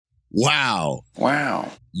wow,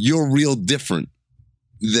 you're real different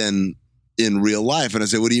than in real life. And I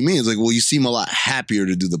said, what do you mean? It's like, well, you seem a lot happier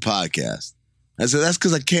to do the podcast. I said, that's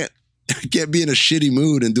because I can't be in a shitty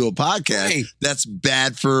mood and do a podcast. Hey. That's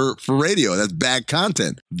bad for radio. That's bad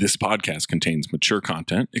content. This podcast contains mature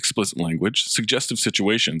content, explicit language, suggestive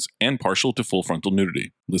situations, and partial to full frontal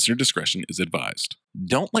nudity. Listener discretion is advised.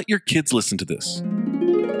 Don't let your kids listen to this.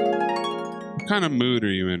 What kind of mood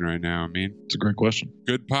are you in right now? I mean, It's a great question.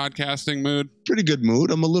 good podcasting mood? Pretty good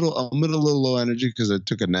mood. I'm a little low energy because I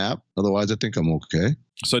took a nap. Otherwise, I think I'm okay.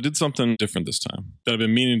 So I did something different this time that I've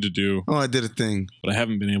been meaning to do, Oh, I did a thing. but I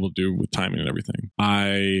haven't been able to do with timing and everything.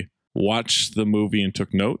 I watched the movie and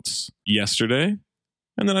took notes yesterday,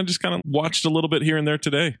 and then I just kind of watched a little bit here and there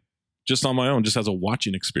today, just on my own, just as a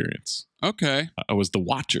watching experience. Okay. I was the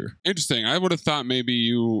watcher. Interesting. I would have thought maybe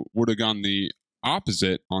you would have gone the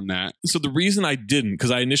opposite on that. So the reason I didn't, because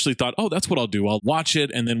I initially thought, oh, that's what I'll do. I'll watch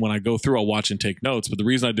it, and then when I go through, I'll watch and take notes. But the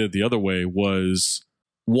reason I did it the other way was,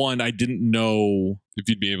 one, I didn't know If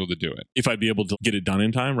you'd be able to do it. if I'd be able to get it done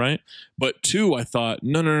in time, right? But two, I thought,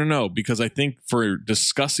 no, because I think for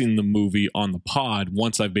discussing the movie on the pod,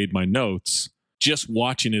 once I've made my notes, just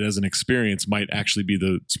watching it as an experience might actually be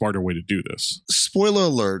the smarter way to do this. Spoiler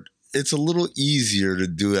alert. It's a little easier to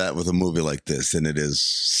do that with a movie like this than it is,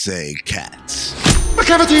 say, Cats.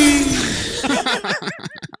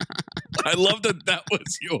 I love that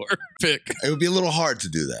was your pick. It would be a little hard to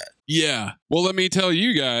do that. Yeah. Well, let me tell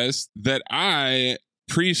you guys that I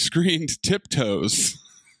pre-screened Tiptoes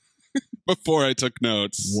before I took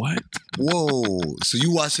notes. What? Whoa. So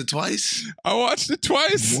you watched it twice? I watched it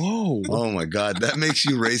twice. Whoa. Oh, my God. That makes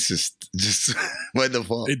you racist. Just by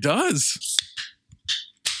default. It does.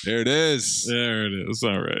 There it is. There it is.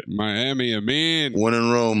 All right. Miami Amin. One in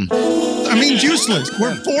Rome. I mean, useless.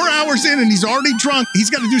 We're 4 hours in and he's already drunk. He's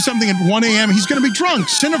got to do something at 1 a.m. He's going to be drunk.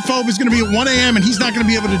 Cinephobe is going to be at 1 a.m. and he's not going to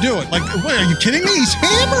be able to do it. Like, wait, are you kidding me? He's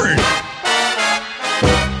hammered.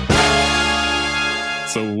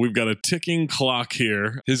 So we've got a ticking clock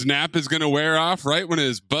here. His nap is going to wear off right when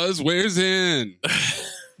his buzz wears in.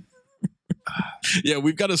 Yeah,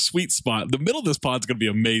 we've got a sweet spot. The middle of this pod's going to be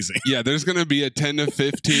amazing. Yeah, there's going to be a 10 to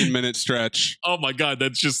 15 minute stretch. Oh my God,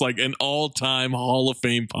 that's just like an all-time Hall of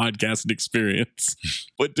Fame podcasting experience.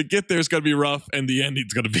 But to get there is going to be rough, and the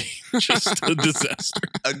ending's going to be just a disaster.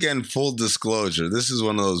 Again, full disclosure. This is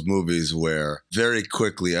one of those movies where very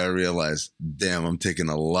quickly I realized, damn, I'm taking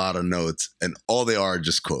a lot of notes, and all they are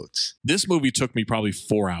just quotes. This movie took me probably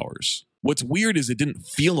 4 hours. What's weird is it didn't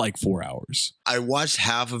feel like 4 hours. I watched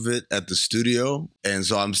half of it at the studio, and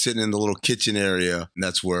so I'm sitting in the little kitchen area, and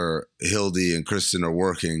that's where Hildy and Kristen are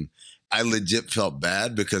working. I legit felt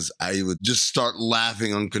bad because I would just start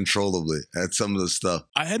laughing uncontrollably at some of the stuff.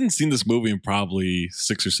 I hadn't seen this movie in probably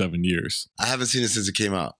 6 or 7 years. I haven't seen it since it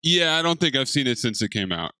came out. Yeah, I don't think I've seen it since it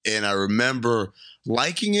came out. And I remember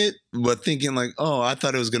liking it, but thinking like, oh, I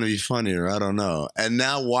thought it was going to be funnier. I don't know. And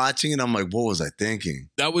now watching it, I'm like, what was I thinking?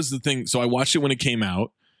 That was the thing. So I watched it when it came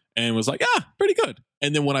out and was like, pretty good.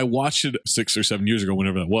 And then when I watched it 6 or 7 years ago,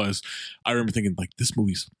 whenever that was, I remember thinking like, this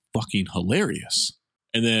movie's fucking hilarious.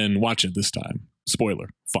 And then watching it this time, spoiler,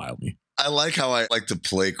 file me. I like how I like to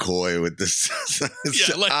play coy with this. It's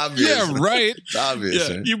Yeah, like- obvious. Yeah, right. It's obvious.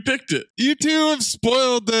 Yeah, right? you picked it. You two have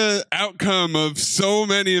spoiled the outcome of so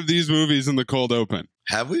many of these movies in the cold open.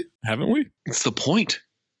 Have we? Haven't we? It's the point.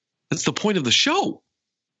 That's the point of the show.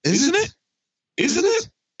 Isn't it? Isn't it?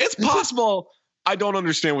 It's possible. I don't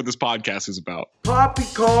understand what this podcast is about.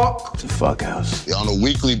 Poppycock. It's a fuck house. On a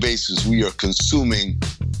weekly basis, we are consuming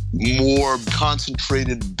more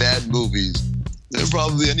concentrated bad movies than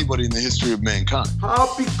probably anybody in the history of mankind.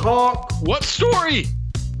 Poppycock. What story?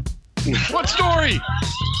 What story?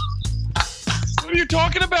 What are you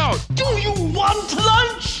talking about? Do you want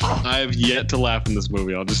lunch? I have yet to laugh in this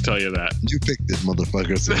movie. I'll just tell you that. You picked it,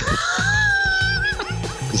 motherfuckers.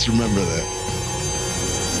 Just remember that.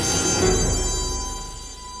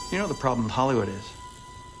 You know what the problem with Hollywood is?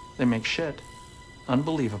 They make shit.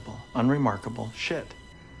 Unbelievable, unremarkable shit.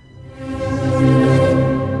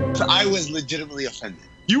 I was legitimately offended.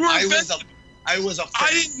 You were offended? I was offended.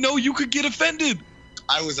 I didn't know you could get offended.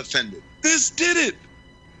 I was offended. This did it.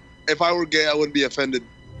 If I were gay, I wouldn't be offended.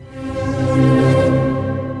 They're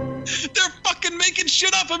fucking making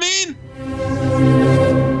shit up, I mean.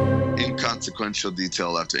 Inconsequential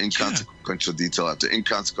detail after inconsequential detail after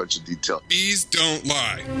inconsequential detail. Bees don't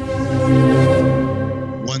lie.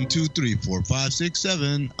 1, 2, 3, 4, 5, 6,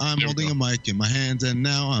 7. I'm There we holding go. a mic in my hands, and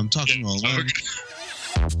now I'm talking all alone.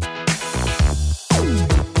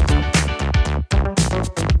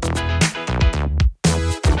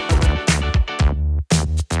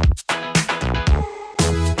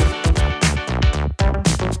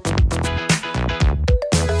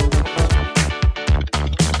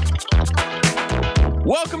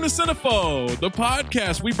 Welcome to Cinepho, the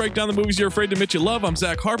podcast. We break down the movies you're afraid to admit you love. I'm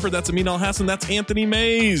Zach Harper. That's Amin Al-Hassan. That's Anthony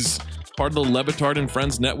Mays. Part of the Levitard and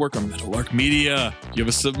Friends Network on Meadowlark Media. If you have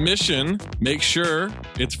a submission, make sure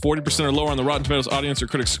it's 40% or lower on the Rotten Tomatoes audience or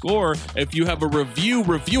critic score. If you have a review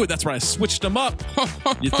it. That's right, I switched them up.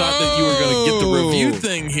 You thought that you were going to get the review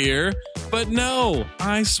thing here, but no,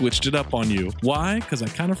 I switched it up on you. Why? Because I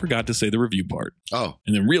kind of forgot to say the review part. Oh.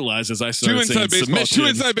 And then realized as I started saying Baseball. submission. Two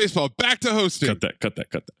Inside Baseball. Back to hosting. Cut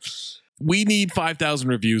that. We need 5,000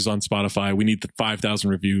 reviews on Spotify. We need 5,000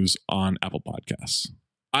 reviews on Apple Podcasts.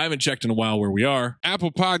 I haven't checked in a while where we are.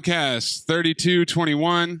 Apple Podcasts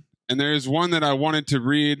 3221. And there's one that I wanted to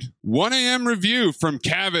read. 1 a.m. review from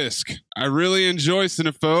Kavisk. I really enjoy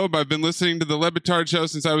Cinephobe. I've been listening to the Lebitard show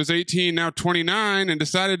since I was 18, now 29, and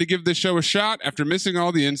decided to give this show a shot after missing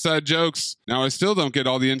all the inside jokes. Now, I still don't get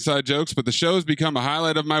all the inside jokes, but the show has become a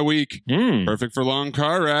highlight of my week. Perfect for long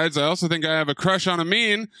car rides. I also think I have a crush on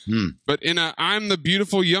Amin, but in a I'm the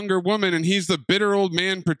beautiful younger woman and he's the bitter old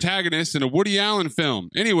man protagonist in a Woody Allen film.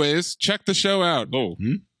 Anyways, check the show out.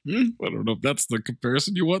 I don't know if that's the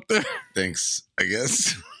comparison you want there. Thanks, I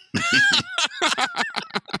guess.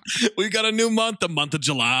 We got a new month, the month of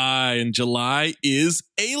July, and July is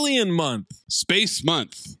Alien Month. Space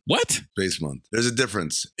Month. What? Space Month. There's a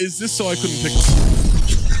difference. Is this so I couldn't pick?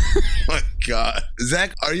 Oh my God.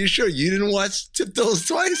 Zach, are you sure you didn't watch Tiptoes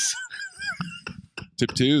twice?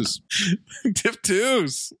 Tip twos. Tip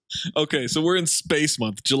twos. Okay, so we're in Space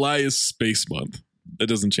Month. July is Space Month. That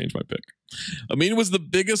doesn't change my pick. Amin was the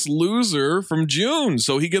biggest loser from June,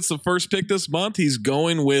 so he gets the first pick this month. He's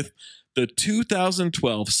going with the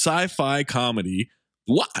 2012 sci-fi comedy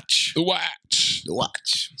Watch. The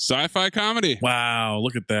Watch. Sci-fi comedy. Wow,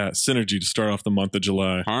 look at that. Synergy to start off the month of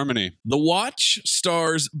July. Harmony. The Watch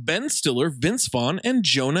stars Ben Stiller, Vince Vaughn, and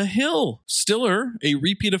Jonah Hill. Stiller, a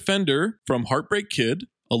repeat offender from Heartbreak Kid,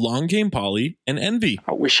 Along Came Polly, and Envy.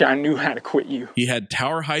 I wish I knew how to quit you. He had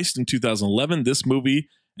Tower Heist in 2011, this movie,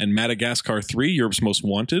 and Madagascar 3, Europe's Most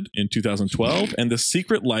Wanted, in 2012, and The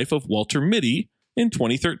Secret Life of Walter Mitty in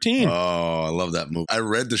 2013. Oh, I love that movie. I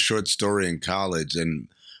read the short story in college, and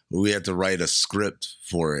we had to write a script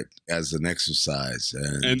for it as an exercise.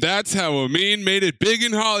 And that's how Amin made it big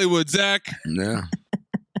in Hollywood, Zach. Yeah.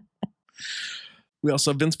 We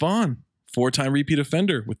also have Vince Vaughn, 4-time repeat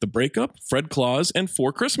offender with The Breakup, Fred Claus, and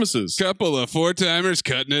 4 Christmases. Couple of 4-timers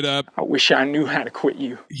cutting it up. I wish I knew how to quit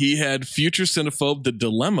you. He had future cinephobe The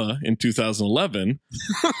Dilemma in 2011.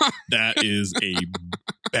 That is a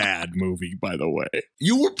bad movie, by the way.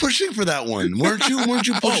 You were pushing for that one, weren't you? Weren't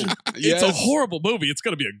you pushing? It's a horrible movie. It's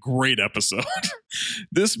going to be a great episode.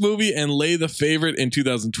 This movie and Lay the Favorite in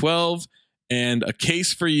 2012. And A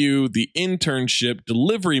Case for You, The Internship,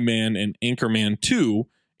 Delivery Man, and Anchorman 2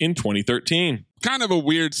 in 2013. Kind of a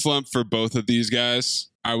weird slump for both of these guys,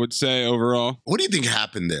 I would say, overall. What do you think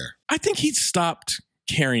happened there? I think he stopped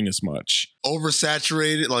caring as much.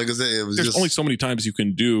 Oversaturated? Like, it was There's only so many times you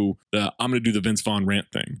can do the I'm going to do the Vince Vaughn rant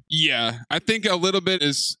thing. Yeah, I think a little bit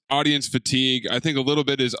is audience fatigue. I think a little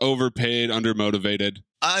bit is overpaid, undermotivated.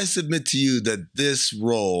 I submit to you that this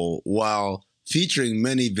role, while featuring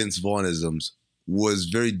many Vince Vaughnisms, was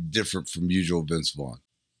very different from usual Vince Vaughn.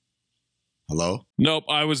 Hello? Nope,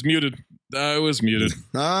 I was muted. I'm muted.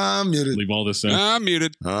 Leave all this in. I'm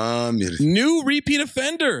muted. New repeat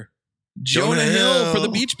offender. Jonah Hill for The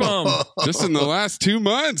Beach Bum. Just in the last 2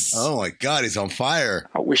 months. Oh my God, he's on fire.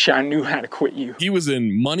 I wish I knew how to quit you. He was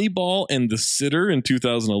in Moneyball and The Sitter in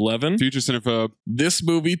 2011. Future cinephobe. This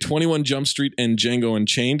movie, 21 Jump Street and Django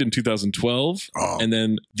Unchained in 2012. And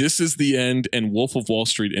then This Is the End and Wolf of Wall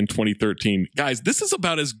Street in 2013. Guys, this is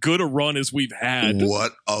about as good a run as we've had.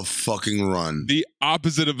 What a fucking run. The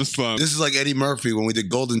opposite of a slump. This is like Eddie Murphy when we did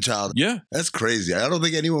Golden Child. Yeah. That's crazy. I don't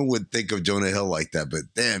think anyone would think of Jonah Hill like that, but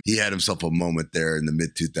damn, he had himself a moment there in the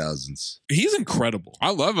mid-2000s. He's incredible. I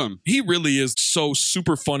love him. He really is so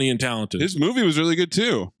super funny and talented. His movie was really good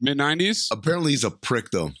too. Mid-90s. Apparently he's a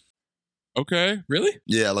prick though. Okay. Really?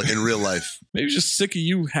 Yeah, like in real life. Maybe he's just sick of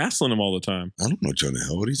you hassling him all the time. I don't know Jonah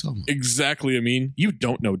Hill. What are you talking about? Exactly. I mean, you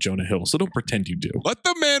don't know Jonah Hill, so don't pretend you do. Let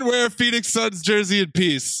the man wear a Phoenix Suns jersey in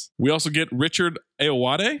peace. We also get Richard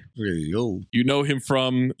Ayoade. Yo. You know him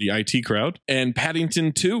from the IT Crowd and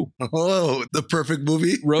Paddington 2. Oh, the perfect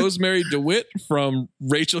movie. Rosemary DeWitt from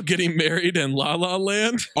Rachel Getting Married and La La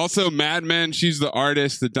Land. Also, Mad Men. She's the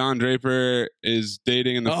artist that Don Draper is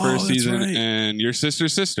dating in the first season. Right. And Your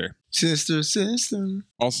Sister's Sister. Sister.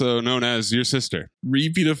 Also known as Your Sister.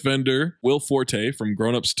 Repeat offender Will Forte from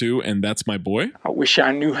Grown Ups 2 and That's My Boy. I wish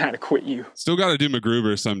I knew how to quit you. Still got to do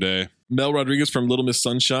MacGruber someday. Mel Rodriguez from Little Miss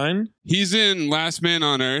Sunshine. He's in Last Man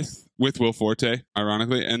on Earth with Will Forte,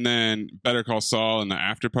 ironically, and then Better Call Saul and The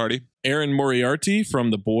After Party. Erin Moriarty from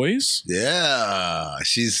The Boys. Yeah,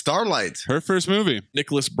 she's Starlight. Her first movie.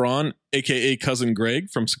 Nicholas Braun, a.k.a. Cousin Greg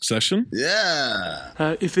from Succession.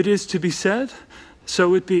 Yeah. If it is to be said,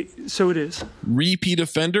 so it is. Repeat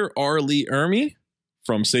offender R. Lee Ermey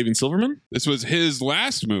from Saving Silverman. This was his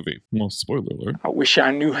last movie. Well, spoiler alert. I wish I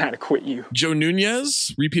knew how to quit you. Joe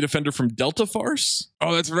Nunez, repeat offender from Delta Farce.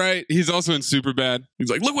 Oh, that's right. He's also in Superbad. He's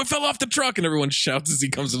like, look what fell off the truck, and everyone shouts as he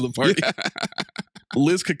comes to the party. Yeah.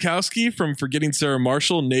 Liz Kakowski from Forgetting Sarah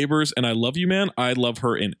Marshall, Neighbors, and I Love You, Man. I love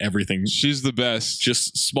her in everything. She's the best.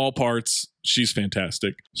 Just small parts. She's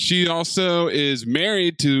fantastic. She also is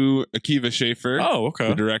married to Akiva Schaffer. Oh, okay.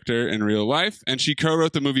 The director in real life. And she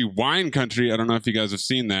co-wrote the movie Wine Country. I don't know if you guys have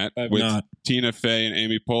seen that. I've with not. Tina Fey and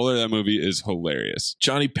Amy Poehler. That movie is hilarious.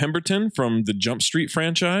 Johnny Pemberton from the Jump Street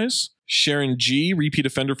franchise. Sharon G., repeat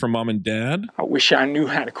offender from Mom and Dad. I wish I knew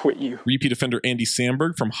how to quit you. Repeat offender Andy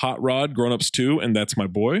Samberg from Hot Rod, Grown Ups 2, and That's My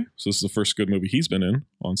Boy. So this is the first good movie he's been in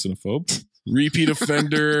on Cinephobe. Repeat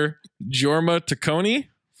offender Jorma Taccone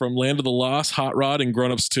from Land of the Lost, Hot Rod, and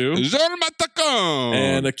Grown Ups 2. Jorma Taccone!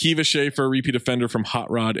 And Akiva Schaffer, repeat offender from Hot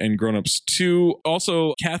Rod and Grown Ups 2.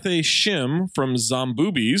 Also, Cathay Shim from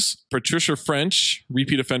Zomboobies. Patricia French,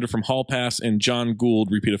 repeat offender from Hall Pass. And John Gould,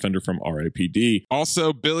 repeat offender from R.I.P.D.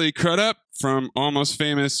 Also, Billy Crudup from Almost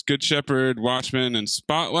Famous, Good Shepherd, Watchmen, and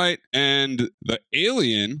Spotlight. And the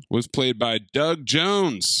alien was played by Doug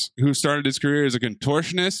Jones, who started his career as a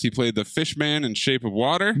contortionist. He played the Fishman in Shape of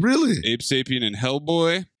Water. Really? Ape Sapien in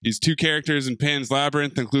Hellboy. He's two characters in Pan's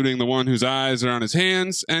Labyrinth, including the one whose eyes are on his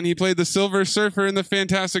hands. And he played the Silver Surfer in the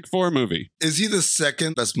Fantastic Four movie. Is he the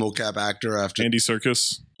second best mocap actor after Andy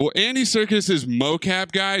Serkis. Well, Andy Serkis is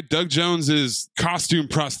mocap guy. Doug Jones is costume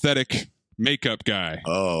prosthetic makeup guy.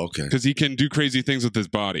 Oh, okay. Because he can do crazy things with his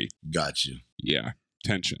body. Got you. Yeah.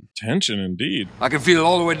 Tension. Tension, indeed. I can feel it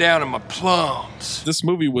all the way down in my plums. This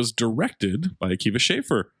movie was directed by Akiva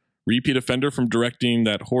Schaffer. Repeat offender from directing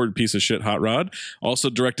that horrid piece of shit Hot Rod. Also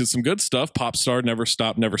directed some good stuff. Pop Star, Never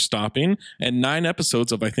Stop, Never Stopping. And 9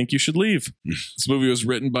 episodes of I Think You Should Leave. This movie was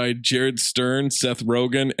written by Jared Stern, Seth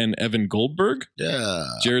Rogen, and Evan Goldberg. Yeah.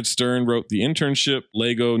 Jared Stern wrote The Internship,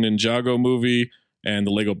 Lego Ninjago movie, and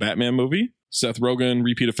the Lego Batman movie. Seth Rogen,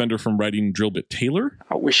 repeat offender from writing Drillbit Taylor.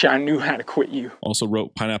 I wish I knew how to quit you. Also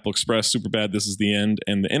wrote Pineapple Express, Superbad, This Is the End,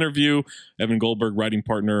 and The Interview. Evan Goldberg, writing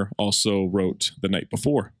partner, also wrote The Night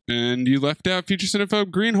Before. And you left out future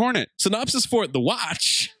cinephobe Green Hornet. Synopsis for it: The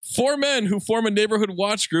Watch. 4 men who form a neighborhood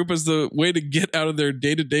watch group as the way to get out of their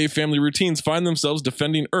day-to-day family routines find themselves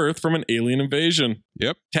defending Earth from an alien invasion.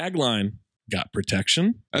 Yep. Tagline: got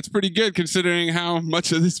protection. That's pretty good considering how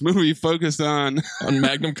much of this movie focused on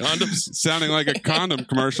Magnum condoms. Sounding like a condom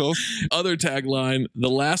commercial. Other tagline: the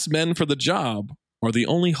last men for the job are the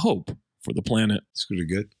only hope for the planet. It's pretty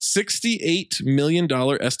good. $68 million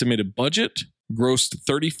estimated budget. Grossed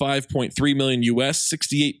 35.3 million US,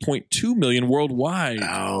 68.2 million worldwide.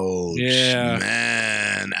 Ouch. Yeah.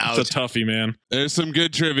 Man. Ouch. It's a toughie, man. There's some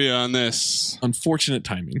good trivia on this. Unfortunate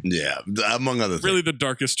timing. Yeah. Among other things. Really the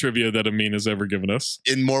darkest trivia that Amin has ever given us.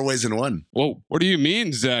 In more ways than one. Whoa. What do you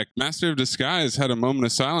mean, Zach? Master of Disguise had a moment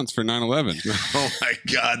of silence for 9/11. Oh my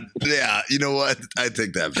God. Yeah. You know what? I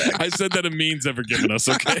take that back. I said that Amin's ever given us,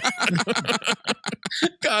 okay?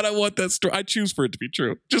 God, I want that story. I choose for it to be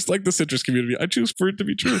true. Just like the citrus community, I choose for it to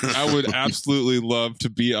be true. I would absolutely love to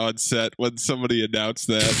be on set when somebody announced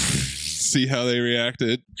that. See how they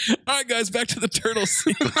reacted. All right, guys, back to the turtle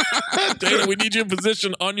scene. Dana, we need you in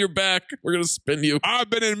position on your back. We're going to spin you. I've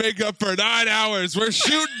been in makeup for 9 hours. We're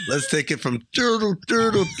shooting. Let's take it from turtle,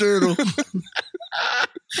 turtle, turtle.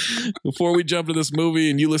 Before we jump to this movie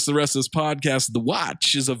and you listen to the rest of this podcast, The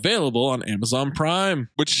Watch is available on Amazon Prime.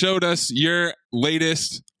 Which showed us your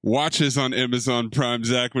latest watches on Amazon Prime,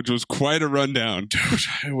 Zach, which was quite a rundown. Dude,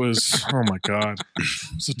 it was, oh my God.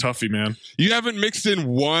 It's a toughie, man. You haven't mixed in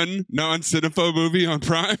one non-cinephobe movie on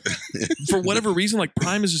Prime? For whatever reason, like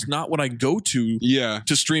Prime is just not what I go to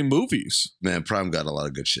to stream movies. Man, Prime got a lot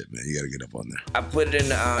of good shit, man. You got to get up on there. I put it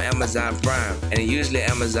in Amazon Prime, and usually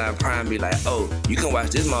Amazon Prime be like, oh, you can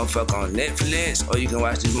watch this motherfucker on Netflix, or you can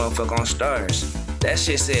watch this motherfucker on Stars. That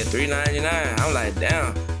shit said $3.99. I'm like,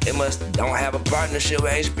 damn, it must don't have a partnership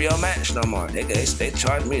with HBO Max no more. They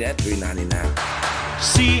charge me that $3.99.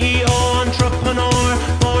 CEO entrepreneur,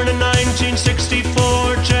 born in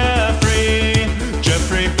 1964, Jeffrey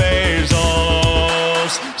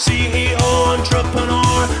Bezos. CEO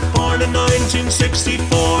entrepreneur, born in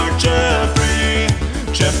 1964,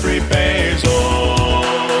 Jeffrey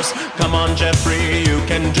Bezos. Come on, Jeffrey, you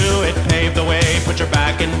can do it. Pave the way, put your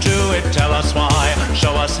back into it. Tell us why,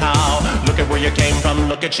 show us how. Look at where you came from,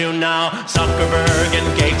 look at at you now. Zuckerberg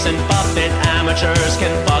and Gates and Buffett, amateurs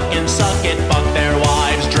can fucking suck it. Fuck their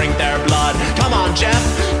wives, drink their blood. Come on, Jeff,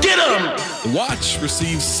 get 'em! The Watch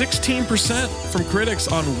receives 16% from critics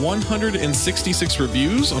on 166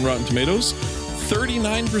 reviews on Rotten Tomatoes,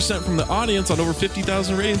 39% from the audience on over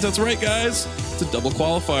 50,000 ratings. That's right, guys. It's a double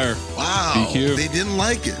qualifier. Wow. BQ. They didn't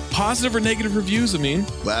like it. Positive or negative reviews, I mean.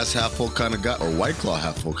 Glass half full kind of guy, or White Claw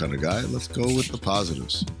half full kind of guy. Let's go with the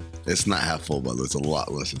positives. It's not half full, but it's a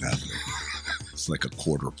lot less than half full. It's like a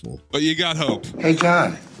quarter full. But you got hope. Hey,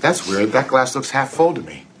 John, that's weird. That glass looks half full to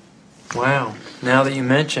me. Wow. Now that you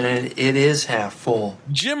mention it, it is half full.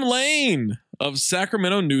 Jim Lane of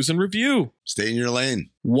Sacramento News and Review. Stay in your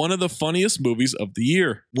lane. One of the funniest movies of the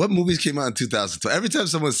year. What movies came out in 2012? Every time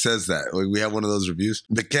someone says that, like we have one of those reviews.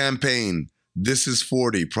 The Campaign, This is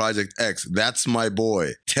 40, Project X, That's My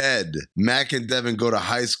Boy, Ted, Mac and Devin Go to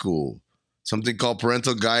High School, something called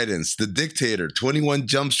Parental Guidance, The Dictator, 21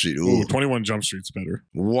 Jump Street. Ooh, 21 Jump Street's better.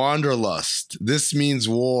 Wanderlust, This Means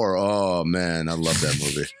War. Oh, man, I love that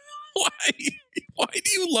movie. Why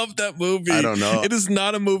do you love that movie? I don't know. It is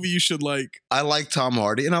not a movie you should like. I like Tom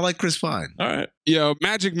Hardy and I like Chris Pine. All right. Yo,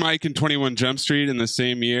 Magic Mike and 21 Jump Street in the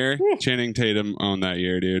same year. Woo. Channing Tatum owned that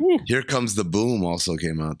year, dude. Woo. Here Comes the Boom also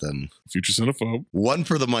came out then. Future Cinephobe. One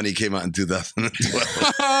for the Money came out in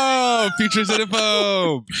 2012. Oh, Future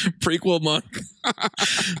Cinephobe. Prequel month.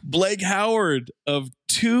 Blake Howard of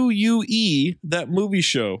 2UE, That Movie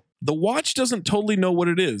Show. The Watch doesn't totally know what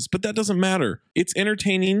it is, but that doesn't matter. It's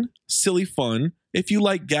entertaining, silly fun, if you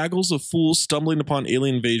like gaggles of fools stumbling upon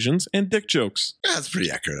alien invasions and dick jokes. That's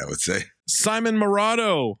pretty accurate, I would say. Simon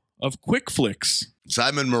Morado of Quick Flicks.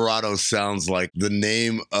 Simon Morado sounds like the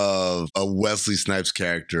name of a Wesley Snipes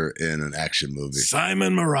character in an action movie.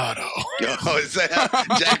 Simon Morado. Oh, is that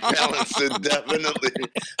Jack Palance? Definitely.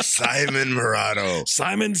 Simon Morado.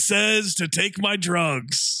 Simon says to take my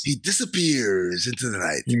drugs. He disappears into the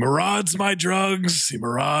night. He marauds my drugs. He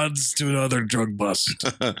marauds to another drug bust.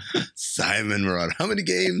 Simon Morado. How many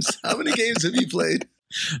games? How many games have you played?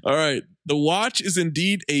 All right. The Watch is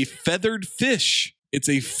indeed a feathered fish. It's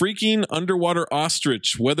a freaking underwater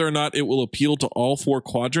ostrich. Whether or not it will appeal to all four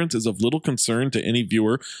quadrants is of little concern to any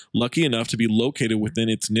viewer lucky enough to be located within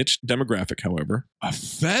its niche demographic, however. A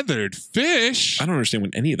feathered fish? I don't understand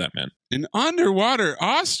what any of that meant. An underwater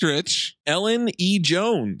ostrich? Ellen E.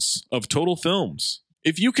 Jones of Total Films.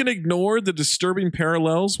 If you can ignore the disturbing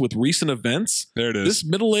parallels with recent events, there it is. This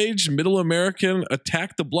middle-aged middle American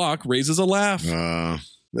Attack the Block raises a laugh.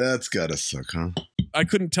 That's gotta suck, huh? I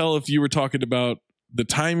couldn't tell if you were talking about the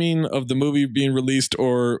timing of the movie being released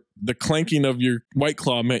or the clanking of your White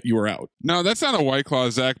Claw meant you were out. No, that's not a White Claw,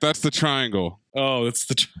 Zach. That's the triangle. Oh, it's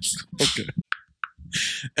the okay.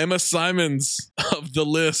 Emma Simons of The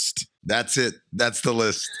List. That's it. That's the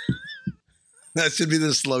list. That should be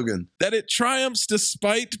the slogan. That it triumphs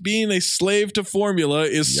despite being a slave to formula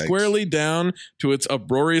is Yikes. squarely down to its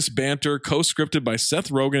uproarious banter, co-scripted by Seth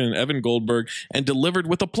Rogen and Evan Goldberg, and delivered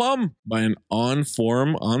with aplomb by an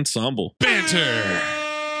on-form ensemble. Banter!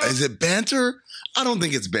 Is it banter? I don't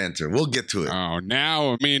think it's banter. We'll get to it. Oh,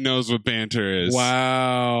 now me knows what banter is.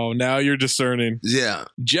 Wow, now you're discerning. Yeah.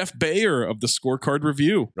 Jeff Bayer of the Scorecard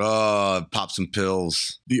Review. Pop some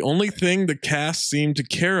pills. The only thing the cast seemed to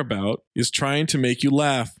care about is trying to make you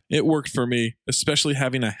laugh. It worked for me, especially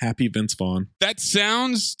having a happy Vince Vaughn. That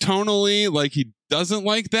sounds tonally like he doesn't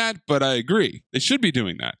like that, but I agree. They should be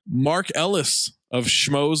doing that. Mark Ellis of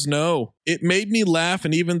Schmoes Know. It made me laugh,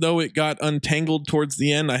 and even though it got untangled towards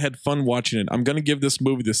the end, I had fun watching it. I'm going to give this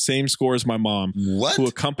movie the same score as my mom, who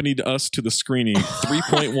accompanied us to the screening.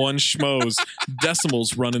 3.1 Schmoes,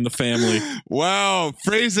 decimals run in the family. Wow,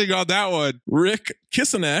 phrasing on that one. Rick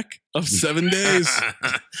Kissanek of 7 Days.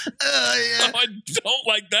 Yeah. Oh, I don't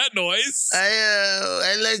like that noise.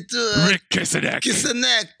 I like to Rick Kissanek. kiss a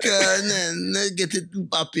neck and then get it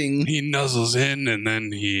popping. He nuzzles in and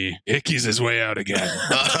then he hickeys his way out again.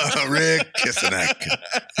 Rick Kissanek.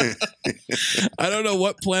 I don't know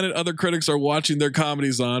what planet other critics are watching their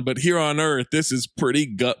comedies on, but here on Earth, this is pretty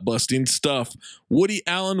gut-busting stuff. Woody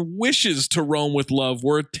Allen wishes to roam with love,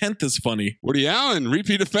 where a tenth is funny. Woody Allen,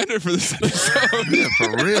 repeat offender for this episode. Yeah,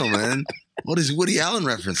 for real, man. What is Woody Allen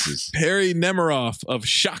references? Harry Nemiroff of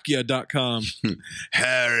Shakya.com.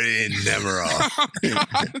 Harry Nemiroff.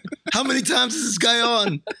 How many times is this guy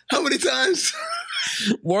on? How many times?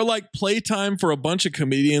 More like playtime for a bunch of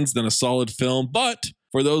comedians than a solid film, but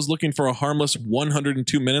for those looking for a harmless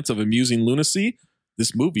 102 minutes of amusing lunacy,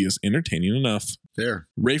 this movie is entertaining enough. Fair.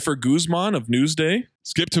 Rafer Guzman of Newsday.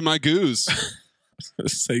 Skip to my goose.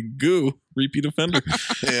 Say goo, repeat offender.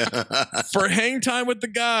 Yeah. For hang time with the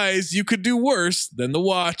guys, you could do worse than The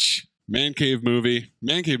Watch. Man Cave movie.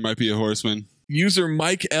 Man Cave might be a horseman. User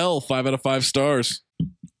Mike L, 5 out of 5 stars.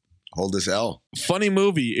 Hold this L. Funny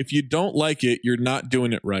movie. If you don't like it, you're not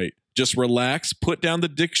doing it right. Just relax, put down the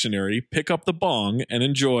dictionary, pick up the bong, and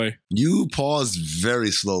enjoy. You paused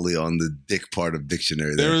very slowly on the dick part of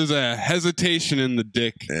dictionary there. There was a hesitation in the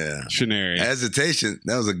dictionary. Hesitation?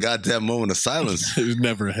 That was a goddamn moment of silence. There's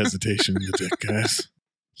never a hesitation in the dick, guys.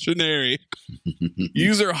 Dictionary.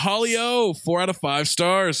 User Holly O, 4 out of 5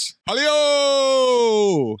 stars. Holly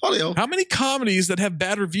O! Holly O. How many comedies that have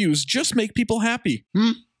bad reviews just make people happy?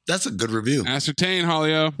 That's a good review. Ascertain,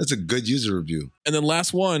 Holly O. That's a good user review. And then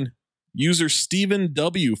last one, user Steven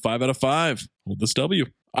W, 5 out of 5. Hold this W.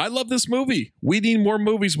 I love this movie. We need more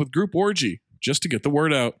movies with group orgy just to get the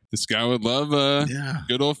word out. This guy would love a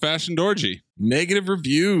good old-fashioned orgy. Negative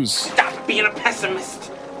reviews. Stop being a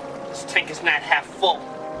pessimist. This tank is not half full.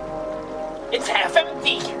 It's half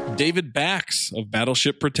empty. David Bax of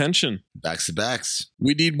Battleship Pretension. Backs to backs.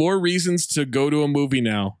 We need more reasons to go to a movie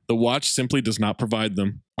now. The Watch simply does not provide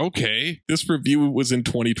them. Okay. This review was in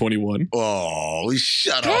 2021. Oh,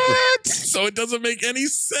 shut up. What? So it doesn't make any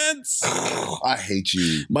sense. I hate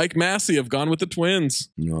you. Mike Massey of Gone with the Twins.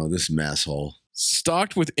 No, this masshole.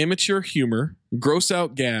 Stocked with immature humor, gross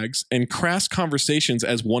out gags, and crass conversations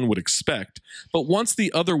as one would expect. But once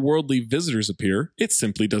the otherworldly visitors appear, it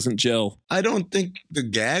simply doesn't gel. I don't think the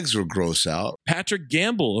gags were gross out. Patrick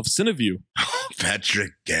Gamble of Cineview.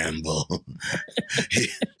 Patrick Gamble. He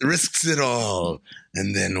risks it all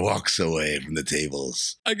and then walks away from the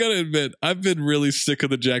tables. I gotta admit, I've been really sick of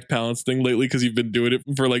the Jack Palance thing lately because you've been doing it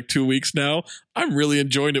for like 2 weeks now. I'm really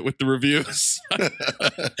enjoying it with the reviews.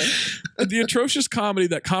 The atrocious comedy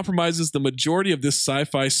that compromises the majority of this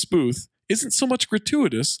sci-fi spoof isn't so much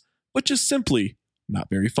gratuitous, but just simply not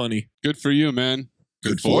very funny. Good for you, man.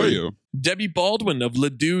 Good for you. Debbie Baldwin of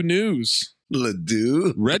Ledoux News.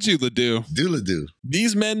 Ledoux? Reggie Ledoux. Ledoux.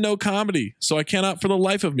 These men know comedy, so I cannot for the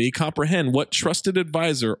life of me comprehend what trusted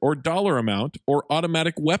advisor or dollar amount or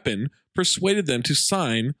automatic weapon persuaded them to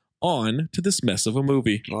sign on to this mess of a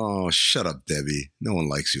movie. Oh, shut up, Debbie. No one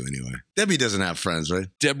likes you anyway. Debbie doesn't have friends, right?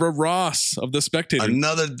 Deborah Ross of The Spectator.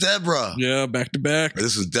 Another Deborah. Yeah, back to back.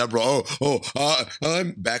 This is Deborah.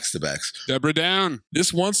 I'm backs to backs. Deborah down.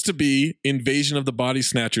 This wants to be Invasion of the Body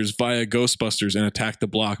Snatchers via Ghostbusters and Attack the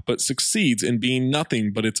Block, but succeeds in being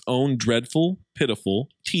nothing but its own dreadful, pitiful,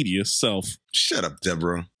 tedious self. Shut up,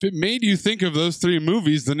 Deborah. If it made you think of those 3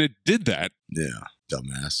 movies, then it did that. Yeah,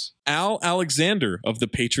 dumbass. Al Alexander of The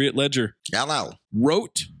Patriot Ledger. Al.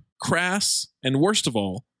 Rote, crass, and worst of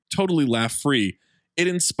all, totally laugh-free. It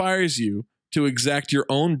inspires you to exact your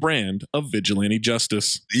own brand of vigilante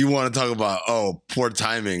justice. You want to talk about, poor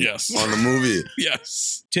timing on the movie.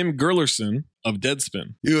 Yes. Tim Gerlerson of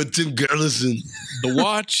Deadspin. You and Tim Gerlerson. The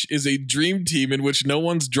Watch is a dream team in which no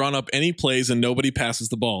one's drawn up any plays and nobody passes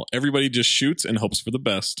the ball. Everybody just shoots and hopes for the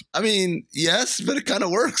best. I mean, yes, but it kind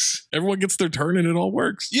of works. Everyone gets their turn and it all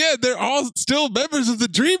works. Yeah, they're all still members of the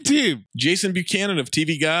dream team. Jason Buchanan of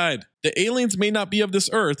TV Guide. The aliens may not be of this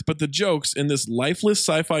earth, but the jokes in this lifeless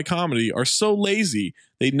sci-fi comedy are so lazy,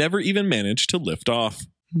 they never even manage to lift off.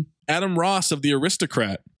 Adam Ross of The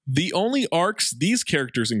Aristocrat. The only arcs these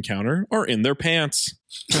characters encounter are in their pants.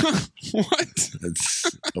 What? That's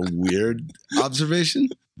a weird observation.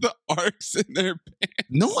 The arcs in their pants.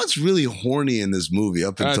 No one's really horny in this movie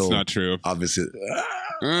up until... That's not true. Obviously.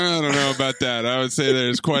 I don't know about that. I would say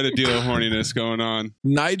there's quite a deal of horniness going on.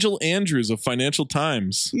 Nigel Andrews of Financial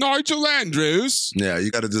Times. Nigel Andrews? Yeah,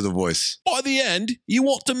 you got to do the voice. By the end, you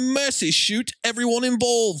want to mercy shoot everyone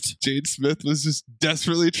involved. Jade Smith was just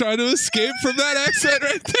desperately trying to escape from that accent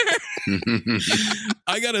right there.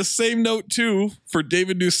 I got a same note too for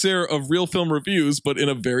David Nussera of Real Film Reviews, but in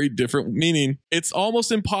a very different meaning. It's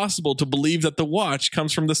almost impossible to believe that The Watch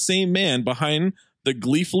comes from the same man behind the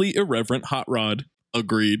gleefully irreverent Hot Rod.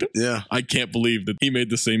 Agreed. Yeah. I can't believe that he made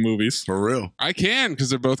the same movies. For real. I can, because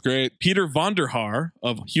they're both great. Peter Vonderhaar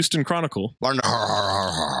of Houston Chronicle.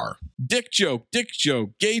 Vonderhaar. Dick joke,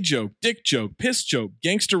 gay joke, dick joke, piss joke,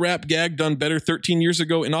 gangster rap gag done better 13 years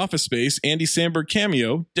ago in Office Space, Andy Samberg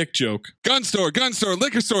cameo, dick joke. Gun store,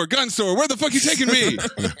 liquor store, gun store. Where the fuck you taking me?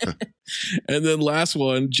 And then last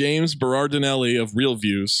one, James Berardinelli of Real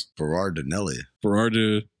Views. Berardinelli.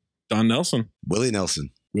 Don Nelson. Willie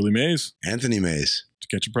Nelson. Willie Mays. Anthony Mays. To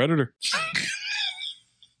Catch a Predator.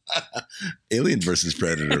 Alien versus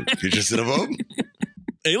Predator. Future Cinephobe.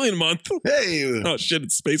 Alien Month. Hey. Oh, shit.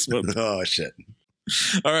 It's Space Month. Oh, shit.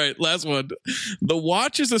 All right. Last one. The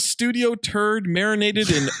Watch is a studio turd marinated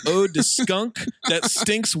in eau de skunk that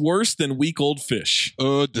stinks worse than week-old fish.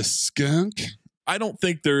 Eau de skunk? I don't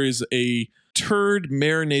think there is a turd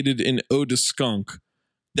marinated in eau de skunk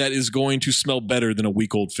that is going to smell better than a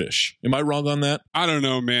week-old fish. Am I wrong on that? I don't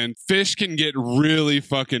know, man. Fish can get really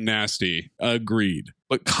fucking nasty. Agreed.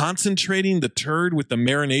 But concentrating the turd with the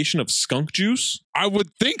marination of skunk juice? I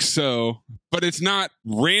would think so, but it's not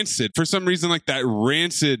rancid. For some reason, like that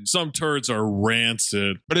rancid. Some turds are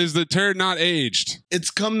rancid. But is the turd not aged?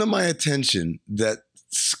 It's come to my attention that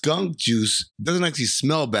skunk juice doesn't actually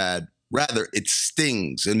smell bad. Rather, it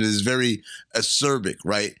stings and is very acerbic,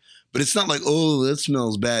 right? But it's not like, oh, that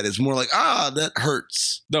smells bad. It's more like, that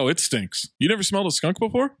hurts. No, it stinks. You never smelled a skunk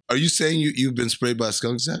before? Are you saying you've been sprayed by a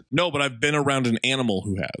skunk, Zach? No, but I've been around an animal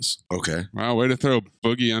who has. Okay. Wow, way to throw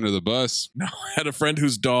Boogie under the bus. No, I had a friend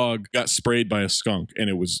whose dog got sprayed by a skunk, and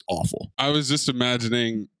it was awful. I was just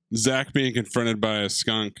imagining Zach being confronted by a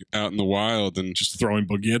skunk out in the wild and just throwing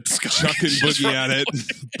Boogie at the skunk. Chucking Boogie at it,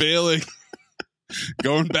 bailing.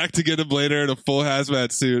 Going back to get him later in a full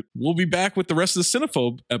hazmat suit. We'll be back with the rest of the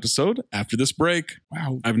Cinephobe episode after this break.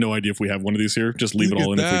 Wow. I have no idea if we have one of these here. Just leave it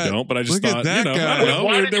all in if we don't. But I just thought, I don't know.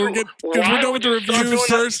 We're done with the reviews.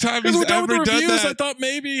 First time he's ever done that. I thought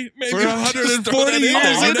maybe for 140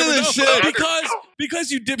 years into this shit.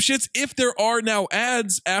 Because you dipshits, if there are now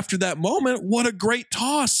ads after that moment, what a great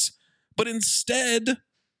toss. But instead,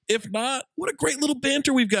 if not, what a great little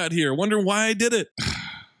banter we've got here. Wondering why I did it.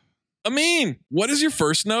 Amin, what is your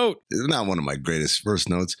first note? It's not one of my greatest first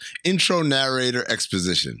notes. Intro, narrator,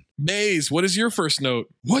 exposition. Maze, what is your first note?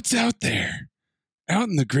 What's out there? Out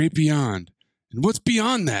in the great beyond. And what's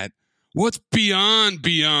beyond that? What's beyond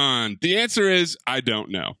beyond? The answer is, I don't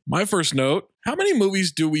know. My first note, how many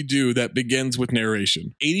movies do we do that begins with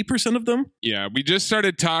narration? 80% of them? Yeah, we just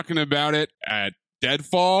started talking about it at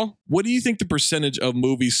Deadfall. What do you think the percentage of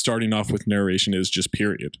movies starting off with narration is, just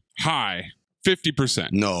period? High. 50%.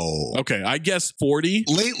 No. Okay, I guess 40.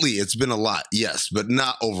 Lately, it's been a lot, yes, but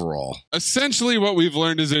not overall. Essentially, what we've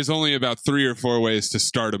learned is there's only about 3 or 4 ways to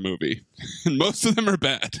start a movie, and most of them are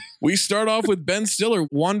bad. We start off with Ben Stiller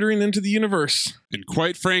wandering into the universe. And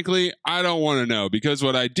quite frankly, I don't want to know, because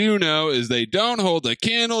what I do know is they don't hold a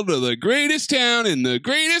candle to the greatest town in the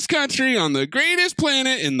greatest country on the greatest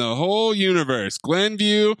planet in the whole universe.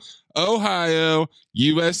 Glenview, Ohio,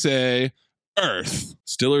 USA, Earth.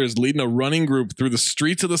 Stiller is leading a running group through the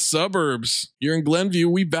streets of the suburbs. Here in Glenview,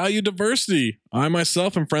 we value diversity. I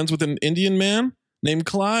myself am friends with an Indian man named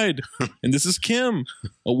Clyde. And this is Kim,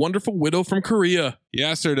 a wonderful widow from Korea. He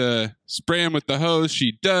asked her to spray him with the hose.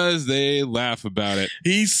 She does. They laugh about it.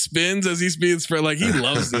 He spins as he's being sprayed like he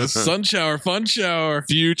loves this. Sun shower, fun shower.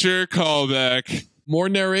 Future callback. More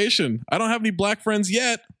narration. I don't have any black friends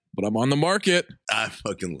yet, but I'm on the market. I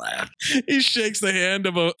fucking laughed. He shakes the hand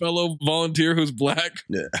of a fellow volunteer who's black.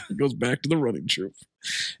 Yeah. Goes back to the running troop.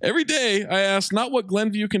 Every day, I ask not what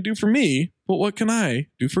Glenview can do for me, but what can I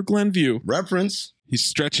do for Glenview? Reference. He's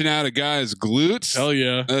stretching out a guy's glutes. Hell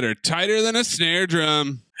yeah. That are tighter than a snare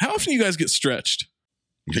drum. How often do you guys get stretched?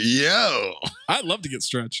 Yo. I'd love to get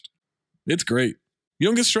stretched. It's great. You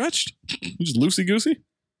don't get stretched? You just loosey-goosey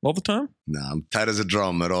all the time? Nah, I'm tight as a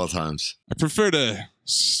drum at all times. I prefer to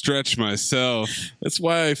stretch myself. That's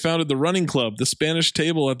why I founded the running club, the Spanish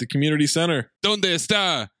table at the community center. ¿Dónde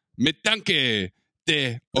está mi tanque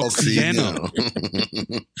de oxígeno?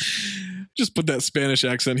 Just put that Spanish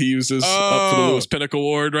accent he uses up for the Lewis Pinnock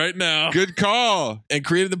Award right now. Good call. And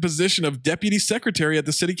created the position of deputy secretary at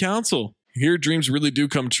the city council. Here, dreams really do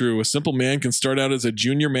come true. A simple man can start out as a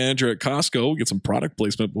junior manager at Costco. Get some product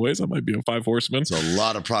placement, boys. That might be a 5 horsemen. There's a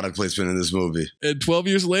lot of product placement in this movie. And 12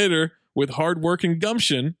 years later, with hard work and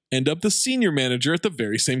gumption, end up the senior manager at the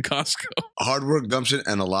very same Costco. Hard work, gumption,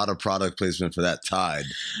 and a lot of product placement for that Tide.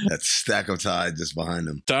 That stack of Tide just behind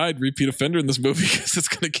him. Tide, repeat offender in this movie because it's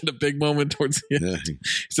going to get a big moment towards the end. Yeah.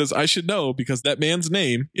 He says, I should know because that man's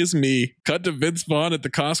name is me. Cut to Vince Vaughn at the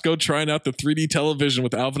Costco trying out the 3D television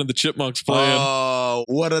with Alvin and the Chipmunks playing. Oh,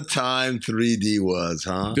 what a time 3D was,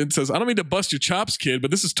 huh? Vince says, I don't mean to bust your chops, kid,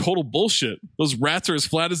 but this is total bullshit. Those rats are as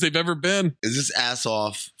flat as they've ever been. Is this ass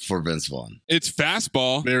off for Vince Vaughn? It's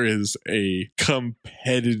fastball. There is a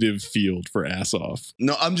competitive field for ass off.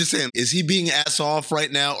 No, I'm just saying, is he being ass off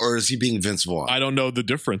right now or is he being Vince Vaughn? I don't know the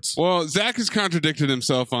difference. Well, Zach has contradicted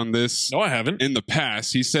himself on this. No, I haven't. In the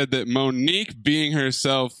past, he said that Monique being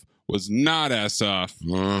herself was not ass off.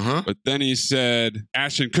 Uh-huh. But then he said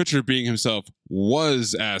Ashton Kutcher being himself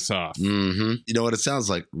was ass off. Mm-hmm. You know what it sounds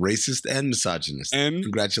like? Racist and misogynist. And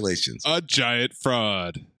congratulations. A giant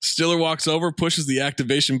fraud. Stiller walks over, pushes the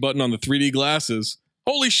activation button on the 3D glasses.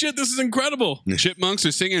 Holy shit, this is incredible. Chipmunks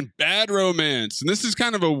are singing Bad Romance. And this is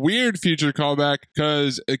kind of a weird future callback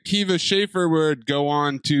because Akiva Schaffer would go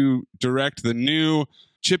on to direct the new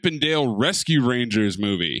Chip and Dale Rescue Rangers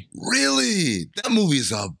movie. Really? That movie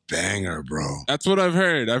is a banger, bro. That's what I've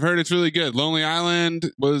heard. I've heard it's really good. Lonely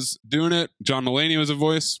Island was doing it. John Mulaney was a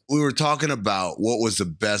voice. We were talking about what was the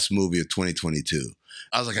best movie of 2022.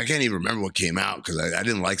 I was like, I can't even remember what came out because I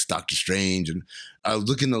didn't like Doctor Strange. And I was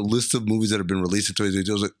looking at the list of movies that have been released in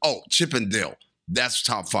 2022. I was like, oh, Chip and Dale. That's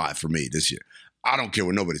top 5 for me this year. I don't care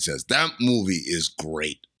what nobody says. That movie is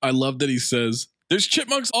great. I love that he says, there's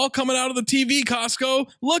chipmunks all coming out of the TV,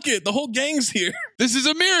 Costco. Look it, the whole gang's here. This is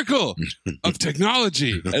a miracle of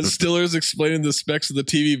technology. As Stiller's explaining the specs of the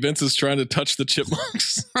TV, Vince is trying to touch the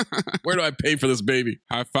chipmunks. Where do I pay for this baby?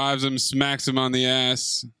 High fives him, smacks him on the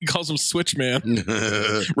ass. He calls him Switch Man.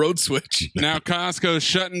 Road Switch. Now Costco's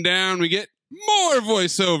shutting down. We get more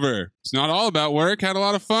voiceover. It's not all about work. Had a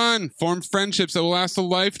lot of fun. Formed friendships that will last a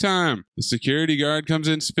lifetime. The security guard comes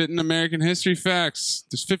in spitting American history facts.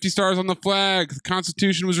 There's 50 stars on the flag. The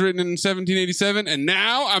Constitution was written in 1787, and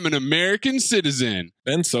now I'm an American citizen.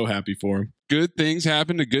 Ben's so happy for him. Good things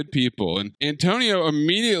happen to good people. And Antonio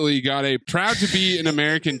immediately got a proud to be an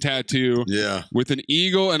American tattoo with an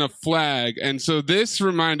eagle and a flag. And so this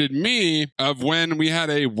reminded me of when we had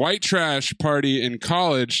a white trash party in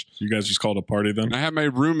college. You guys just called a party then? I had my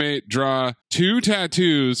roommate draw 2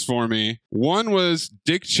 tattoos for me. One was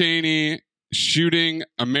Dick Cheney shooting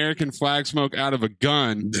American flag smoke out of a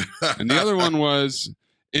gun. And the other one was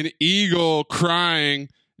an eagle crying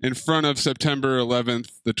in front of September 11th,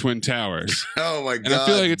 the Twin Towers. Oh my God. And I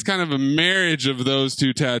feel like it's kind of a marriage of those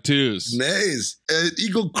 2 tattoos. Nice. An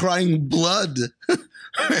eagle crying blood.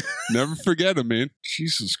 Never forget him, man.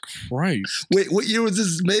 Jesus Christ. Wait, what year was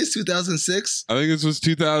this? May 2006? I think this was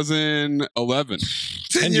 2011.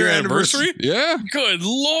 10-year anniversary? Yeah. Good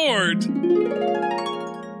Lord.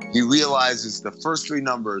 He realizes the first 3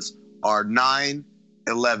 numbers are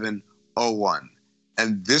 9/11/01.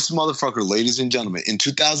 And this motherfucker, ladies and gentlemen, in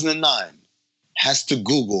 2009, has to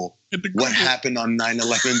Google what happened on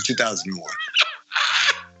 9/11/2001.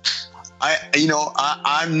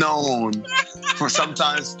 I'm known for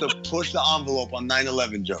sometimes to push the envelope on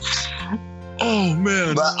 9/11 jokes. Oh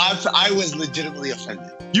man! But I was legitimately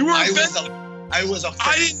offended. You were offended? I was offended.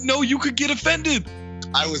 I didn't know you could get offended.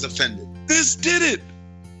 I was offended. This did it.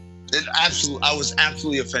 I was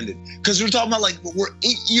absolutely offended because we're talking about like we're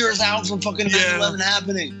 8 years out from fucking 9/11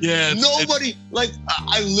 happening. Yeah, nobody I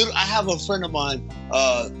have a friend of mine,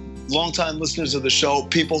 longtime listeners of the show,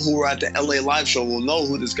 people who were at the LA live show will know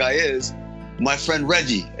who this guy is. My friend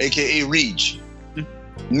Reggie, aka Reg.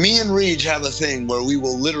 Me and Reg have a thing where we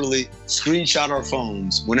will literally screenshot our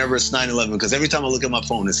phones whenever it's 9/11 because every time I look at my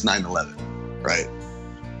phone, it's 9/11, right?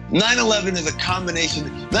 9/11 is a combination.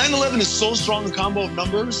 9/11 is so strong a combo of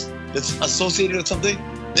numbers that's associated with something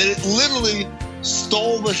that it literally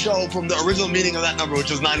stole the show from the original meaning of that number,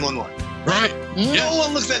 which was 911. Right. No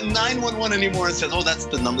one looks at 911 anymore and says, oh, that's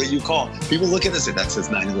the number you call. People look at it and say, that says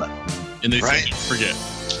 9/11. And they say, forget.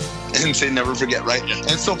 And say, never forget, right? Yeah.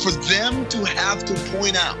 And so for them to have to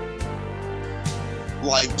point out,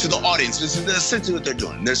 like, to the audience, this is essentially what they're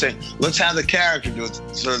doing. They're saying, let's have the character do it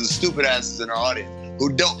for the stupid asses in our audience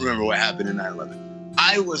who don't remember what happened in 9/11.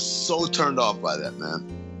 I was so turned off by that, man.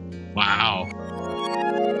 Wow.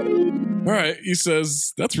 All right, he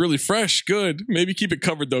says, that's really fresh. Good. Maybe keep it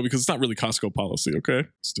covered, though, because it's not really Costco policy, okay?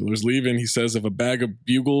 Stiller's leaving. He says, if a bag of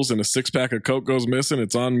Bugles and a 6-pack of Coke goes missing,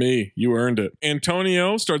 it's on me. You earned it.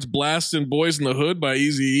 Antonio starts blasting Boys in the Hood by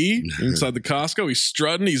Eazy-E inside the Costco. He's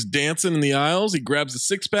strutting. He's dancing in the aisles. He grabs a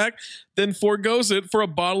 6-pack, then forgoes it for a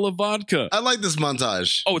bottle of vodka. I like this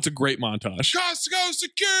montage. Oh, it's a great montage. Costco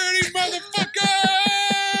security, motherfuckers!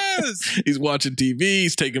 He's watching TV.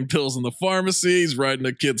 He's taking pills in the pharmacy. He's riding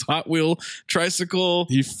a kid's Hot Wheel tricycle.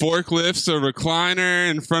 He forklifts a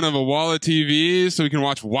recliner in front of a wall of TVs so he can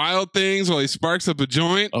watch Wild Things while he sparks up a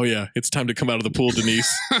joint. Oh, yeah. It's time to come out of the pool,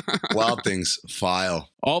 Denise. Wild Things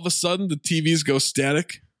file. All of a sudden, the TVs go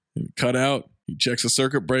static and cut out. He checks a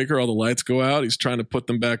circuit breaker. All the lights go out. He's trying to put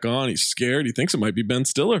them back on. He's scared. He thinks it might be Ben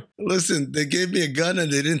Stiller. Listen, they gave me a gun and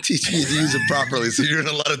they didn't teach me to use it properly, so you're in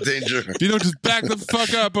a lot of danger. You don't just back the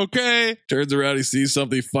fuck up, okay? Turns around. He sees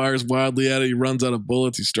something. He fires wildly at it. He runs out of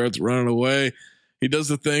bullets. He starts running away. He does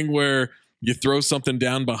the thing where you throw something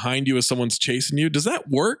down behind you as someone's chasing you. Does that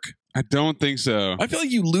work? I don't think so. I feel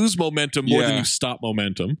like you lose momentum more than you stop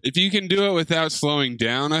momentum. If you can do it without slowing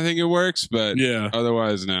down, I think it works, but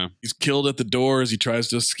otherwise, no. He's killed at the door as he tries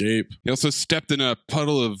to escape. He also stepped in a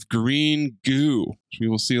puddle of green goo, which we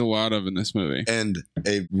will see a lot of in this movie. And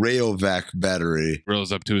a Rayovac battery.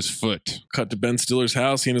 Rolls up to his foot. Cut to Ben Stiller's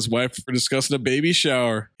house. He and his wife are discussing a baby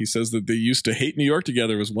shower. He says that they used to hate New York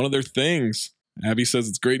together. It was one of their things. Abby says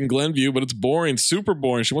it's great in Glenview, but it's boring, super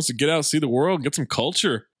boring. She wants to get out, see the world, get some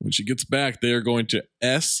culture. When she gets back, they are going to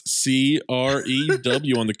SCREW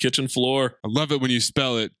on the kitchen floor. I love it when you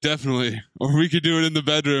spell it. Definitely. Or we could do it in the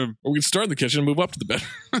bedroom. Or we can start in the kitchen and move up to the bedroom.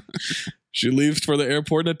 She leaves for the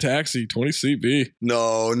airport in a taxi, 20 CB.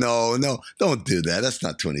 No. Don't do that. That's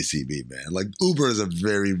not 20 CB, man. Like, Uber is a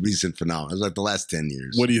very recent phenomenon. It's like the last 10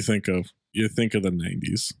 years. What do you think of? You think of the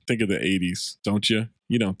 90s. Think of the 80s, don't you?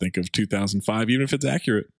 You don't think of 2005, even if it's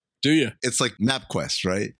accurate, do you? It's like MapQuest,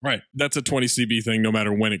 right? Right. That's a 20 CB thing no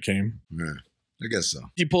matter when it came. Yeah. I guess so.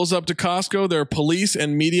 He pulls up to Costco. There are police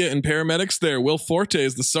and media and paramedics there. Will Forte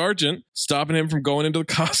is the sergeant, stopping him from going into the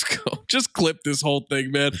Costco. Just clip this whole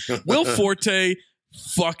thing, man. Will Forte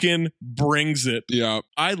fucking brings it. Yeah.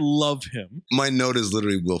 I love him. My note is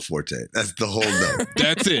literally Will Forte. That's the whole note.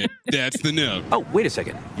 That's it. That's the note. Oh, wait a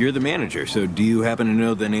second. You're the manager, so do you happen to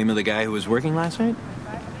know the name of the guy who was working last night?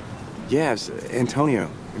 Yes, Antonio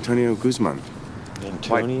Guzman.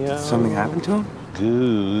 Antonio? Why, something happened to him?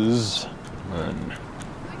 Guzman.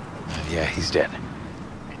 Yeah, he's dead.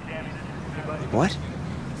 What?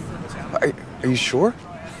 Are you sure?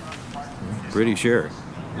 Pretty sure.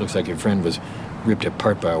 Looks like your friend was ripped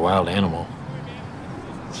apart by a wild animal.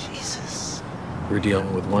 Jesus. We're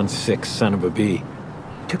dealing with one sick son of a bee. He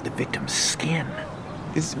took the victim's skin.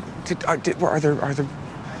 Are there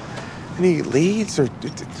any leads or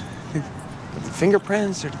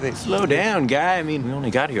fingerprints, or do they slow down, guy? I mean, we only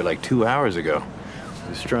got here like 2 hours ago.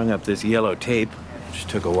 We strung up this yellow tape, which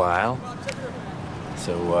took a while.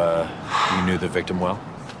 So, you knew the victim well?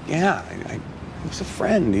 Yeah, he was a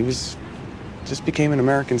friend. He just became an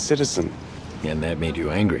American citizen. And that made you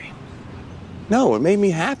angry? No, it made me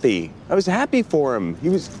happy. I was happy for him.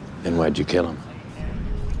 Then why'd you kill him?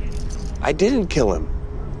 I didn't kill him.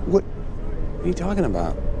 What are you talking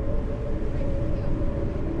about?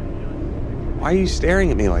 Why are you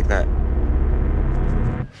staring at me like that?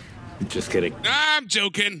 Just kidding. I'm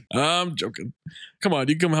joking. Come on,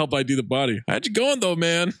 you come help ID the body. How'd you going, though,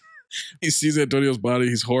 man? He sees Antonio's body.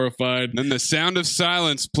 He's horrified. Then the sound of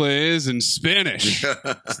silence plays in Spanish.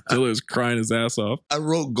 Still is crying his ass off. I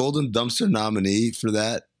wrote Golden Dumpster nominee for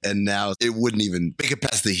that, and now it wouldn't even make it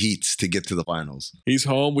past the heats to get to the finals. He's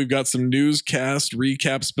home. We've got some newscast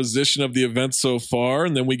recaps position of the event so far,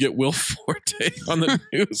 and then we get Will Forte on the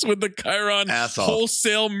news with the Chiron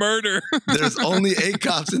wholesale murder. There's only 8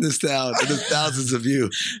 cops in this town, and there's thousands of you.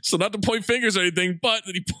 So not to point fingers or anything, but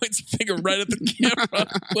that he points a finger right at the camera.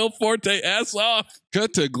 Will Forte, ass off.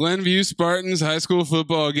 Cut to Glenview Spartans high school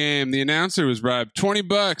football game. The announcer was bribed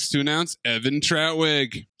 $20 to announce Evan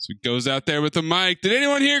Troutwig. So he goes out there with the mic. Did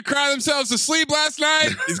anyone here cry themselves to sleep last night?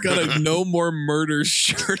 He's got a No More Murders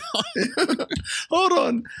shirt on. Hold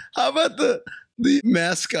on. How about the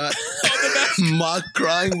mascot? Mock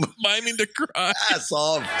crying. Miming to cry. Ass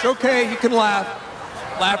off. It's okay. You can laugh.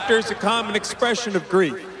 Laughter is a common expression of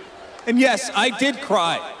grief. And yes, I did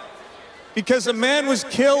cry because a man was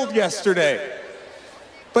killed yesterday.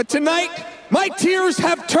 But tonight, my tears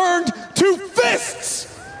have turned to fists.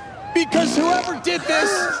 Because whoever did this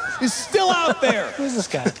is still out there. Who's this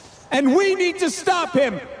guy? And we need to stop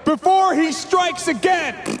him before he strikes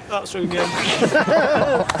again. Oh, so again.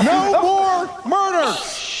 No more murder.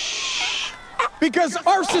 Because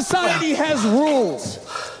our society has rules.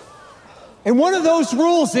 And one of those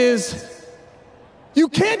rules is you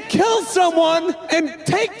can't kill someone and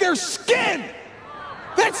take their skin.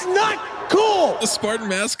 That's not cool. The Spartan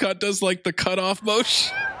mascot does like the cutoff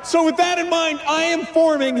motion. So with that in mind, I am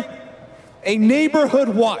forming a neighborhood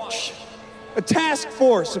watch, a task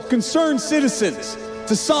force of concerned citizens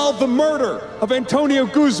to solve the murder of Antonio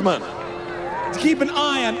Guzman, to keep an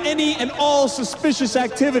eye on any and all suspicious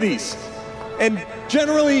activities, and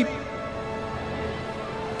generally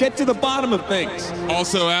get to the bottom of things.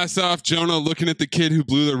 Also, ass off Jonah looking at the kid who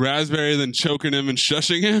blew the raspberry, then choking him and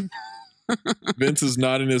shushing him. Vince is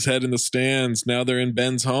nodding his head in the stands. Now they're in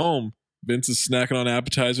Ben's home. Vince is snacking on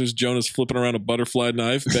appetizers. Jonah's flipping around a butterfly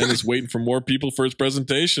knife. Ben is waiting for more people for his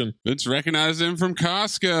presentation. Vince recognized him from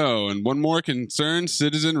Costco. And one more concerned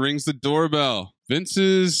citizen rings the doorbell. Vince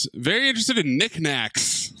is very interested in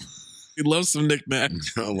knickknacks. He loves some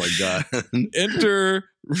knickknacks. Oh, my God. Enter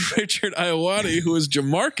Richard Iowati, who is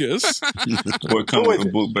Jamarcus. Boy, come with a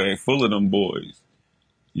book bag full of them boys.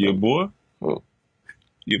 Your boy? Oh.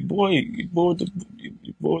 Your boy with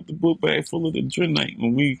the book bag full of the Drenite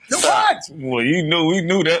when we. What? Well, we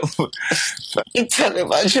knew that. You talking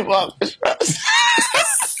about your mom?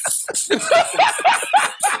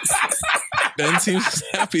 Ben seems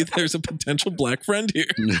happy there's a potential black friend here.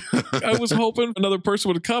 I was hoping another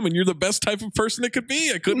person would come, and you're the best type of person it could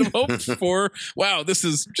be. I couldn't have hoped for, wow, this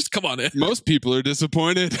is just, come on, Ed. Most people are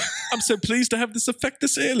disappointed. I'm so pleased to have this affect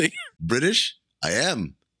this early. British? I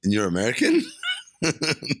am. And you're American?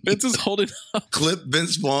 Vince is holding up. Clip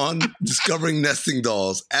Vince Vaughn discovering nesting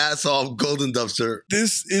dolls. Ass off Golden Dumpster.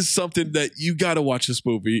 This is something that you got to watch this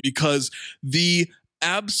movie because the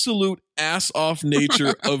absolute ass off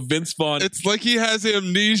nature of Vince Vaughn. It's like he has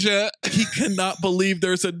amnesia. He cannot believe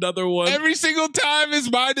there's another one. Every single time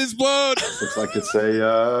his mind is blown. Looks like it's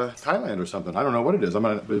a Thailand or something. I don't know what it is.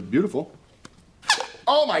 It's beautiful.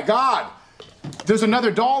 Oh my God! There's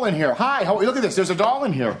another doll in here. Hi, look at this. There's a doll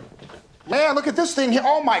in here. Man, look at this thing here.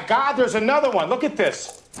 Oh my God, there's another one. Look at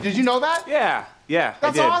this. Did you know that? Yeah. That's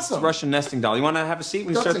I did. awesome. It's a Russian nesting doll. You want to have a seat when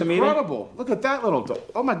we That's start the meeting? incredible. Look at that little doll.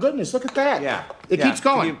 Oh my goodness, look at that. Yeah. It keeps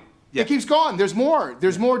going. It keeps going. There's more.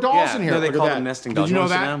 There's more dolls in here. No, they Look at call that. them nesting dolls. Did you know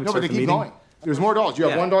wanna sit that? down? We No, but start they the keep meeting? going. There's more dolls. You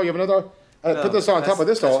have one doll, you have another. Put this on top of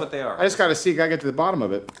this doll. That's what they are. I just got to see. Got to get to the bottom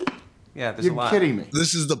of it. Yeah, there's You're a lot. kidding me.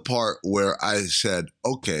 This is the part where I said,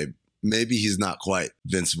 okay, maybe he's not quite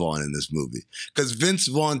Vince Vaughn in this movie. Because Vince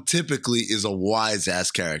Vaughn typically is a wise ass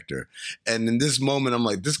character. And in this moment, I'm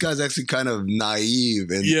like, this guy's actually kind of naive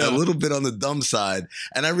and a little bit on the dumb side.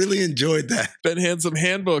 And I really enjoyed that. Ben hands some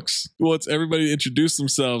handbooks. He wants everybody to introduce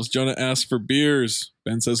themselves. Jonah asks for beers.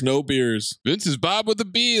 Ben says no beers. Vince is Bob with a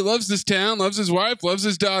B. Loves this town, loves his wife, loves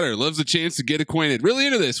his daughter, loves the chance to get acquainted. Really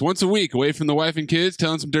into this. Once a week, away from the wife and kids,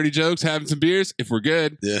 telling some dirty jokes, having some beers, if we're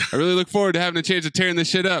good. Yeah. I really look forward to having a chance of tearing this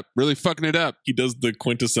shit up. Really fucking it up. He does the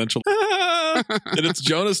quintessential. And it's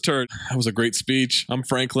Jonah's turn. That was a great speech. I'm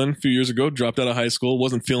Franklin. A few years ago, dropped out of high school,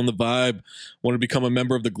 wasn't feeling the vibe, wanted to become a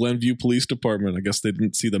member of the Glenview Police Department. I guess they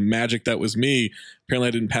didn't see the magic that was me. Apparently,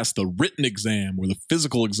 I didn't pass the written exam or the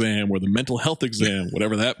physical exam or the mental health exam,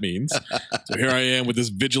 whatever that means. So here I am with this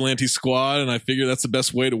vigilante squad, and I figure that's the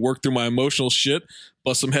best way to work through my emotional shit.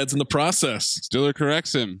 Bust some heads in the process. Stiller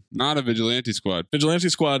corrects him. Not a vigilante squad. Vigilante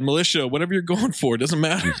squad, militia, whatever you're going for, it doesn't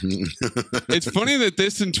matter. It's funny that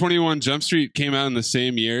this and 21 Jump Street came out in the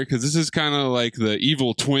same year because this is kind of like the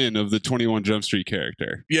evil twin of the 21 Jump Street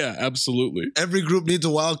character. Yeah, absolutely. Every group needs a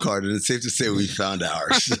wild card, and it's safe to say we found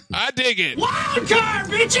ours. I dig it. Wild card,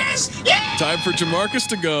 bitches! Yeah! Time for Jamarcus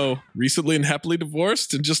to go. Recently and happily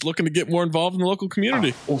divorced and just looking to get more involved in the local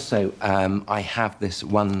community. Also, I have this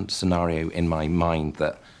one scenario in my mind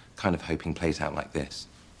that kind of hoping plays out like this.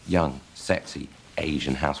 Young, sexy,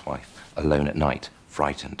 Asian housewife, alone at night,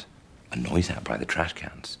 frightened. A noise out by the trash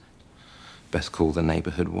cans. Best call the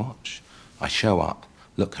neighborhood watch. I show up,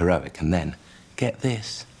 look heroic, and then, get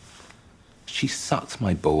this, she sucks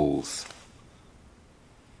my balls.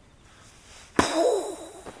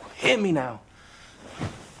 Hear me now.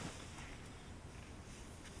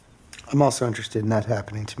 I'm also interested in that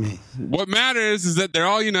happening to me. What matters is that they're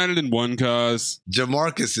all united in one cause.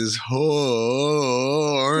 Jamarcus is horny.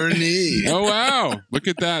 Oh, wow. Look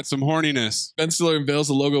at that. Some horniness. Ben Stiller unveils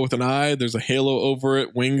the logo with an eye. There's a halo over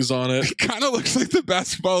it, wings on it. It kind of looks like the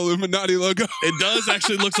basketball Illuminati logo. It does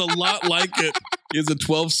actually looks a lot like it. He has a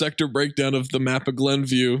 12-sector breakdown of the map of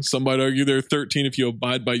Glenview. Some might argue there are 13 if you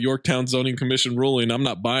abide by Yorktown Zoning Commission ruling. I'm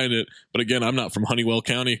not buying it. But again, I'm not from Honeywell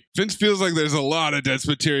County. Vince feels like there's a lot of dense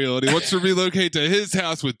material, and he wants to relocate to his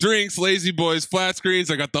house with drinks, lazy boys, flat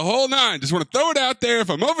screens. I got the whole nine. Just want to throw it out there. If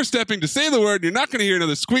I'm overstepping, to say the word, you're not going to hear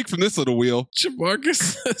another squeak from this little wheel. Jamarcus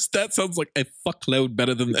says that sounds like a fuckload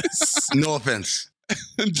better than this. No offense.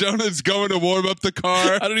 And Jonah's going to warm up the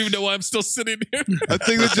car. I don't even know why I'm still sitting here. A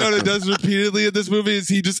thing that Jonah does repeatedly in this movie is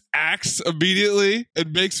he just acts immediately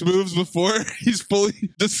and makes moves before he's fully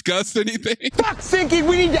discussed anything. Fuck thinking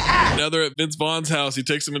we need to act! Now they're at Vince Vaughn's house. He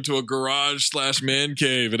takes him into a garage/man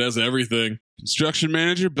cave. It has everything. Construction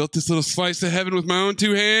manager built this little slice of heaven with my own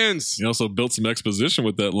two hands. He also built some exposition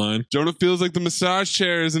with that line. Jonah feels like the massage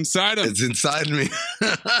chair is inside him. It's inside me.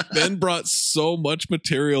 Ben brought so much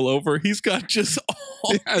material over. He's got just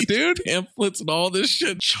all these pamphlets and all this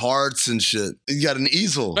shit. Charts and shit. You got an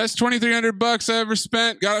easel. Best $2,300 I ever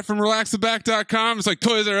spent. Got it from relaxtheback.com. It's like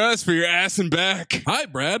Toys R Us for your ass and back. Hi,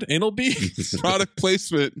 Brad. Anal beads. Product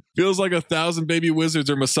placement. Feels like 1,000 baby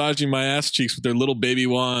wizards are massaging my ass cheeks with their little baby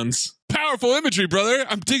wands. Powerful imagery, brother.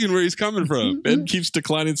 I'm digging where he's coming from. Ben keeps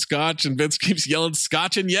declining scotch, and Vince keeps yelling,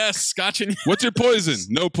 "Scotch and yes, scotch and yes." What's your poison?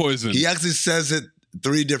 No poison. He actually says it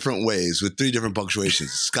 3 different ways with 3 different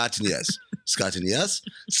punctuations. Scotch and yes. Scotch and yes.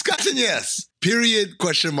 Scotch and yes. Period.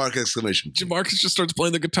 Question mark exclamation. Jamarcus just starts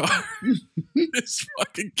playing the guitar. It's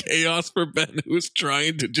fucking chaos for Ben, who is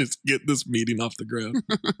trying to just get this meeting off the ground.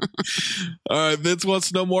 All right, Vince wants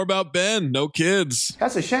to know more about Ben. No kids.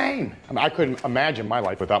 That's a shame. I mean, I couldn't imagine my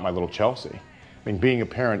life without my little Chelsea. I mean, being a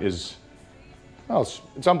parent is, well,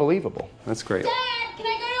 it's unbelievable. That's great. Dad, can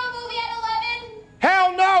I go to a movie at 11?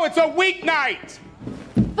 Hell no, it's a weeknight!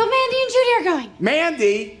 But Mandy and Judy are going.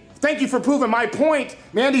 Mandy, thank you for proving my point.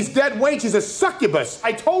 Mandy's dead weight is a succubus.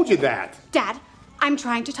 I told you that. Dad, I'm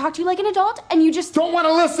trying to talk to you like an adult, and you just don't want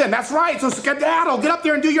to listen. That's right. So skedaddle. Get up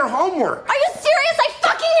there and do your homework. Are you serious? I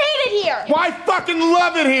fucking hate it here. Well, I fucking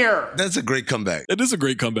love it here. That's a great comeback. It is a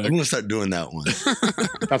great comeback. I'm going to start doing that one.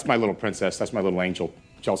 That's my little princess. That's my little angel,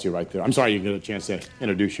 Chelsea, right there. I'm sorry you didn't get a chance to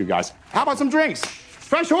introduce you guys. How about some drinks?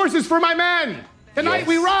 Fresh horses for my men. Tonight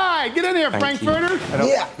we ride. Get in here, Frankfurter.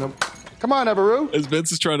 Yeah. Come on, Everoo. As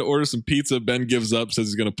Vince is trying to order some pizza, Ben gives up, says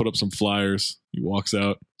he's going to put up some flyers. He walks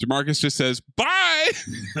out. DeMarcus just says, bye!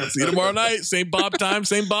 See you tomorrow night. Same Bob time,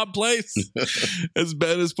 same Bob place. As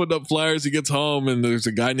Ben is putting up flyers, he gets home, and there's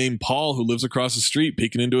a guy named Paul who lives across the street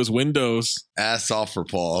peeking into his windows. Ass off for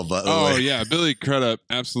Paul, by the way. Oh, yeah. Billy Crudup.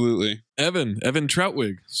 Absolutely. Evan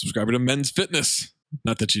Troutwig, subscriber to Men's Fitness.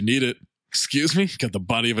 Not that you need it. Excuse me? Got the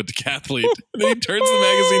body of a decathlete. And then he turns the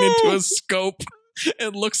magazine into a scope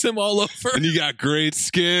and looks him all over. And you got great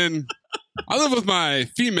skin. I live with my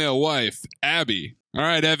female wife, Abby. All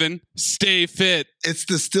right, Evan, stay fit. It's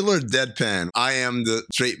the Stiller deadpan. I am the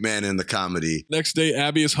straight man in the comedy. Next day,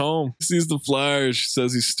 Abby is home. Sees the flyers. She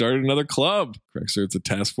says he started another club. Corrects her it's a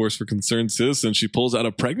task force for concerned citizens. She pulls out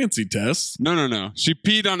a pregnancy test. No. She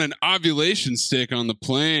peed on an ovulation stick on the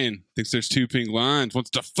plane. Thinks there's 2 pink lines. Wants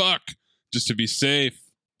to fuck just to be safe.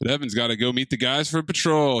 But Evan's got to go meet the guys for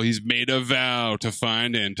patrol. He's made a vow to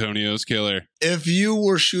find Antonio's killer. If you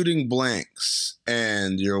were shooting blanks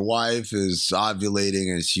and your wife is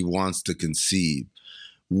ovulating and she wants to conceive,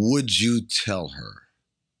 would you tell her?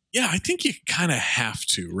 Yeah, I think you kind of have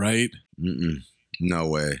to, right? No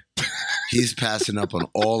way. He's passing up on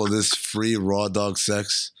all of this free raw dog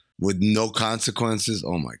sex with no consequences.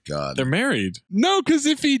 Oh, my God. They're married. No, because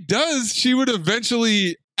if he does, she would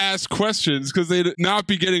eventually ask questions because they'd not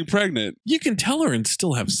be getting pregnant. You can tell her and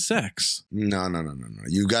still have sex. No.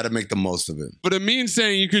 You got to make the most of it. But it means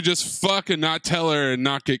saying you could just fuck and not tell her and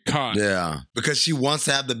not get caught. Yeah, because she wants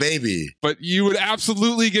to have the baby. But you would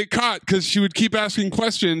absolutely get caught because she would keep asking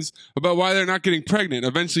questions about why they're not getting pregnant.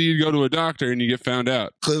 Eventually you'd go to a doctor and you get found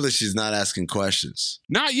out. Clearly she's not asking questions.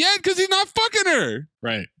 Not yet because he's not fucking her.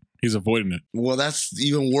 Right. He's avoiding it. Well, that's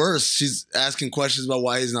even worse. She's asking questions about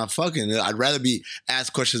why he's not fucking. I'd rather be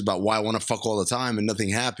asked questions about why I want to fuck all the time and nothing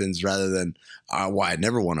happens rather than why I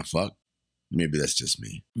never want to fuck. Maybe that's just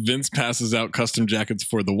me. Vince passes out custom jackets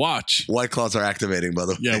for the watch. White Claws are activating, by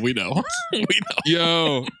the way. Yeah, we know.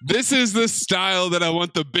 Yo, this is the style that I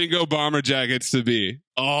want the Bingo Bomber jackets to be.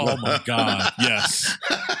 Oh, my God. Yes.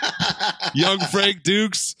 Young Frank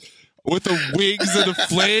Dukes with the wings and a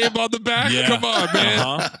flame on the back? Yeah. Come on,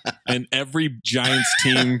 man. And every Giants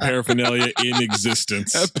team paraphernalia in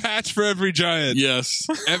existence. A patch for every Giant. Yes.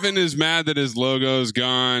 Evan is mad that his logo is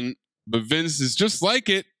gone, but Vince is just like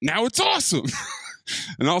it. Now it's awesome.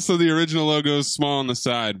 And also the original logo is small on the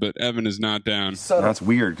side, but Evan is not down. So that's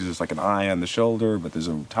weird because there's like an eye on the shoulder, but there's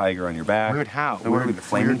a tiger on your back. Weird how? The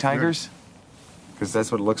flaming tigers? Because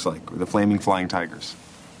that's what it looks like, the flaming flying tigers.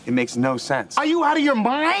 It makes no sense. Are you out of your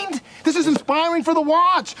mind? This is inspiring for the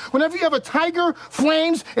watch. Whenever you have a tiger,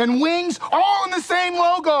 flames, and wings, all in the same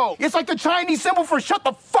logo. It's like the Chinese symbol for shut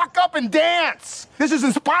the fuck up and dance. This is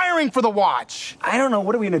inspiring for the watch. I don't know.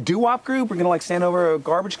 What are we in a doo-wop group? We're going to like stand over a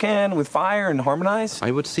garbage can with fire and harmonize? I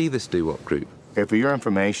would see this doo-wop group. Okay, for your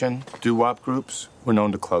information, doo-wop groups were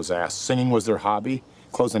known to close ass. Singing was their hobby.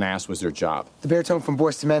 Closing ass was their job. The baritone from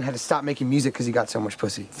Boyz II Men had to stop making music because he got so much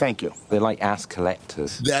pussy. Thank you. They're like ass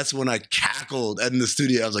collectors. That's when I cackled in the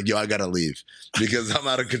studio. I was like, yo, I got to leave because I'm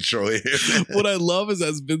out of control here. What I love is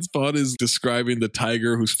as Vince Vaughn is describing the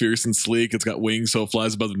tiger who's fierce and sleek, it's got wings so it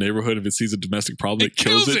flies above the neighborhood. If it sees a domestic problem, it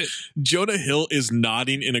kills it. Jonah Hill is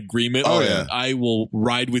nodding in agreement. Oh, yeah. I will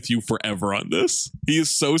ride with you forever on this. He is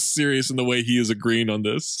so serious in the way he is agreeing on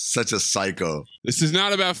this. Such a psycho. This is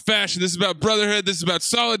not about fashion. This is about brotherhood. This is about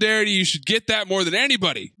solidarity. You should get that more than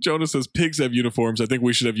anybody. Jonah says pigs have uniforms. I think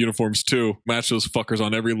we should have uniforms too. Match those fuckers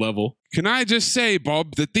on every level. Can I just say,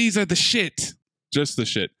 Bob, that these are the shit. Just the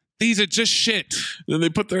shit. These are just shit. Then they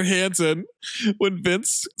put their hands in. When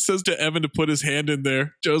Vince says to Evan to put his hand in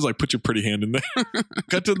there, Joe's like, put your pretty hand in there.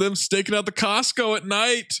 Cut to them staking out the Costco at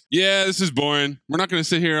night. Yeah, this is boring. We're not going to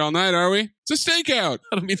sit here all night, are we? It's a stakeout.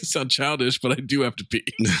 I don't mean to sound childish, but I do have to pee.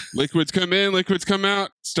 Liquids come in, liquids come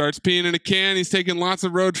out. Starts peeing in a can. He's taking lots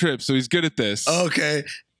of road trips, so he's good at this. Okay.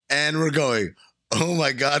 And we're going. Oh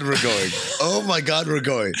my God, we're going. Oh my God, we're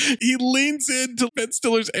going. He leans into Ben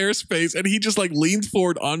Stiller's airspace and he just like leans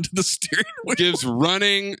forward onto the steering wheel. Gives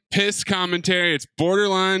running piss commentary. It's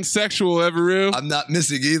borderline sexual, Everoo. I'm not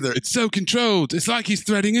missing either. It's so controlled. It's like he's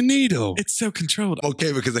threading a needle. It's so controlled.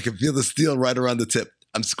 Okay, because I can feel the steel right around the tip.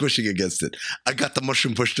 I'm squishing against it. I got the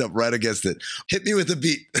mushroom pushed up right against it. Hit me with a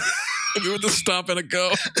beat. Hit me with a stop and a go.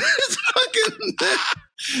 It's fucking...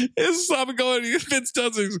 It's stop and go. And Vince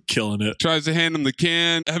does it. He's killing it. Tries to hand him the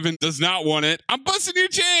can. Evan does not want it. I'm busting your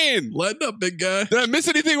chain. Lighten up, big guy. Did I miss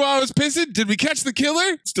anything while I was pissing? Did we catch the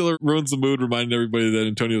killer? Stiller ruins the mood, reminding everybody that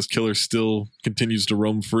Antonio's killer still continues to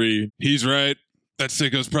roam free. He's right. That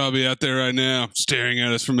sicko's probably out there right now, staring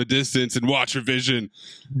at us from a distance in Watcher vision,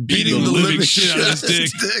 beating the living shit out of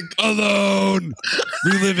his dick. Alone,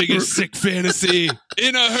 reliving his sick fantasy.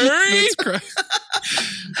 In a hurry?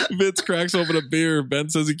 Vince cracks open a beer.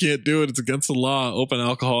 Ben says he can't do it. It's against the law. Open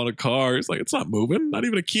alcohol in a car. He's like, it's not moving. Not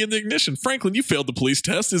even a key in the ignition. Franklin, you failed the police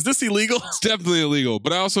test. Is this illegal? It's definitely illegal,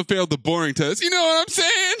 but I also failed the boring test. You know what I'm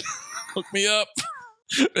saying? Hook me up.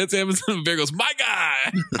 Vince Amazon Bear goes, my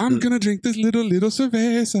guy. I'm gonna drink this little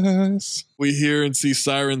cervezas. We hear and see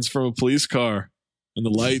sirens from a police car and the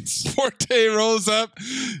lights. Forte rolls up.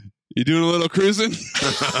 You doing a little cruising?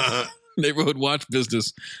 Neighborhood watch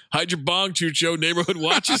business. Hide your bong, Chucho. Neighborhood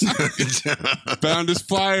watches. Found his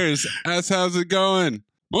flyers. Ask how's it going.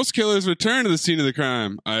 Most killers return to the scene of the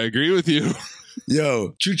crime. I agree with you.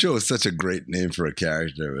 Yo, Chucho is such a great name for a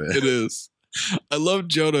character, man. It is. I love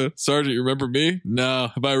Jonah. Sergeant, you remember me? No.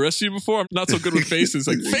 Have I arrested you before? I'm not so good with faces.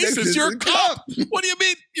 Like, faces, you're a cop. What do you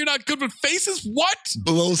mean you're not good with faces? What?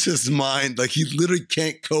 Blows his mind. Like, he literally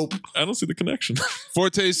can't cope. I don't see the connection.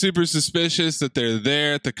 Forte's super suspicious that they're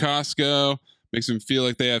there at the Costco. Makes them feel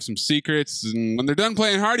like they have some secrets. And when they're done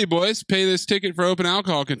playing Hardy Boys, pay this ticket for open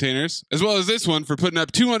alcohol containers, as well as this one for putting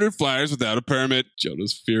up 200 flyers without a permit.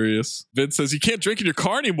 Jonah's furious. Vince says, you can't drink in your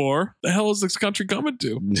car anymore. The hell is this country coming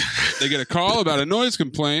to? They get a call about a noise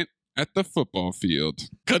complaint at the football field.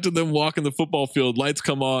 Cut to them walking the football field. Lights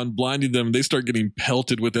come on, blinding them. They start getting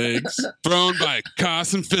pelted with eggs. Thrown by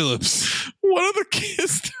Carson Phillips. One of the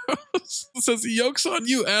kids says, yoke's on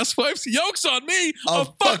you, asswipes. Yoke's on me. A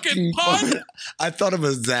fucking pun. I thought of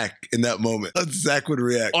a Zach in that moment. How Zach would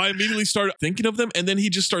react. I immediately started thinking of them, and then he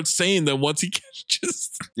just starts saying them once he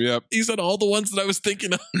catches. Yep. He said all the ones that I was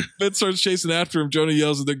thinking of. Ben starts chasing after him. Jonah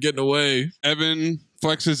yells that they're getting away. Evan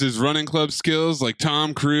flexes his running club skills like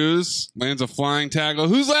Tom Cruise. Lands a flying tackle.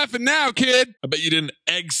 Who's laughing now, kid? I bet you didn't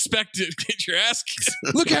expect it. Get your ass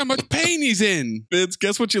kicked. Look how much pain he's in. Vince,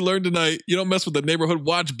 guess what you learned tonight? You don't mess with the neighborhood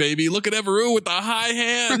watch, baby. Look at Everoo with the high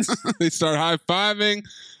hands. They start high-fiving.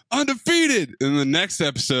 Undefeated. And the next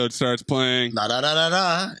episode starts playing. Da da da da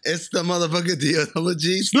da. It's the motherfucker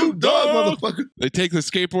D.O.G. Snoop Dogg, motherfucker. They take the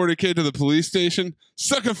skateboarder kid to the police station.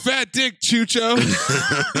 Suck a fat dick, Chucho.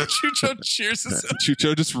 Chucho cheers us.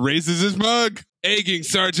 Chucho just raises his mug. Egging,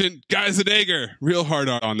 Sergeant. Guy's an egger. Real hard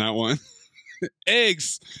on that one.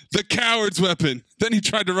 Eggs, the coward's weapon. Then he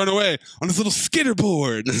tried to run away on his little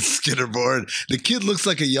skitterboard. Skitterboard. The kid looks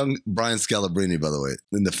like a young Brian Scalabrine, by the way,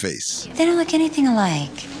 in the face. They don't look anything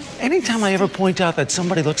alike. Anytime I ever point out that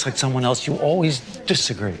somebody looks like someone else, you always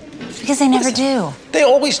disagree. Because they never do. They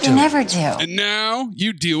always do. They never do. And now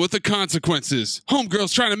you deal with the consequences.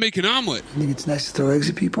 Homegirl's trying to make an omelet. I think it's nice to throw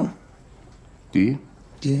eggs at people. Do you?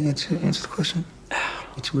 Yeah, answer the question.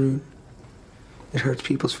 It's rude. It hurts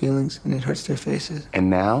people's feelings, and it hurts their faces. And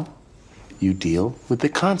now, you deal with the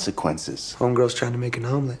consequences. Homegirl's trying to make an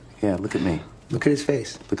omelet. Yeah, look at me. Look at his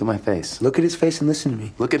face. Look at my face. Look at his face and listen to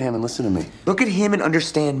me. Look at him and listen to me. Look at him and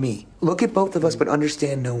understand me. Look at both of us, but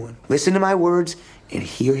understand no one. Listen to my words and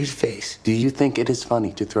hear his face. Do you think it is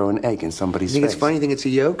funny to throw an egg in somebody's face? You think it's funny? You think it's a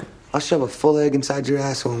yolk? I'll shove a full egg inside your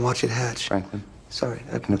asshole and watch it hatch. Franklin. Sorry.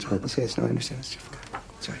 Let's say it's no, I understand. It's too far.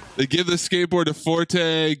 Sorry. They give the skateboard to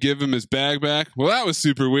Forte, give him his bag back. Well, that was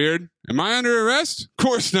super weird. Am I under arrest? Of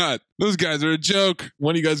course not. Those guys are a joke.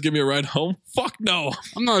 One of you guys give me a ride home? Fuck no.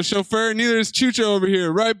 I'm not a chauffeur. Neither is Chucho over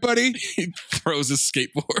here. Right, buddy? He throws his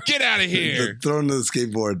skateboard. Get out of here. Thrown to the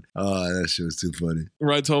skateboard. Oh, that shit was too funny.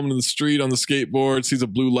 Rides home to the street on the skateboard. Sees a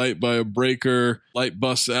blue light by a breaker. Light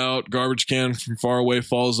busts out. Garbage can from far away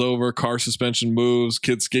falls over. Car suspension moves.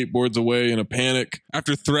 Kid skateboards away in a panic.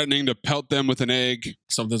 After threatening to pelt them with an egg.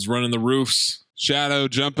 Something's running the roofs. Shadow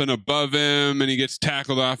jumping above him, and he gets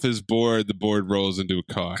tackled off his board. The board rolls into a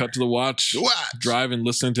car. Cut to the watch. Driving,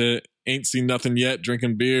 listening to Ain't Seen Nothing Yet,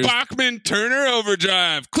 drinking beers. Bachman Turner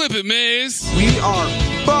Overdrive. Clip it, Maze. We are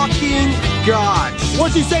fucking gods.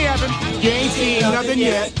 What'd you say, Evan? You ain't seen nothing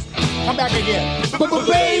yet. Come back again. But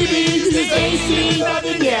baby, you ain't seen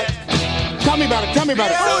nothing yet. Tell me about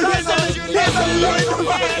it.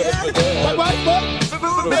 What?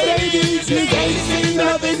 Ladies, you ain't seen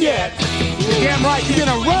nothing yet. You're damn right, you're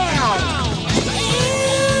gonna run.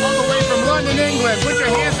 All the way from London, England. Put your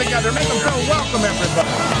hands together. Make them feel welcome, everybody.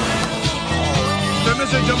 To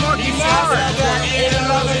Mr. Jamarcus Lawrence.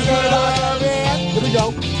 Here we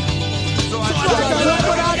go.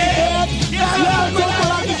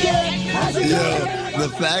 The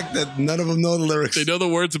fact that none of them know the lyrics. They know the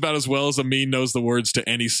words about as well as Amin knows the words to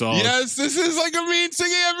any song. Yes, this is like Amin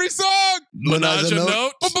singing every song. Menage a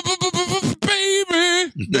note.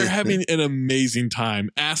 Baby. They're having an amazing time.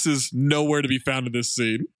 Ass is nowhere to be found in this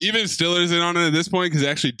scene. Even Stiller's in on it at this point because he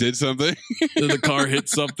actually did something. Then the car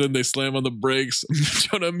hits something. They slam on the brakes.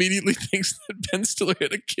 Jonah immediately thinks that Ben Stiller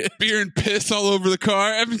hit a kid. Beer and piss all over the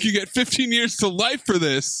car. Evan could get 15 years to life for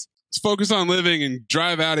this. Let's focus on living and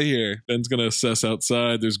drive out of here. Ben's going to assess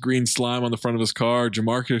outside. There's green slime on the front of his car.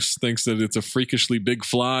 Jamarcus thinks that it's a freakishly big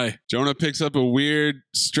fly. Jonah picks up a weird,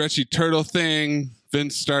 stretchy turtle thing.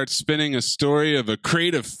 Vince starts spinning a story of a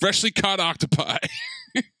crate of freshly caught octopi.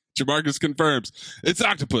 Jamarcus confirms it's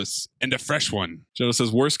octopus and a fresh one. Jonah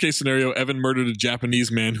says, worst case scenario, Evan murdered a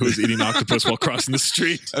Japanese man who was eating octopus while crossing the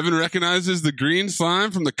street. Evan recognizes the green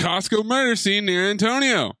slime from the Costco murder scene near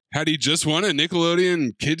Antonio. Had he just won a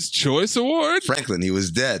Nickelodeon Kids' Choice Award? Franklin, he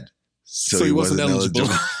was dead. So he wasn't eligible.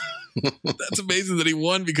 That's amazing that he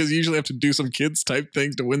won because you usually have to do some kids type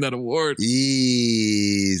thing to win that award.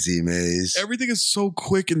 Easy, Maze. Everything is so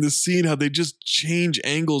quick in this scene, how they just change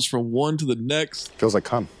angles from one to the next. Feels like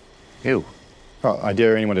cum. Ew. Well, I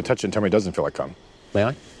dare anyone to touch it and tell me it doesn't feel like cum. May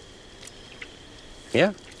I?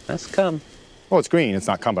 Yeah, that's cum. Well, it's green. It's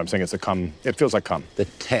not cum, but I'm saying it's a cum. It feels like cum. The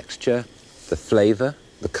texture, the flavor,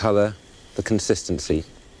 the color, the consistency.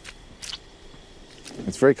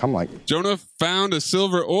 It's very cum-like. Jonah found a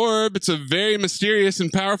silver orb. It's a very mysterious and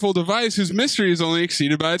powerful device whose mystery is only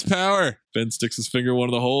exceeded by its power. Ben sticks his finger in one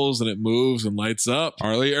of the holes and it moves and lights up.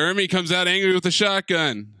 Arlie Ermy comes out angry with a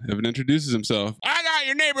shotgun. Evan introduces himself. I got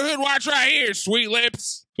your neighborhood watch right here, sweet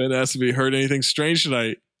lips. Ben asks if he heard anything strange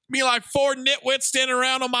tonight. Me like 4 nitwits standing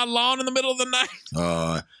around on my lawn in the middle of the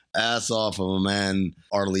night. Ass off of a man,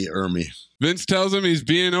 Arlie Ermy. Vince tells him he's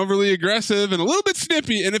being overly aggressive and a little bit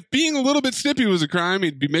snippy, and if being a little bit snippy was a crime,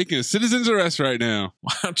 he'd be making a citizen's arrest right now.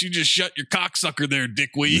 Why don't you just shut your cocksucker there,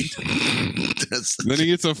 dickweed? Then he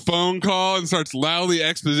gets a phone call and starts loudly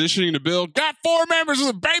expositioning to Bill. Got 4 members of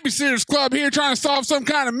the Babysitters Club here trying to solve some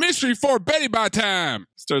kind of mystery for Betty by time.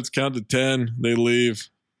 Starts counting to 10. They leave.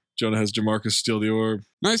 Jonah has Jamarcus steal the orb.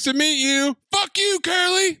 Nice to meet you. Fuck you,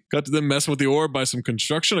 Curly. Got to them messing with the orb by some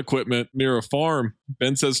construction equipment near a farm.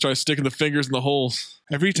 Ben says try sticking the fingers in the holes.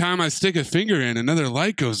 Every time I stick a finger in, another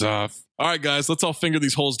light goes off. All right, guys, let's all finger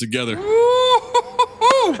these holes together.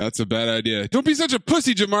 That's a bad idea. Don't be such a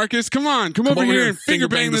pussy, Jamarcus. Come on, come over here and finger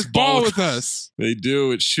bang this ball with us. They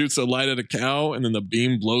do. It shoots a light at a cow, and then the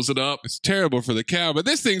beam blows it up. It's terrible for the cow, but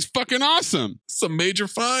this thing's fucking awesome. It's a major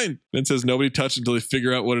find. Ben says nobody touch until they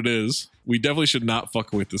figure out what it is. We definitely should not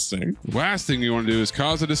fuck with this thing. Last thing you want to do is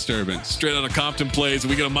cause a disturbance. Straight out of Compton plays,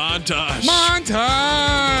 and we get a montage.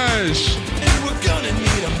 Montage! And we're gonna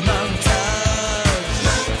need a montage.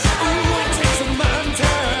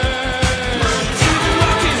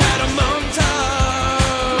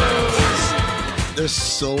 They're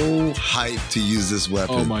so hyped to use this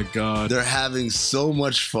weapon. Oh my God. They're having so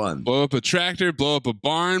much fun. Blow up a tractor, blow up a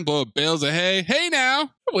barn, blow up bales of hay. Hey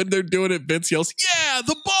now! When they're doing it, Vince yells, yeah,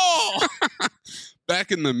 the ball!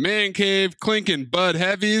 Back in the man cave, clinking Bud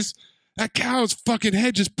Heavies. That cow's fucking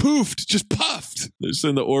head just poofed, just puffed. They're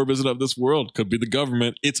saying the orb isn't of this world. Could be the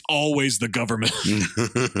government. It's always the government.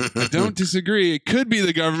 I don't disagree. It could be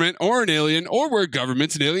the government or an alien or where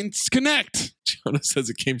governments and aliens connect. Jonah says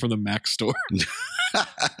it came from the Mac store.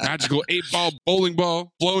 Magical 8-ball bowling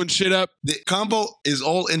ball, blowing shit up. The combo is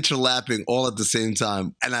all interlapping all at the same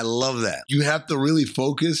time. And I love that. You have to really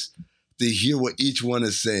focus to hear what each one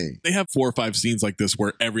is saying. They have 4 or 5 scenes like this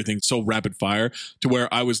where everything's so rapid fire to where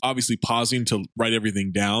I was obviously pausing to write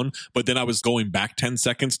everything down, but then I was going back 10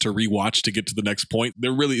 seconds to rewatch to get to the next point.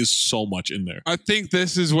 There really is so much in there. I think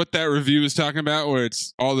this is what that review is talking about, where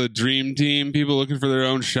it's all the dream team people looking for their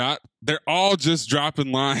own shot. They're all just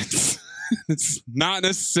dropping lines. It's not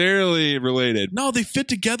necessarily related. No, they fit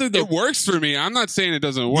together though. It works for me. I'm not saying it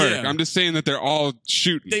doesn't work. Yeah. I'm just saying that they're all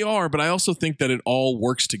shooting. They are, but I also think that it all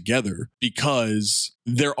works together because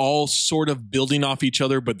they're all sort of building off each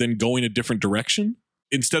other, but then going a different direction.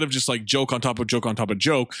 Instead of just like joke on top of joke on top of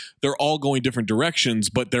joke, they're all going different directions,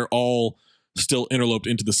 but they're all still interloped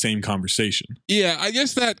into the same conversation. Yeah, I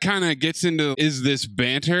guess that kind of gets into, is this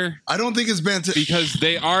banter? I don't think it's banter. Because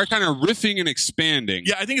they are kind of riffing and expanding.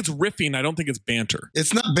 Yeah, I think it's riffing. I don't think it's banter.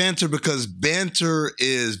 It's not banter because banter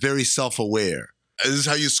is very self-aware. This is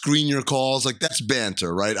how you screen your calls. Like, that's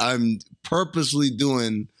banter, right? I'm purposely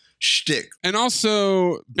doing shtick. And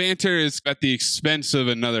also, banter is at the expense of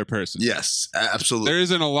another person. Yes, absolutely. There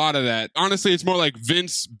isn't a lot of that. Honestly, it's more like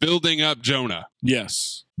Vince building up Jonah.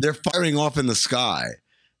 Yes. They're firing off in the sky,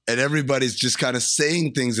 and everybody's just kind of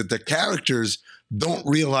saying things that the characters don't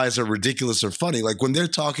realize are ridiculous or funny. Like when they're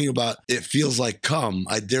talking about it feels like cum,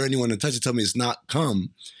 I dare anyone to touch it, tell me it's not cum.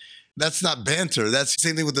 That's not banter. That's the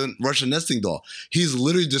same thing with the Russian nesting doll. He's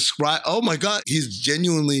literally described, oh my God, he's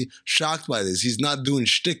genuinely shocked by this. He's not doing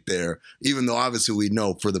shtick there, even though obviously we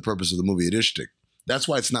know for the purpose of the movie it is shtick. That's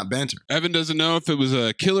why it's not banter. Evan doesn't know if it was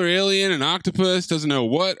a killer alien, an octopus, doesn't know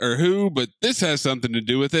what or who, but this has something to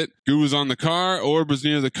do with it. Who was on the car? Orb was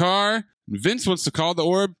near the car. Vince wants to call the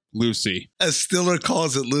orb Lucy. As Stiller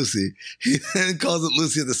calls it Lucy. He then calls it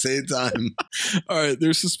Lucy at the same time. All right,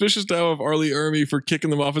 they're suspicious now of Arlie Ermy for kicking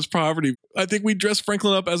them off his property. I think we dress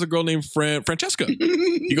Franklin up as a girl named Francesca.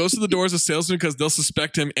 He goes to the door as a salesman because they'll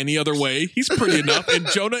suspect him any other way. He's pretty enough, and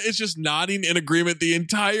Jonah is just nodding in agreement the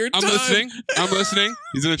entire time. I'm listening.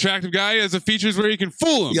 He's an attractive guy. He has the features where he can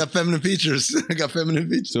fool him. You got feminine features. I got feminine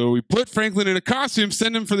features. So we put Franklin in a costume,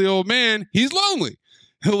 send him for the old man. He's lonely.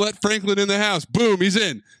 He'll let Franklin in the house. Boom, he's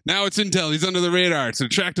in. Now it's intel. He's under the radar. It's an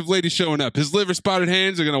attractive lady showing up. His liver-spotted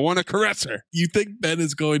hands are going to want to caress her. You think Ben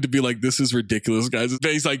is going to be like, this is ridiculous, guys.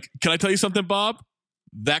 He's like, can I tell you something, Bob?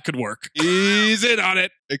 That could work. He's in on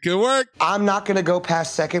it. It could work. I'm not going to go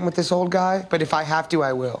past second with this old guy, but if I have to,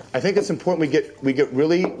 I will. I think it's important we get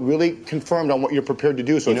really confirmed on what you're prepared to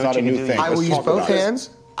do, so it's not a new thing. I will Let's use talk both about it.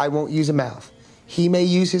 hands. I won't use a mouth. He may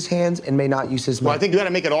use his hands and may not use his mouth. Well, I think you got to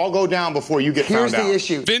make it all go down before you get Here's found out. the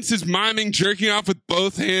issue. Vince is miming jerking off with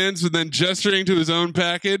both hands and then gesturing to his own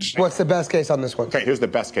package. What's the best case on this one? Okay, here's the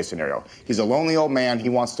best case scenario. He's a lonely old man. He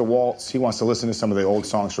wants to waltz. He wants to listen to some of the old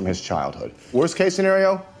songs from his childhood. Worst case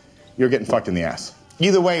scenario, you're getting fucked in the ass.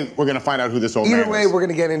 Either way, we're going to find out who this old man is. Either way, we're going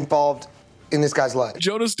to get involved in this guy's life.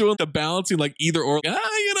 Jonah's doing the balancing like either or.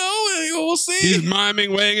 We'll see. He's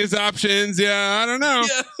miming, weighing his options. Yeah, I don't know.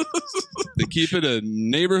 Yeah. They keep it a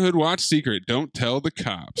neighborhood watch secret. Don't tell the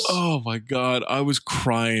cops. Oh my God, I was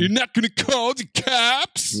crying. You're not going to call the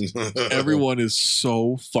cops? Everyone is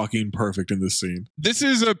so fucking perfect in this scene. This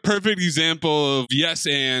is a perfect example of yes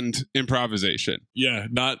and improvisation. Yeah,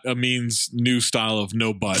 not Amin's new style of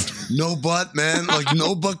no butt. No butt, man. Like,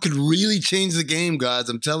 no butt could really change the game, guys.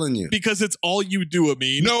 I'm telling you. Because it's all you do,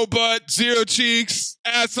 Amin. No butt, zero cheeks,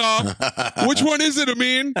 ass off. Which one is it,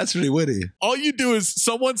 Amin? That's pretty witty. All you do is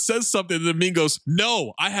someone says something and Amin goes,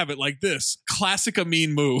 no, I have it like this. Classic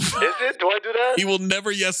Amin move. Is it? Do I do that? He will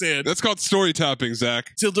never yes and. That's called story topping,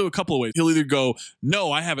 Zach. He'll do a couple of ways. He'll either go,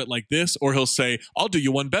 no, I have it like this, or he'll say, I'll do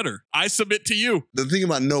you one better. I submit to you. The thing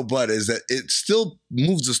about no butt is that it still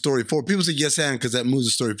moves the story forward. People say yes and because that moves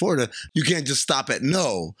the story forward. You can't just stop at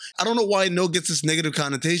no. I don't know why no gets this negative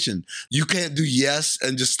connotation. You can't do yes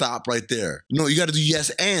and just stop right there. No, you got to do yes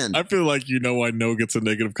and. I feel like you know why no gets a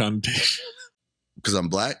negative connotation. Because I'm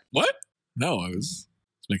black? What? No, I was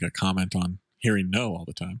making a comment on hearing no all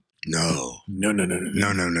the time. No. No.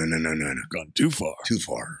 Gone too far. Too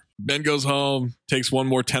far. Ben goes home, takes one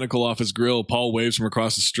more tentacle off his grill. Paul waves from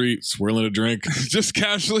across the street, swirling a drink. Just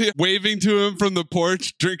casually waving to him from the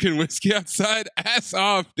porch, drinking whiskey outside. Ass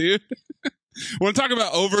off, dude. Want to talk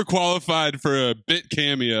about overqualified for a bit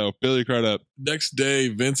cameo. Billy Crudup. Next day,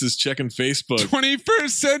 Vince is checking Facebook. 21st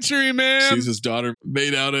century, man. Sees his daughter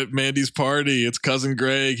made out at Mandy's party. It's cousin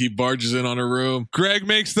Greg. He barges in on her room. Greg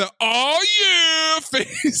makes the, oh yeah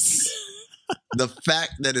face. The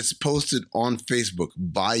fact that it's posted on Facebook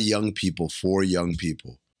by young people for young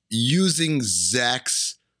people, using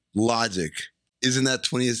Zach's logic, isn't that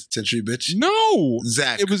 20th century bitch? No.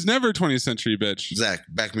 Zach. It was never 20th century bitch. Zach,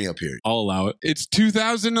 back me up here. I'll allow it. It's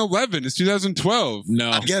 2011. It's 2012. No.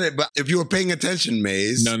 I get it, but if you were paying attention,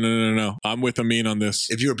 Maze. No. I'm with Amin on this.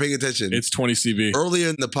 If you were paying attention. It's 20 CV. Earlier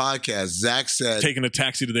in the podcast, Zach said. Taking a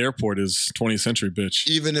taxi to the airport is 20th century bitch.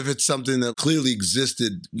 Even if it's something that clearly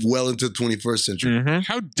existed well into the 21st century. Mm-hmm.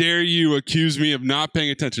 How dare you accuse me of not paying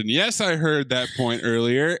attention? Yes, I heard that point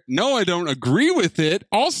earlier. No, I don't agree with it.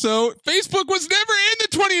 Also, Facebook was never in the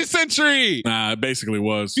 20th century. Nah, it basically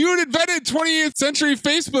was. If you had invented 20th century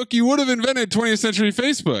Facebook, you would have invented 20th century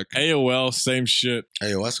Facebook. AOL, same shit.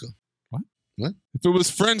 Ayahuasca. What? If it was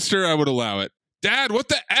Friendster, I would allow it. Dad, what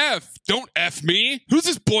the F? Don't F me. Who's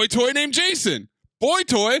this boy toy named Jason? Boy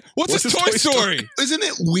toy? What's his Toy Story? Isn't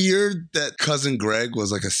it weird that Cousin Greg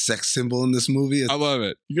was like a sex symbol in this movie? I love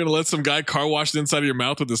it. You're gonna let some guy car wash the inside of your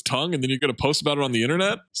mouth with his tongue, and then you're gonna post about it on the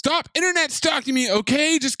internet? Stop internet stalking me,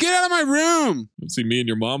 okay? Just get out of my room. You don't see me and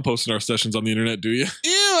your mom posting our sessions on the internet, do you?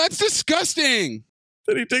 Ew, that's disgusting.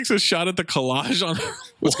 Then he takes a shot at the collage on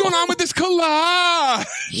What's going on with this collage?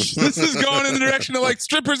 This is going in the direction of like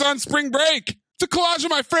strippers on spring break. It's a collage of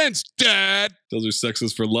my friends, Dad. Tells her sex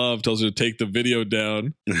is for love. Tells her to take the video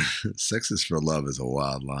down. Sex is for love is a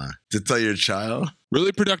wild line. To tell your child?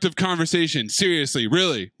 Really productive conversation. Seriously,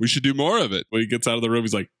 really. We should do more of it. When he gets out of the room,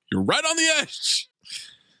 he's like, you're right on the edge.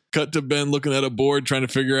 Cut to Ben looking at a board trying to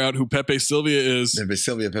figure out who Pepe Sylvia is. Pepe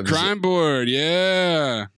Sylvia. Crime board,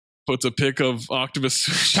 yeah. Puts a pic of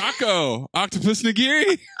Octopus Taco, Octopus Nigiri.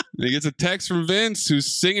 And he gets a text from Vince,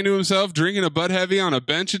 who's singing to himself, drinking a Bud Heavy on a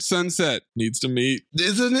bench at sunset. Needs to meet.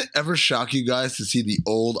 Doesn't it ever shock you guys to see the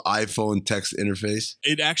old iPhone text interface?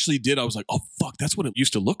 It actually did. I was like, oh, fuck, that's what it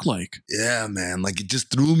used to look like. Yeah, man. Like, it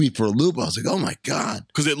just threw me for a loop. I was like, oh, my God.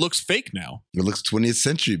 Because it looks fake now. It looks 20th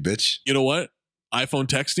century, bitch. You know what? iPhone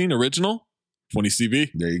texting, original, 20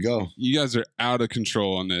 CB. There you go. You guys are out of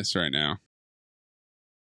control on this right now.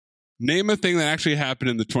 Name a thing that actually happened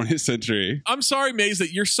in the 20th century. I'm sorry, Maze,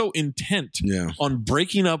 that you're so intent on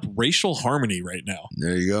breaking up racial harmony right now.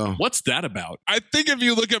 There you go. What's that about? I think if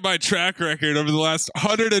you look at my track record over the last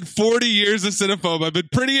 140 years of Cinephobe, I've been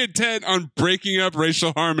pretty intent on breaking up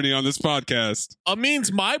racial harmony on this podcast.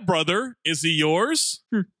 Means my brother. Is he yours?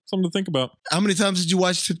 Something to think about. How many times did you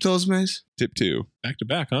watch Tiptoes, Maze? Tip 2. Back to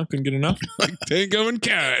back, huh? Couldn't get enough. Like Tango and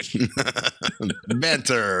Cash.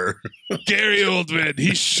 Banter. Gary Oldman,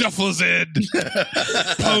 he shuffles in,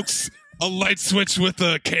 pokes a light switch with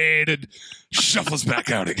a cane and shuffles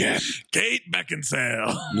back out again. Kate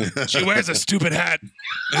Beckinsale. She wears a stupid hat, and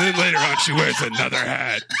then later on she wears another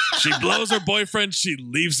hat. She blows her boyfriend. She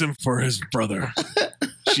leaves him for his brother.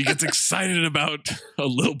 She gets excited about a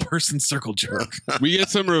little person circle jerk. We get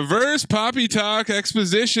some reverse Poppy talk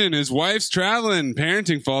exposition. His wife's traveling.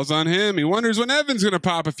 Parenting falls on him. He wonders when Evan's going to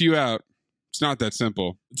pop a few out. It's not that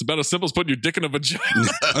simple. It's about as simple as putting your dick in a vagina.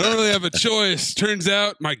 I don't really have a choice. Turns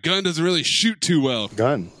out my gun doesn't really shoot too well.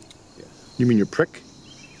 Gun? You mean your prick?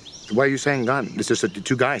 Why are you saying gun? It's just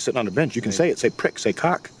two guys sitting on a bench. You can say it. Say prick. Say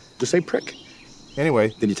cock. Just say prick.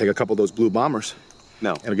 Anyway, then you take a couple of those blue bombers.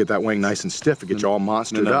 No. It'll get that wing nice and stiff and get you all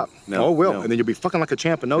monstered up. No, oh, will. No. And then you'll be fucking like a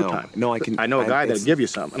champ in no time. No, I can. I know a guy that'll give you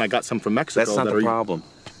some, and I got some from Mexico. That's not the problem.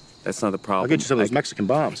 That's not the problem. I'll get you some of those Mexican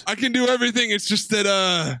bombs. I can do everything. It's just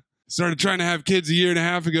that, started trying to have kids a year and a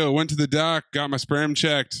half ago. Went to the doc, got my sperm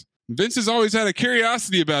checked. Vince has always had a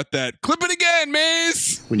curiosity about that. Clip it again,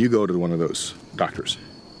 Maze! When you go to one of those doctors,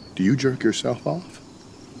 do you jerk yourself off?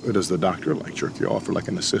 Or does the doctor, like, jerk you off, or like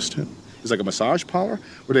an assistant? Is it like a massage parlor?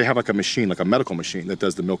 Or do they have like a machine, like a medical machine that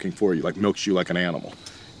does the milking for you, like milks you like an animal?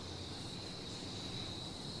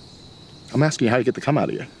 I'm asking you how you get the cum out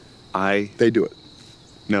of you. They do it.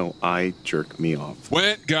 No, I jerk me off.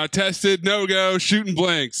 Went, got tested, no go, shooting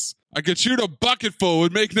blanks. I could shoot a bucket full,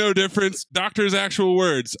 would make no difference. Doctor's actual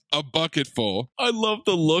words, a bucket full. I love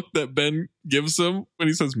the look that Ben gives him when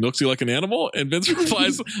he says milks you like an animal. And Vince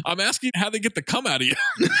replies, I'm asking how they get the cum out of you.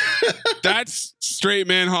 That's Straight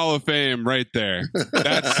Man Hall of Fame right there.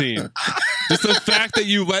 That scene. Just the fact that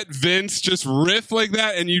you let Vince just riff like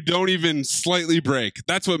that and you don't even slightly break.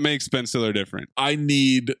 That's what makes Ben Stiller different. I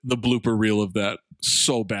need the blooper reel of that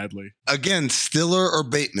so badly. Again, Stiller or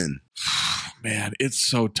Bateman? Man, it's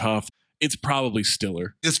so tough. It's probably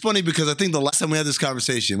Stiller. It's funny because I think the last time we had this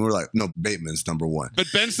conversation, we were like, no, Bateman's number one. But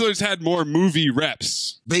Ben Stiller's had more movie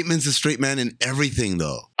reps. Bateman's a straight man in everything,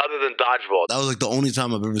 though. Other than Dodgeball. That was like the only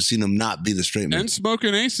time I've ever seen him not be the straight man. And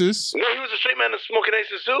Smoking Aces. No, he was a straight man in Smoking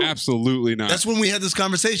Aces, too. Absolutely not. That's when we had this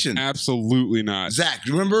conversation. Absolutely not. Zach,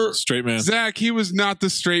 do you remember? Straight man. Zach, he was not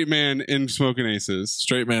the straight man in Smoking Aces.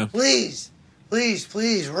 Straight man. Please,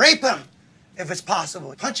 rape him if it's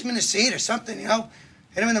possible. Punch him in the seat or something, you know?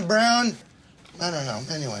 Hit him in the brown. I don't know.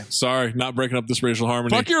 Anyway. Sorry, not breaking up this racial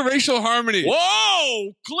harmony. Fuck your racial harmony.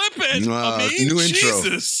 Whoa! Clip it! New intro.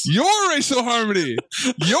 Jesus. Your racial harmony.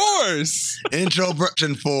 Yours. Intro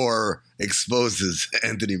version 4 exposes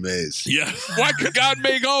Anthony Mays. Yeah. Why could God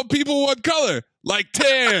make all people one color? Like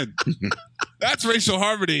tan. That's racial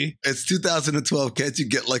harmony. It's 2012. Can't you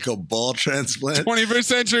get like a ball transplant? 21st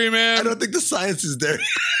century, man. I don't think the science is there.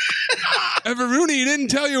 Eva Rooney, you didn't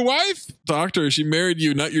tell your wife? Doctor, she married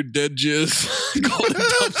you, not your dead jizz. Golden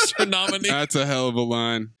Dumpster nominee. That's a hell of a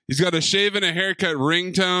line. He's got a shave and a haircut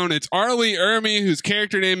ringtone. It's Arlie Ermy, whose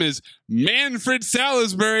character name is Manfred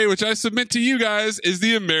Salisbury, which I submit to you guys is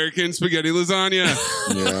the American spaghetti lasagna.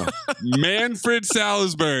 Yeah. Manfred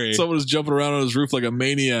Salisbury. Someone is jumping around on his roof like a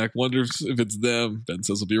maniac. Wonder if it's them. Ben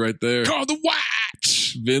says he'll be right there. Call the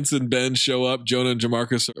watch. Vince and Ben show up. Jonah and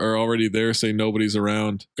Jamarcus are already there, say nobody's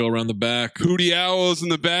around. Go around the back. Hootie Owl's in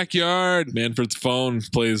the backyard. Manfred's phone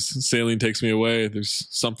plays Saline Takes Me Away. There's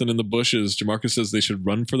something in the bushes. Jamarcus says they should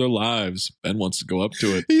run for their lives. Ben wants to go up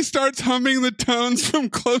to it. He starts humming the tones from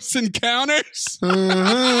Close Encounters.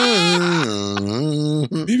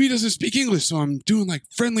 Maybe he doesn't speak English, so I'm doing like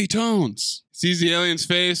friendly tones. Sees the alien's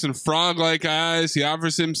face and frog-like eyes. He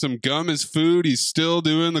offers him some gum as food. He's still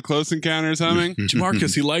doing the Close Encounters humming.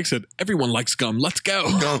 Jamarcus, he likes it. Everyone likes gum. Let's go.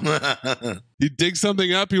 He digs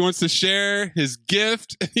something up. He wants to share his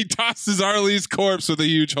gift. And he tosses Arlie's corpse with a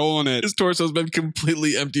huge hole in it. His torso's been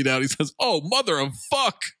completely emptied out. He says, oh, mother of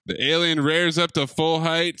fuck. The alien rears up to full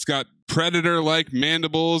height. It's got predator-like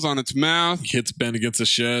mandibles on its mouth. He hits Ben against a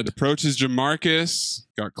shed. Approaches Jamarcus.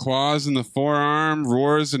 Got claws in the forearm.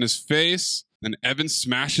 Roars in his face. Then Evan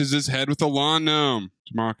smashes his head with a lawn gnome.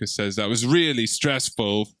 Jamarcus says that was really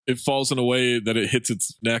stressful. It falls in a way that it hits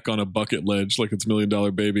its neck on a bucket ledge like it's $1 Million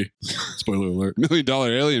Baby. Spoiler alert. $1 Million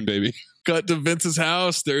Alien Baby. Cut to Vince's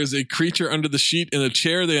house. There is a creature under the sheet in a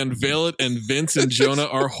chair. They unveil it, and Vince and Jonah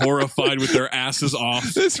are horrified with their asses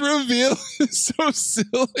off. This reveal is so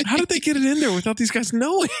silly. How did they get it in there without these guys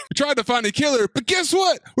knowing? We tried to find a killer, but guess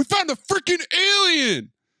what? We found a freaking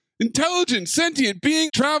alien! Intelligent, sentient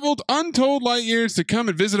being traveled untold light years to come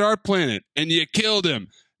and visit our planet, and you killed him.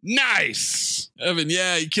 Nice! Evan,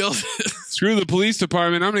 yeah, he killed it. Screw the police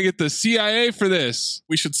department. I'm going to get the CIA for this.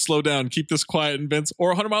 We should slow down, keep this quiet, and Vince, or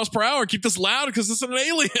 100 miles per hour, keep this loud because this is an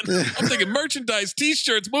alien. I'm thinking merchandise,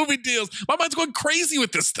 t-shirts, movie deals. My mind's going crazy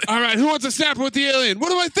with this thing. All right, who wants to snap with the alien?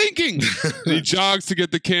 What am I thinking? He jogs to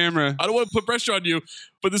get the camera. I don't want to put pressure on you,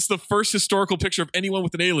 but this is the first historical picture of anyone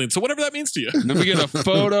with an alien. So whatever that means to you. And then we get a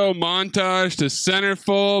photo montage to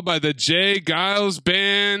Centerfold by the Jay Giles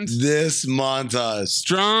Band. This montage.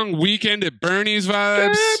 Strong Weekend at Bernie's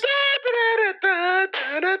vibes.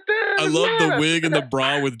 I love the wig and the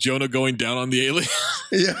bra with Jonah going down on the alien.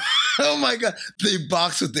 Yeah. Oh my God. They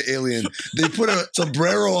box with the alien. They put a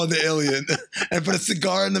sombrero on the alien and put a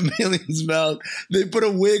cigar in the alien's mouth. They put a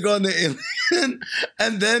wig on the alien.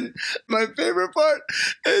 And then my favorite part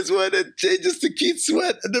is when it changes to Keith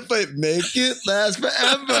Sweat and they play Make It Last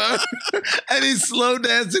Forever. And he's slow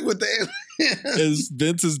dancing with the alien. As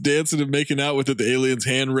Vince is dancing and making out with it, the alien's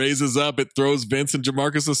hand raises up. It throws Vince and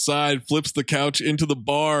Jamarcus aside, flips the couch into the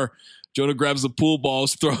bar. Jonah grabs the pool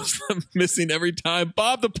balls, throws them, missing every time.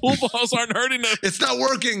 Bob, the pool balls aren't hurting him. It's not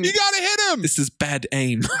working. You gotta hit him. This is bad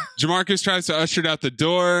aim. Jamarcus tries to usher it out the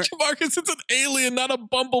door. Jamarcus, it's an alien, not a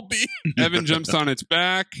bumblebee. Evan jumps on its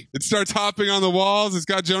back. It starts hopping on the walls. It's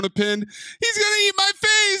got Jonah pinned. He's gonna eat my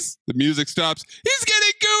face. The music stops. He's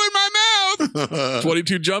getting goo in my mouth.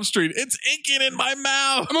 22 Jump Street. It's inking in my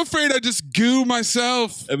mouth. I'm afraid I just goo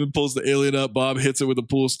myself. Evan pulls the alien up. Bob hits it with a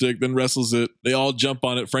pool stick, then wrestles it. They all jump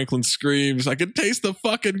on it. Franklin screams, I can taste the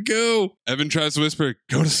fucking goo. Evan tries to whisper,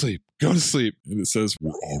 go to sleep. Go to sleep. And it says,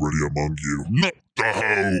 we're already among you. Not the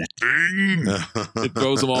whole thing. It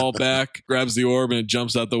throws them all back, grabs the orb, and it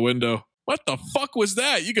jumps out the window. What the fuck was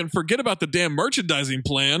that? You can forget about the damn merchandising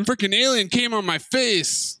plan. Freaking alien came on my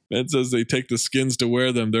face. Ben says they take the skins to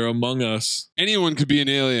wear them. They're among us. Anyone could be an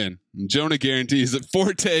alien. And Jonah guarantees that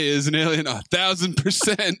Forte is an alien 1,000%.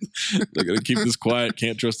 They're going to keep this quiet.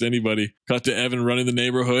 Can't trust anybody. Cut to Evan running the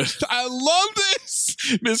neighborhood. I love this.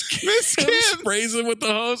 Miss Kim sprays him with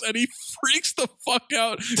the hose and he freaks the fuck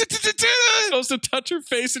out. Goes to touch her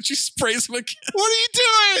face and she sprays him again. What are you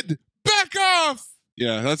doing? Back off.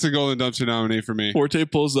 Yeah, that's a Golden Dumpster nominee for me. Forte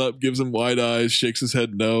pulls up, gives him wide eyes, shakes his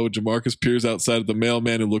head no. Jamarcus peers outside at the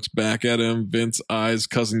mailman who looks back at him. Vince eyes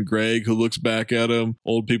cousin Greg who looks back at him.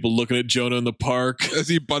 Old people looking at Jonah in the park. As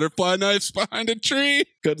he butterfly knives behind a tree.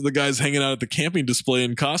 Cut to the guys hanging out at the camping display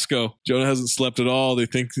in Costco. Jonah hasn't slept at all. They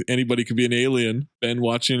think anybody could be an alien. Ben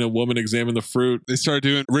watching a woman examine the fruit. They start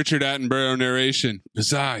doing Richard Attenborough narration.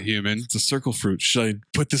 Bizarre human. It's a circle fruit. Should I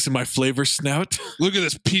put this in my flavor snout? Look at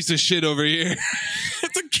this piece of shit over here.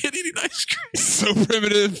 It's a kid eating ice cream. So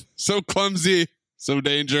primitive, so clumsy, so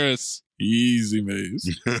dangerous. Easy,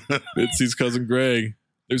 Maze. Vince sees cousin Greg.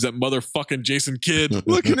 There's that motherfucking Jason Kidd.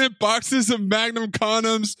 Looking at boxes of Magnum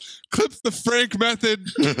condoms, clips the Frank method.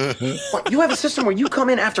 What, you have a system where you come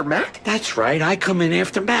in after Mac? That's right, I come in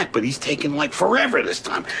after Mac, but he's taking like forever this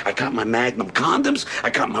time. I got my Magnum condoms, I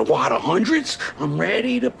got my Wad 100s, I'm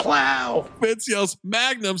ready to plow. Vince yells,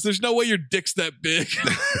 Magnums, there's no way your dick's that big.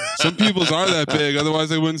 Some people's are that big, otherwise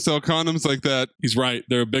they wouldn't sell condoms like that. He's right,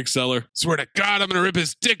 they're a big seller. Swear to God, I'm gonna rip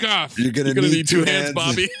his dick off. You're gonna need two hands,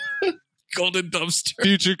 Bobby. Golden dumpster.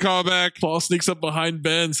 Future callback. Paul sneaks up behind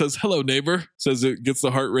Ben, says, hello, neighbor. Says it gets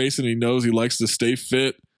the heart racing. He knows he likes to stay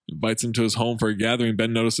fit. Invites him to his home for a gathering.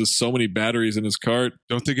 Ben notices so many batteries in his cart.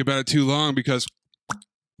 Don't think about it too long because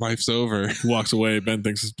life's over. He walks away. Ben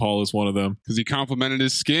thinks Paul is one of them. Because he complimented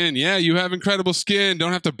his skin. Yeah, you have incredible skin.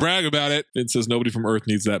 Don't have to brag about it. Ben says nobody from Earth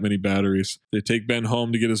needs that many batteries. They take Ben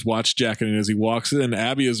home to get his watch jacket, and as he walks in,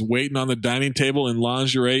 Abby is waiting on the dining table in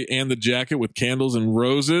lingerie and the jacket with candles and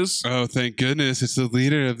roses. Oh, thank goodness. It's the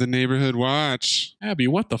leader of the neighborhood watch. Abby,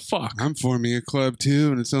 what the fuck? I'm forming a club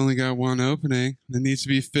too, and it's only got one opening. It needs to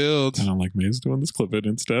be filled. I don't like Maze doing this. Clip it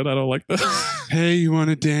instead. I don't like this. Hey, you want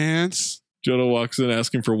to dance? Jonah walks in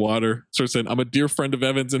asking for water. Starts saying, I'm a dear friend of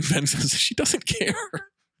Evan's, and Ben says she doesn't care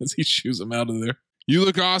as he shoos him out of there. You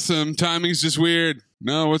look awesome. Timing's just weird.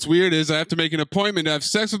 No, what's weird is I have to make an appointment to have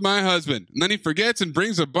sex with my husband. And then he forgets and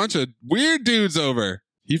brings a bunch of weird dudes over.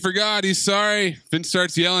 He forgot. He's sorry. Vince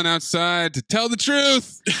starts yelling outside to tell the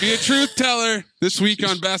truth. Be a truth teller. This week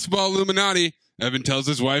on Basketball Illuminati, Evan tells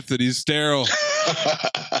his wife that he's sterile.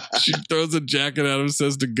 She throws a jacket at him,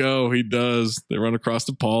 says to go. He does. They run across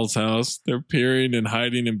to Paul's house. They're peering and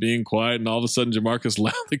hiding and being quiet, and all of a sudden Jamarcus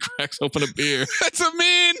loudly cracks open a beer. That's a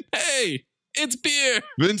mean. Hey, it's beer.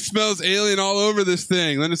 Vince smells alien all over this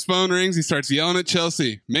thing. Then his phone rings. He starts yelling at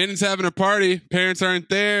Chelsea. Mandy's having a party. Parents aren't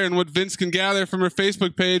there, and what Vince can gather from her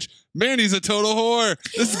Facebook page, Mandy's a total whore.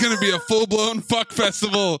 This is going to be a full-blown fuck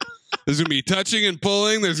festival. There's going to be touching and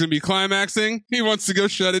pulling. There's going to be climaxing. He wants to go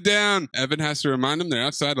shut it down. Evan has to remind him they're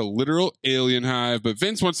outside a literal alien hive, but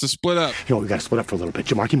Vince wants to split up. You know, we got to split up for a little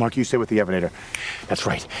bit. Marky, you stay with the Evenator. That's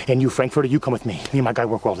right. And you, Frankfurter, you come with me. Me and my guy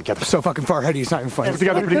work well together. So fucking far ahead, he's not even funny. We're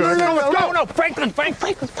together pretty good. No, Franklin,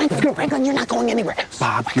 you're not going anywhere.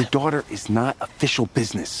 Bob, your daughter is not official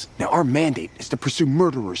business. Now, our mandate is to pursue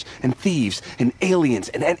murderers and thieves and aliens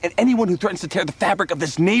and anyone who threatens to tear the fabric of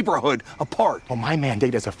this neighborhood apart. Well, my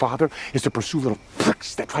mandate as a father is to pursue little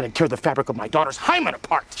pricks that try to tear the fabric of my daughter's hymen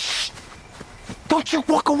apart. Shh. Don't you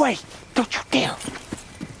walk away. Don't you dare.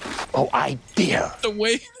 Oh, I dare. The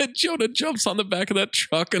way that Jonah jumps on the back of that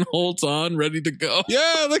truck and holds on, ready to go.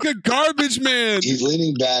 Yeah, like a garbage man. He's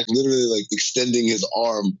leaning back, literally like extending his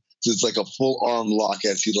arm. So it's like a full arm lock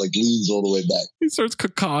as he like leans all the way back. He starts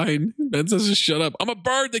cacawing. Ben says to shut up. I'm a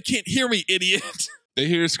bird that can't hear me, idiot. They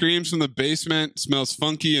hear screams from the basement. Smells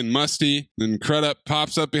funky and musty. Then Crudup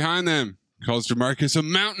pops up behind them. Calls Jamarcus a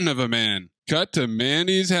mountain of a man. Cut to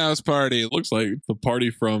Mandy's house party. Looks like the party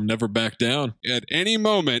from Never Back Down. At any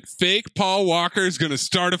moment, fake Paul Walker is going to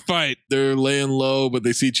start a fight. They're laying low, but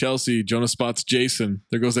they see Chelsea. Jonah spots Jason.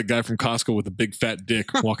 There goes that guy from Costco with a big fat dick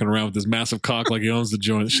walking around with his massive cock like he owns the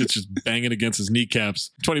joint. The shit's just banging against his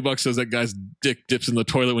kneecaps. $20 says that guy's dick dips in the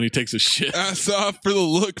toilet when he takes a shit. Ass off for the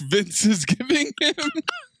look Vince is giving him.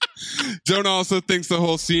 Jonah also thinks the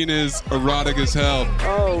whole scene is erotic as hell.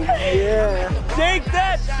 Oh, yeah. Take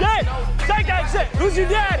that shit! Take that shit! Who's your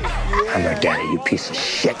daddy? I'm your daddy, you piece of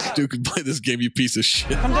shit. Dude can play this game, you piece of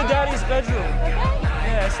shit. Come to daddy's bedroom.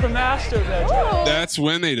 Yeah, it's the master bedroom. That's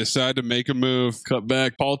when they decide to make a move. Cut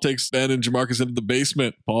back. Paul takes Ben and Jamarcus into the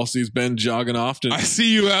basement. Paul sees Ben jogging often. I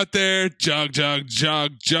see you out there,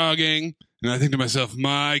 jogging. And I think to myself,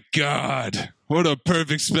 my God, what a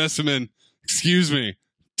perfect specimen. Excuse me.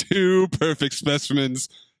 2 perfect specimens,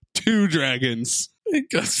 2 dragons. He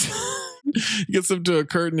gets them to a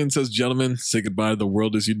curtain and says, gentlemen, say goodbye to the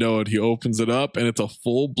world as you know it. He opens it up and it's a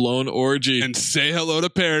full-blown orgy. And say hello to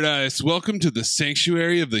paradise. Welcome to the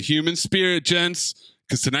sanctuary of the human spirit, gents,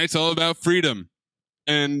 because tonight's all about freedom.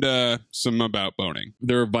 And some about boning.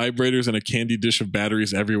 There are vibrators and a candy dish of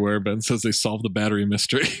batteries everywhere. Ben says they solved the battery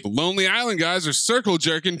mystery. The Lonely Island guys are circle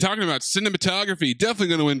jerking, talking about cinematography. Definitely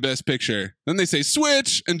going to win Best Picture. Then they say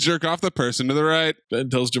switch and jerk off the person to the right. Ben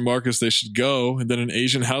tells Jamarcus they should go. And then an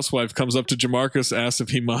Asian housewife comes up to Jamarcus, asks if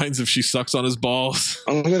he minds if she sucks on his balls.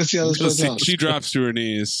 I'm going to see how this goes out. She drops to her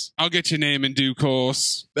knees. I'll get your name in due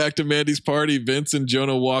course. Back to Mandy's party. Vince and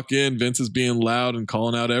Jonah walk in. Vince is being loud and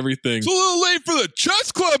calling out everything. It's a little late for the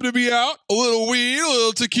chess club to be out. A little weed, a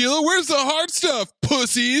little tequila. Where's the hard stuff,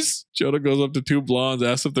 pussies? Jonah goes up to 2 blondes,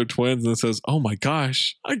 asks if they're twins, and says, oh my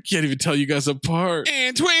gosh, I can't even tell you guys apart.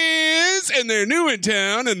 And twins! and they're new in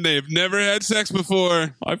town, and they've never had sex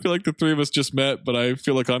before. I feel like the three of us just met, but I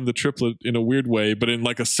feel like I'm the triplet in a weird way, but in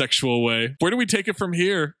like a sexual way. Where do we take it from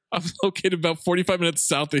here? I'm located about 45 minutes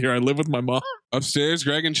south of here. I live with my mom. Upstairs,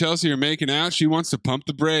 Greg and Chelsea are making out. She wants to pump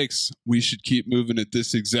the brakes. We should keep moving at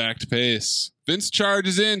this exact pace. Vince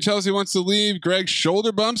charges in. Chelsea wants to leave. Greg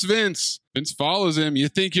shoulder bumps Vince. Vince follows him. You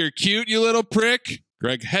think you're cute, you little prick?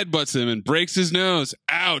 Greg headbutts him and breaks his nose.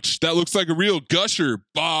 Ouch, that looks like a real gusher,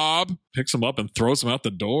 Bob. Picks him up and throws him out the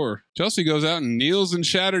door. Chelsea goes out and kneels in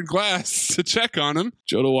shattered glass to check on him.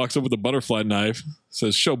 Jodo walks up with a butterfly knife,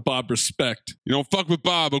 says, show Bob respect. You don't fuck with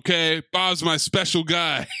Bob, okay? Bob's my special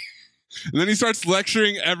guy. And then he starts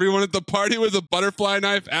lecturing everyone at the party with a butterfly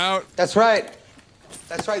knife out. That's right.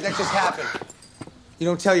 That's right, that just happened. You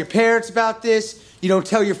don't tell your parents about this. You don't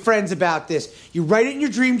tell your friends about this. You write it in your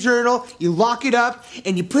dream journal, you lock it up,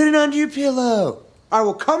 and you put it under your pillow. I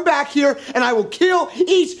will come back here and I will kill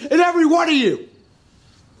each and every one of you.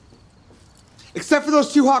 Except for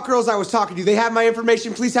those two hot girls I was talking to. They have my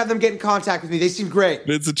information. Please have them get in contact with me. They seem great.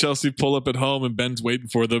 Vince and Chelsea pull up at home and Ben's waiting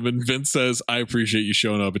for them. And Vince says, I appreciate you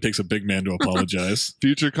showing up. It takes a big man to apologize.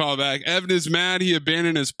 Future callback. Evan is mad he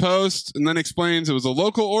abandoned his post and then explains it was a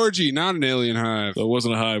local orgy, not an alien hive. So it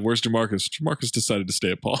wasn't a hive. Where's Jamarcus? Jamarcus decided to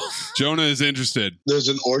stay at Paul. Jonah is interested. There's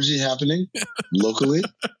an orgy happening locally.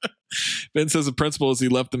 Vince says the principal, as he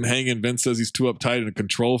left them hanging, Vince says he's too uptight and a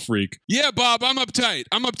control freak. Yeah, Bob, I'm uptight.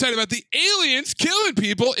 I'm uptight about the aliens killing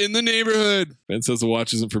people in the neighborhood. Vince says the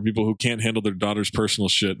watch isn't for people who can't handle their daughter's personal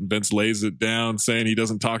shit. And Vince lays it down, saying he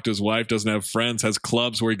doesn't talk to his wife, doesn't have friends, has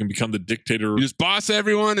clubs where he can become the dictator. You just boss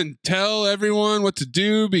everyone and tell everyone what to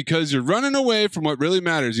do because you're running away from what really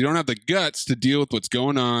matters. You don't have the guts to deal with what's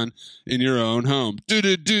going on in your own home. Do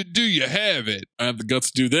you have it? I have the guts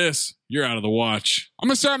to do this. You're out of the watch. I'm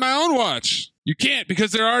going to start my own watch. You can't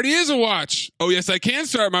because there already is a watch. Oh, yes, I can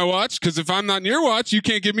start my watch because if I'm not in your watch, you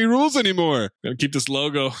can't give me rules anymore. Gotta keep this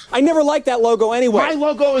logo. I never liked that logo anyway. My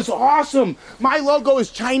logo is awesome. My logo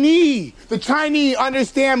is Chinese. The Chinese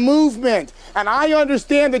understand movement, and I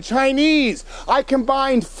understand the Chinese. I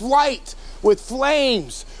combined flight with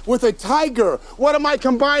flames, with a tiger. What am I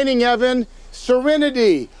combining, Evan?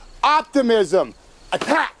 Serenity, optimism,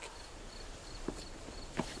 attack.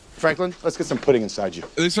 Franklin, let's get some pudding inside you.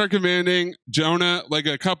 They start commanding Jonah like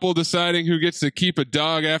a couple deciding who gets to keep a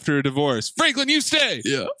dog after a divorce. Franklin, you stay.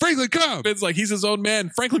 Yeah. Franklin, come. Ben's like, he's his own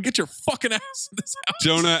man. Franklin, get your fucking ass in this house.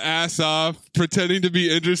 Jonah ass off, pretending to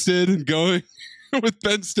be interested and going with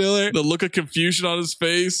Ben Stiller. The look of confusion on his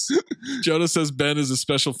face. Jonah says Ben is a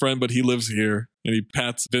special friend, but he lives here. And he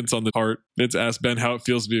pats Vince on the heart. Vince asks Ben how it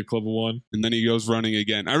feels to be a Club of One. And then he goes running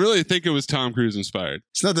again. I really think it was Tom Cruise inspired.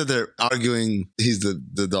 It's not that they're arguing he's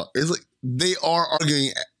the dog. It's like they are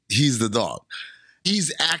arguing he's the dog.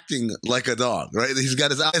 He's acting like a dog, right? He's got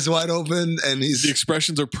his eyes wide open and the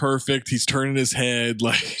expressions are perfect. He's turning his head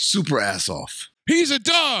like super ass off. He's a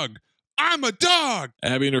dog. I'm a dog.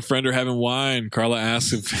 Abby and her friend are having wine. Carla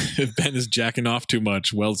asks if Ben is jacking off too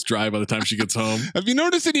much. Well, it's dry by the time she gets home. Have you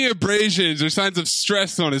noticed any abrasions or signs of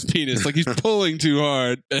stress on his penis? Like he's pulling too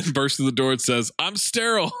hard. Ben bursts through the door and says, I'm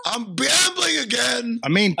sterile. I'm gambling again. I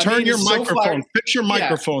mean, turn your microphone. Fix your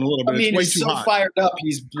microphone a little bit. It's way he's too so hot. Fired up.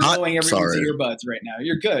 He's blowing everyone's Sorry. earbuds right now.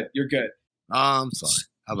 You're good. You're good. I'm sorry.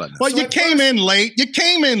 How about that? Well, you came in late.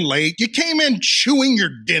 You came in chewing your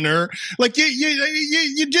dinner. Like you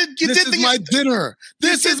did. This is my dinner.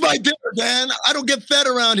 This is my dinner, Dan. I don't get fed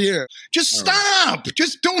around here. Just stop.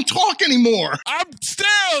 Just don't talk anymore. I'm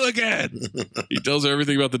sterile again. He tells her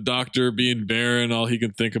everything about the doctor being barren. All he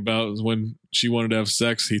can think about is when she wanted to have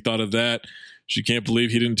sex. He thought of that. She can't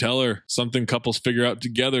believe he didn't tell her. Something couples figure out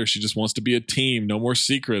together. She just wants to be a team. No more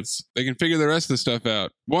secrets. They can figure the rest of the stuff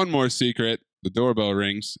out. One more secret. The doorbell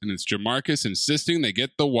rings, and it's Jamarcus insisting they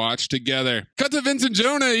get the watch together. Cut to Vince and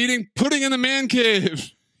Jonah eating pudding in the man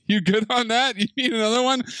cave. You good on that? You need another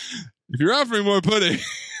one? If you're offering more pudding,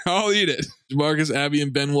 I'll eat it. Jamarcus, Abby,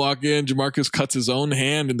 and Ben walk in. Jamarcus cuts his own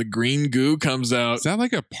hand, and the green goo comes out. Is that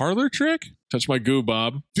like a parlor trick? Touch my goo,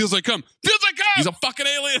 Bob. Feels like cum. Feels like cum! He's a fucking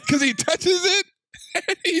alien. Because he touches it,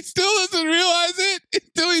 and he still doesn't realize it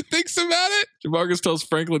until he thinks about it. Jamarcus tells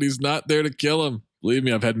Franklin he's not there to kill him. Believe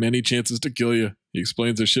me, I've had many chances to kill you. He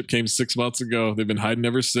explains their ship came 6 months ago. They've been hiding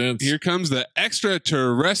ever since. Here comes the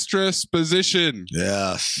extraterrestrial position.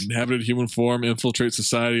 Yes. Inhabited human form, infiltrate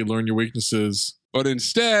society, learn your weaknesses. But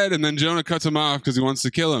instead, and then Jonah cuts him off because he wants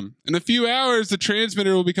to kill him. In a few hours, the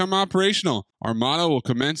transmitter will become operational. Armada will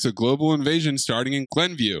commence a global invasion starting in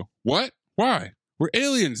Glenview. What? Why? We're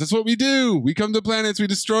aliens. That's what we do. We come to planets, we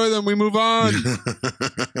destroy them, we move on.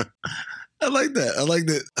 I like that. I like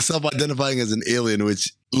that self-identifying as an alien,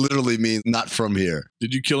 which literally means not from here.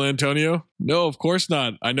 Did you kill Antonio? No, of course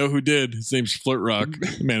not. I know who did. His name's Flirt Rock.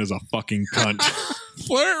 The man is a fucking cunt.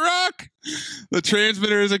 Flirt Rock! The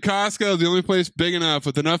transmitter is at Costco, the only place big enough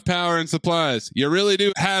with enough power and supplies. You really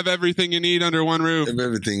do have everything you need under one roof. Have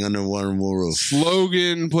everything under one roof.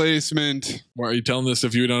 Slogan placement. Why are you telling this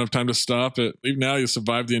if you don't have time to stop it? Leave now, you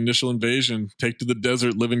survived the initial invasion. Take to the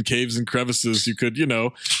desert, live in caves and crevices. You could,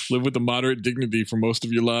 live with a moderate dignity for most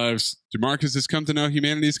of your lives. DeMarcus has come to know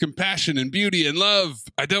humanity's compassion and beauty and love.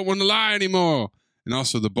 I don't want to lie anymore. And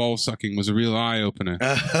also, the ball sucking was a real eye-opener.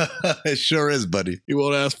 It sure is, buddy. He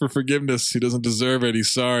won't ask for forgiveness. He doesn't deserve it.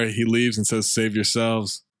 He's sorry. He leaves and says, save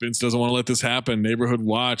yourselves. Vince doesn't want to let this happen. Neighborhood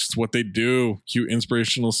watch. It's what they do. Cute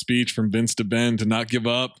inspirational speech from Vince to Ben to not give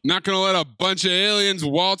up. Not going to let a bunch of aliens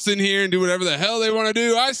waltz in here and do whatever the hell they want to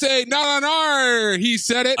do. I say, not on our. He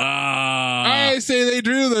said it. I say they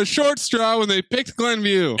drew the short straw when they picked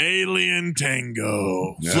Glenview. Alien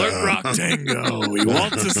tango. Flirt Rock tango. He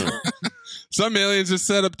waltzes. Some aliens just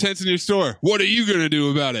set up tents in your store. What are you going to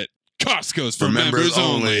do about it? Costco's for members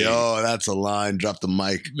only. Oh, that's a line. Drop the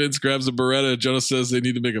mic. Vince grabs a Beretta. Jonas says they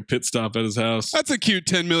need to make a pit stop at his house. That's a cute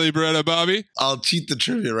 10 milli Beretta, Bobby. I'll cheat the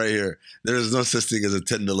trivia right here. There is no such thing as a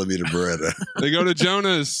 10 millimeter Beretta. They go to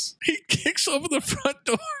Jonas. He kicks over the front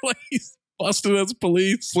door like he's busted as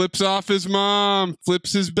police. Flips off his mom.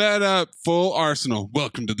 Flips his bed up. Full arsenal.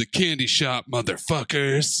 Welcome to the candy shop,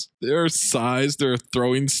 motherfuckers. There are size, there are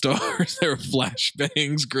throwing stars, there are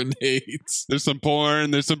flashbangs, grenades. There's some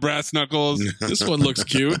porn, there's some brass knuckles. This one looks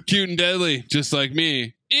cute. Cute and deadly, just like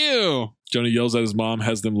me. Ew. Jonah yells at his mom,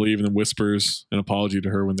 has them leave, and then whispers an apology to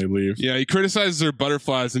her when they leave. Yeah, he criticizes her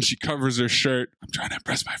butterflies and she covers her shirt. I'm trying to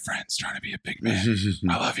impress my friends, trying to be a big man.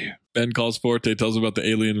 I love you. Ben calls Forte, tells him about the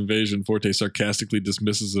alien invasion. Forte sarcastically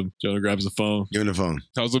dismisses him. Jonah grabs the phone. Give him the phone.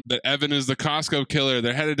 Tells him that Evan is the Costco killer.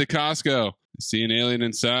 They're headed to Costco. They see an alien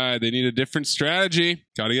inside. They need a different strategy.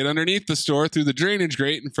 Got to get underneath the store through the drainage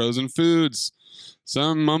grate and frozen foods.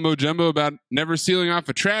 Some mumbo jumbo about never sealing off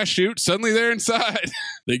a trash chute. Suddenly they're inside.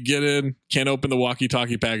 They get in, can't open the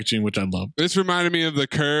walkie-talkie packaging, which I love. This reminded me of the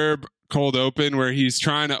Curb cold open where he's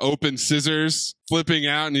trying to open scissors, flipping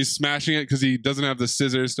out, and he's smashing it because he doesn't have the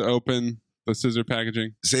scissors to open the scissor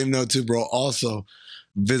packaging. Same note too, bro. Also,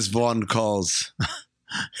 Vince Vaughn calls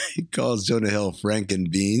Jonah Hill Frank and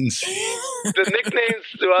Beans. The nicknames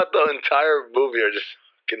throughout the entire movie are just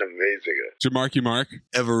amazing. Jamarky Mark.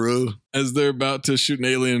 Everoo. As they're about to shoot an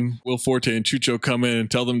alien, Will Forte and Chucho come in and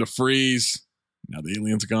tell them to freeze. Now the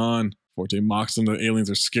alien's gone. Forte mocks them. The aliens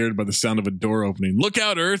are scared by the sound of a door opening. Look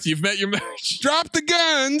out, Earth. You've met your match. Drop the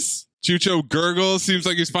guns. Chucho gurgles. Seems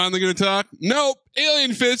like he's finally going to talk. Nope.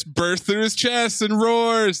 Alien fist bursts through his chest and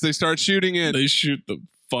roars. They start shooting it. They shoot the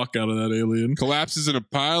fuck out of that alien. Collapses in a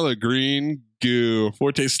pile of green goo.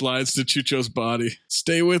 Forte slides to Chucho's body.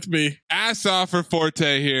 Stay with me. Ass off for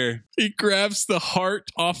Forte here. He grabs the heart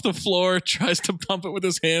off the floor, tries to pump it with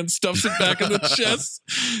his hand, stuffs it back in the chest.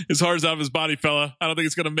 His heart's out of his body, fella. I don't think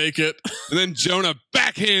it's going to make it. And then Jonah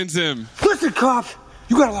backhands him. Listen, cop.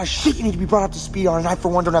 You got a lot of shit you need to be brought up to speed on, and I, for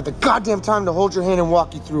one, don't have the goddamn time to hold your hand and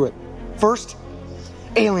walk you through it. First,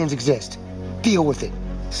 aliens exist. Deal with it.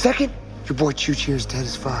 Second, your boy Chooch here is dead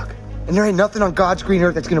as fuck. And there ain't nothing on God's green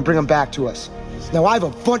earth that's gonna bring him back to us. Now, I have a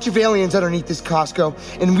bunch of aliens underneath this Costco,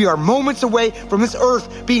 and we are moments away from this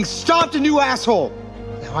earth being stomped a new asshole.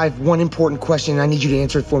 Now, I have one important question, and I need you to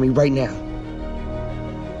answer it for me right now.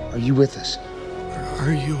 Are you with us?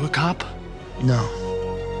 Are you a cop? No.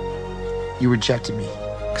 You rejected me,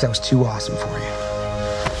 because I was too awesome for you.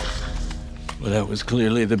 Well, that was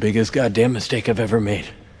clearly the biggest goddamn mistake I've ever made.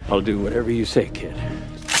 I'll do whatever you say, kid.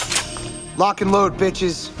 Lock and load,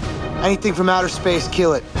 bitches. Anything from outer space,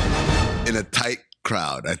 kill it. In a tight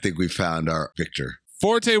crowd, I think we found our victor.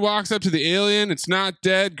 Forte walks up to the alien. It's not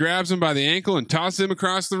dead, grabs him by the ankle, and tosses him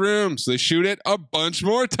across the room. So they shoot it a bunch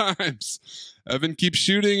more times. Evan keeps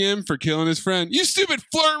shooting him for killing his friend. You stupid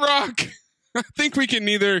Flirt Rock! I think we can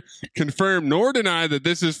neither confirm nor deny that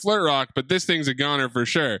this is Flirt Rock, but this thing's a goner for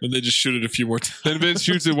sure. And they just shoot it a few more times. Then Vince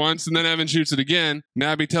shoots it once, and then Evan shoots it again.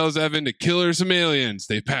 Nabby tells Evan to kill her some aliens.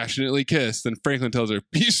 They passionately kiss. Then Franklin tells her,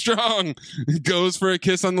 be strong. Goes for a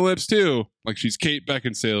kiss on the lips, too. Like she's Kate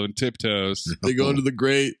Beckinsale in Tiptoes. They go into the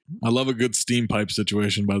grate. I love a good steam pipe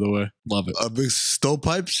situation, by the way. Love it. A big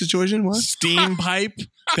stovepipe situation? What? Steam pipe.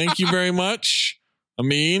 Thank you very much. I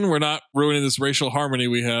mean, we're not ruining this racial harmony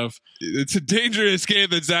we have. It's a dangerous game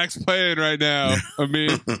that Zach's playing right now. I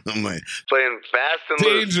mean, playing fast and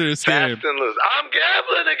dangerous loose. Game. Fast and loose. I'm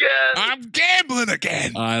gambling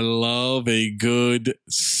again. I love a good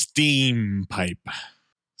steam pipe.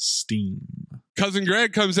 Steam. Cousin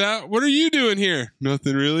Greg comes out. What are you doing here?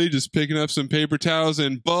 Nothing really. Just picking up some paper towels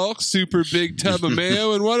in bulk, super big tub of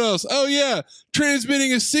mayo, and what else? Oh, yeah.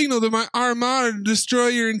 Transmitting a signal to my armada to destroy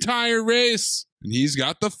your entire race. And he's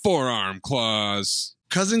got the forearm claws.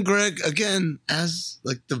 Cousin Greg, again, as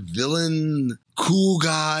like the villain, cool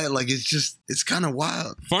guy. Like, it's kind of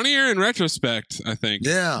wild. Funnier in retrospect, I think.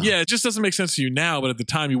 Yeah. Yeah, it just doesn't make sense to you now, but at the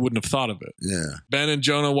time you wouldn't have thought of it. Yeah. Ben and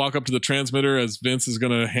Jonah walk up to the transmitter as Vince is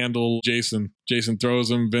going to handle Jason. Jason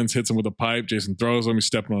throws him. Vince hits him with a pipe. Jason throws him. He's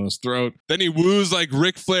stepping on his throat. Then he woos like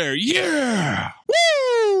Ric Flair. Yeah!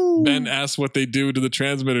 Woo! Ben asks what they do to the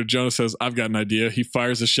transmitter. Jonah says, I've got an idea. He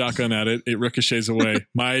fires a shotgun at it. It ricochets away.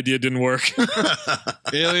 My idea didn't work.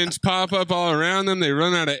 Aliens pop up all around them. They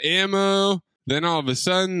run out of ammo. Then all of a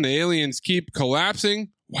sudden, the aliens keep collapsing.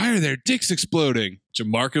 Why are their dicks exploding?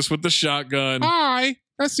 Jamarcus with the shotgun. Hi.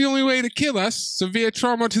 That's the only way to kill us. Severe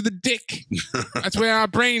trauma to the dick. That's where our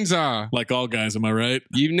brains are. Like all guys, am I right?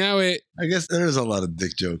 You know it. I guess there's a lot of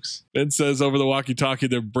dick jokes. Vince says over the walkie-talkie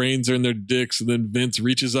their brains are in their dicks, and then Vince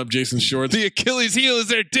reaches up Jason's shorts. The Achilles heel is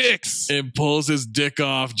their dicks. And pulls his dick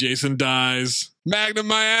off. Jason dies. Magnum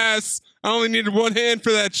my ass. I only needed one hand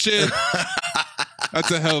for that shit.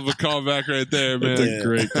 That's a hell of a callback right there, man. That's a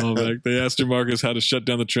great callback. They asked Jamarcus how to shut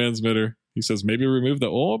down the transmitter. He says, maybe remove the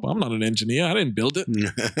orb. I'm not an engineer. I didn't build it.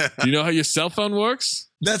 Do you know how your cell phone works?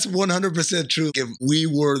 That's 100% true. If we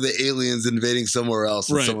were the aliens invading somewhere else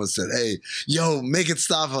and someone said, hey, yo, make it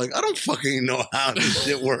stop. I'm like, I don't fucking know how this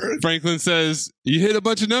shit works. Franklin says, you hit a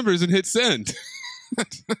bunch of numbers and hit send.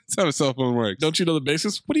 That's how a cell phone works. Don't you know the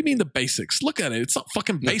basics? What do you mean the basics? Look at it. It's not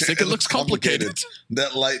fucking basic. It looks complicated.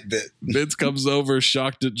 That light bit. Vince comes over,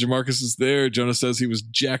 shocked that Jamarcus is there. Jonah says he was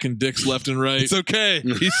jacking dicks left and right. It's okay.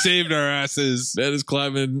 He saved our asses. Ben is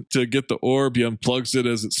climbing to get the orb. He unplugs it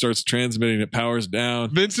as it starts transmitting. It powers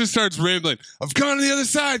down. Vince just starts rambling. I've gone to the other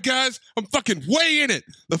side, guys. I'm fucking way in it.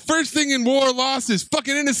 The first thing in war lost is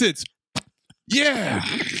fucking innocence. Yeah.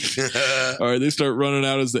 All right, they start running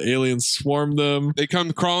out as the aliens swarm them. They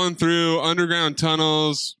come crawling through underground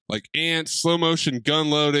tunnels like ants, slow motion gun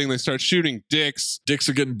loading. They start shooting dicks. Dicks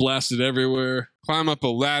are getting blasted everywhere. Climb up a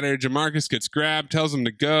ladder. Jamarcus gets grabbed, tells him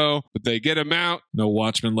to go, but they get him out. No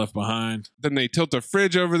watchman left behind. Then they tilt a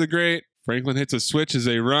fridge over the grate. Franklin hits a switch as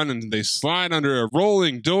they run and they slide under a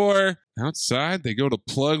rolling door. Outside, they go to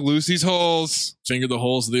plug Lucy's holes. Finger the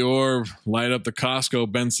holes of the orb, light up the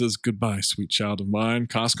Costco. Ben says, goodbye, sweet child of mine.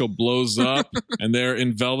 Costco blows up, and they're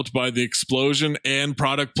enveloped by the explosion and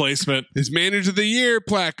product placement. His Manager of the Year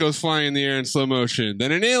plaque goes flying in the air in slow motion.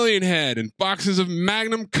 Then an alien head and boxes of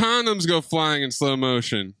Magnum condoms go flying in slow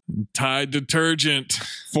motion. Tide detergent.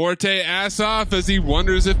 Forte ass off as he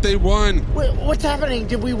wonders if they won. What's happening?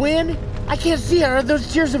 Did we win? I can't see. Are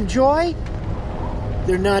those tears of joy?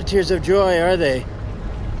 They're not tears of joy, are they?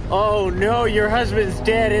 Oh no, your husband's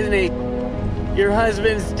dead, isn't he? Your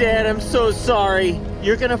husband's dead. I'm so sorry.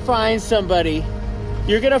 You're gonna find somebody.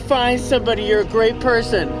 You're gonna find somebody. You're a great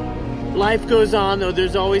person. Life goes on, though.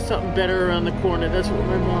 There's always something better around the corner. That's what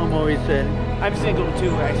my mom always said. I'm single too,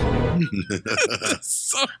 actually.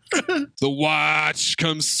 So the Watch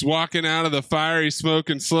comes walking out of the fiery smoke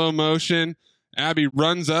in slow motion. Abby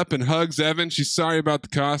runs up and hugs Evan. She's sorry about the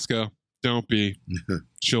Costco. Don't be.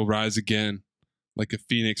 She'll rise again like a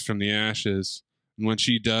phoenix from the ashes. And when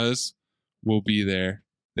she does, we'll be there.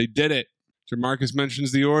 They did it. Jamarcus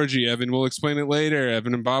mentions the orgy. Evan will explain it later.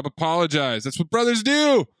 Evan and Bob apologize. That's what brothers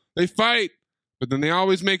do. They fight, but then they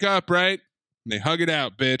always make up, right? And they hug it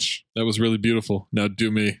out, bitch. That was really beautiful. Now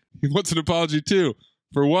do me. He wants an apology too.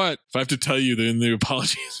 For what? If I have to tell you, then the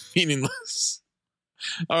apology is meaningless.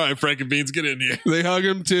 All right, Frank and Beans, get in here. They hug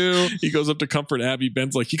him too. He goes up to comfort Abby.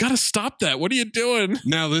 Ben's like, you got to stop that. What are you doing?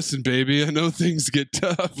 Now listen, baby. I know things get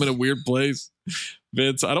tough. I'm in a weird place.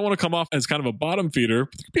 Vince, I don't want to come off as kind of a bottom feeder,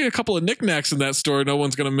 but there could be a couple of knickknacks in that story no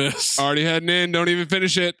one's going to miss. Already heading in. Don't even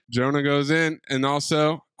finish it. Jonah goes in. And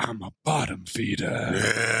also, I'm a bottom feeder.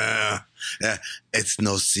 Yeah. It's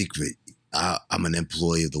no secret. I'm an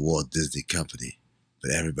employee of the Walt Disney Company.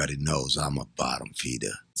 But everybody knows I'm a bottom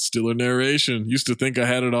feeder. Stiller narration. Used to think I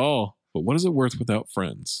had it all. But what is it worth without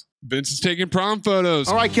friends? Vince is taking prom photos.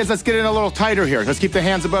 All right, kids, let's get in a little tighter here. Let's keep the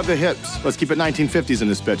hands above the hips. Let's keep it 1950s in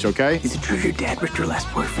this bitch, okay? Is it true your dad ripped your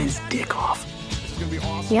last boyfriend's dick off?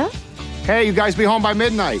 Yeah? Hey, you guys be home by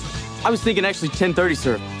midnight. I was thinking actually 10:30,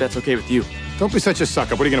 sir. If that's okay with you. Don't be such a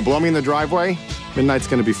sucker. What, are you going to blow me in the driveway? Midnight's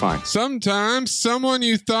gonna be fine. Sometimes someone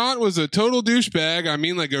you thought was a total douchebag, I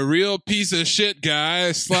mean like a real piece of shit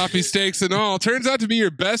guy, sloppy steaks and all, turns out to be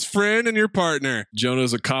your best friend and your partner.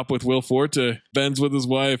 Jonah's a cop with Will Forte. Ben's with his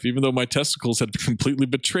wife. Even though my testicles had completely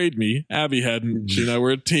betrayed me, Abby hadn't. She and I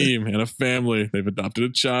were a team and a family. They've adopted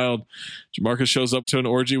a child. Jamarcus shows up to an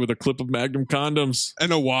orgy with a clip of Magnum condoms.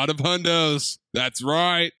 And a wad of hundos. That's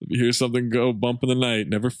right. If you hear something go bump in the night,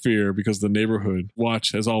 never fear, because the neighborhood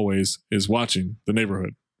watch, as always, is watching the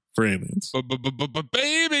neighborhood for aliens.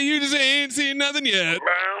 Baby, you just ain't seen nothing yet.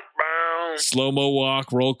 Slow-mo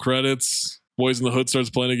walk, roll credits. Boys in the Hood starts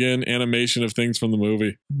playing again. Animation of things from the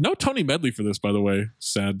movie. No Tony Medley for this, by the way.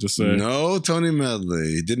 Sad to say. No Tony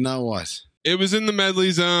Medley. Did not watch. It was in the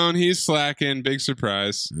medley zone. He's slacking. Big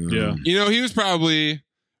surprise. Yeah. You know, he was probably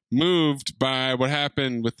moved by what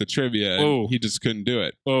happened with the trivia. Oh. He just couldn't do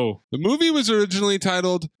it. Oh. The movie was originally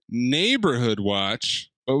titled Neighborhood Watch,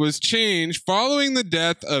 but was changed following the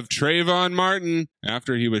death of Trayvon Martin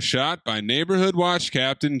after he was shot by Neighborhood Watch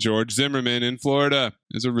Captain George Zimmerman in Florida.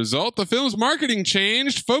 As a result, the film's marketing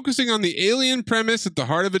changed, focusing on the alien premise at the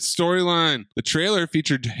heart of its storyline. The trailer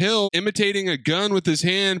featured Hill imitating a gun with his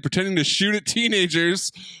hand, pretending to shoot at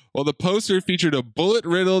teenagers, while the poster featured a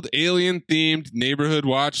bullet-riddled, alien-themed Neighborhood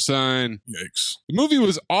Watch sign. Yikes. The movie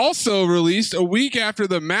was also released a week after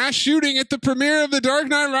the mass shooting at the premiere of The Dark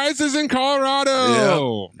Knight Rises in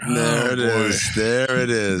Colorado. Yep. There it is. There it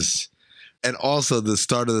is. And also the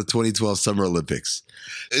start of the 2012 Summer Olympics.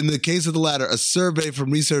 In the case of the latter, a survey from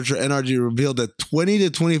researcher NRG revealed that 20 to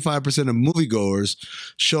 25% of moviegoers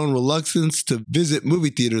shown reluctance to visit movie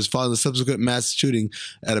theaters following the subsequent mass shooting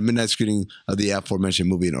at a midnight screening of the aforementioned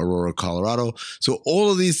movie in Aurora, Colorado. So all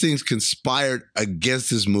of these things conspired against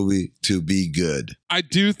this movie to be good. I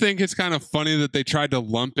do think it's kind of funny that they tried to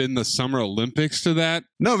lump in the Summer Olympics to that.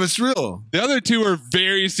 No, but it's real. The other two are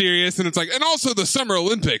very serious, and it's like, and also the Summer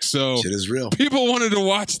Olympics. So shit is real. People wanted to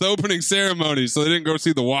watch the opening ceremony, so they didn't go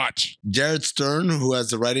see the watch. Jared Stern, who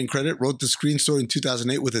has the writing credit, wrote the screen story in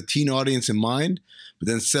 2008 with a teen audience in mind. But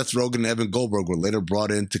then Seth Rogen and Evan Goldberg were later brought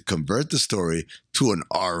in to convert the story to an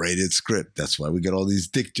R-rated script. That's why we get all these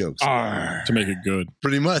dick jokes. To make it good.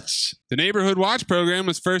 Pretty much. The Neighborhood Watch program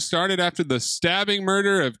was first started after the stabbing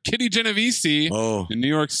murder of Kitty Genovese in New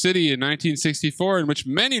York City in 1964, in which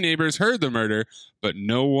many neighbors heard the murder, but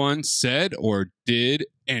no one said or did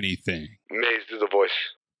anything. Maze, do the voice.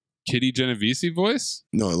 Kitty Genovese voice?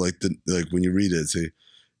 No, like when you read it, say,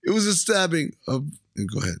 it was a stabbing of...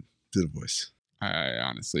 Go ahead, do the voice. I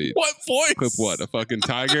honestly... What voice? Clip what? A fucking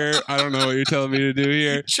tiger? I don't know what you're telling me to do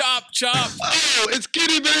here. Chop. Oh, it's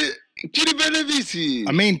Kitty Genovese.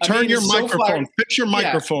 I mean, turn your so microphone. Fix your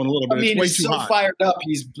microphone a little bit. It's way he's too so hot. fired up.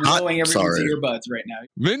 He's blowing everyone's Sorry. earbuds right now.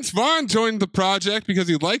 Vince Vaughn joined the project because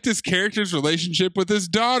he liked his character's relationship with his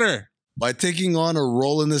daughter. By taking on a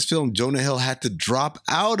role in this film, Jonah Hill had to drop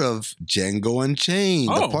out of Django Unchained,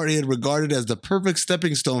 the part he had regarded as the perfect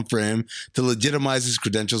stepping stone for him to legitimize his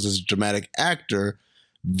credentials as a dramatic actor.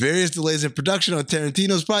 Various delays in production on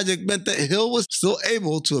Tarantino's project meant that Hill was still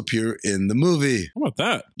able to appear in the movie. How about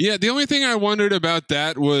that? Yeah, the only thing I wondered about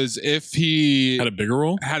that was if he had a bigger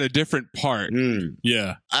role, had a different part.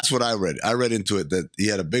 Yeah. That's what I read. I read into it that he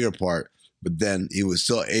had a bigger part, but then he was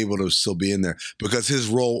still able to still be in there because his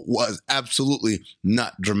role was absolutely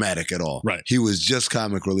not dramatic at all. Right. He was just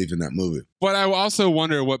comic relief in that movie. But I also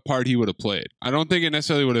wonder what part he would have played. I don't think it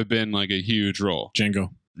necessarily would have been like a huge role. Django.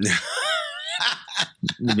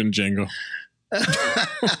 Would have been Django.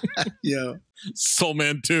 Yeah. Soul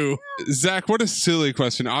Man 2. Zach, what a silly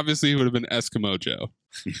question. Obviously, he would have been Eskimo Joe.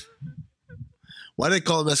 Why do they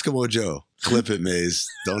call him Eskimo Joe? Clip it, Maze.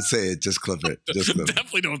 Don't say it. Just clip it. Just clip it.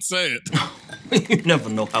 Definitely don't say it. You never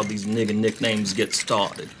know how these nigga nicknames get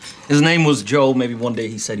started. His name was Joe. Maybe one day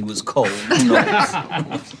he said he was cold. Who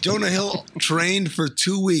knows? Jonah Hill trained for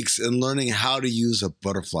 2 weeks in learning how to use a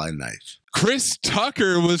butterfly knife. Chris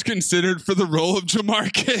Tucker was considered for the role of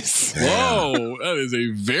Jamarcus. Whoa, that is a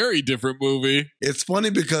very different movie. It's funny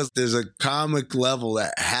because there's a comic level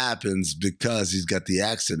that happens because he's got the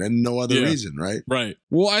accent and no other reason, right? Right.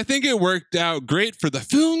 Well, I think it worked out great for the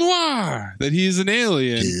film noir that he's an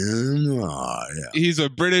alien. Film noir, yeah. He's a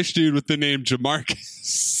British dude with the name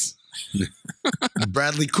Jamarcus.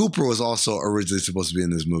 Bradley Cooper was also originally supposed to be in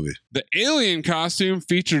this movie. The alien costume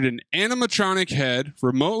featured an animatronic head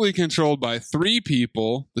remotely controlled by 3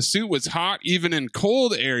 people. The suit was hot even in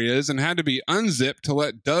cold areas and had to be unzipped to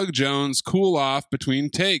let Doug Jones cool off between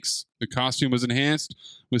takes. The costume was enhanced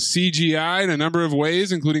with CGI in a number of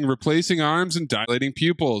ways, including replacing arms and dilating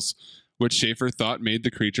pupils, which Schaefer thought made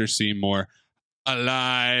the creature seem more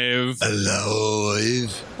alive.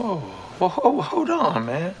 Alive? Whoa, well, hold on,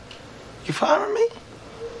 man. You following me?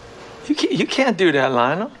 You can't do that,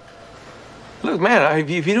 Lionel. Look, man,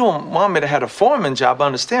 if you don't want me to have a foreman job, I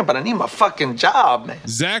understand, but I need my fucking job, man.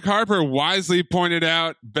 Zach Harper wisely pointed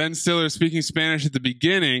out Ben Stiller speaking Spanish at the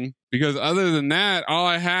beginning, because other than that, all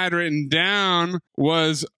I had written down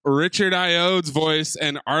was Richard Iode's voice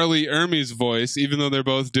and Arlie Ermey's voice, even though they're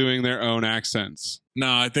both doing their own accents.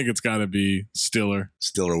 No, I think it's got to be Stiller.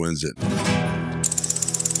 Stiller wins it.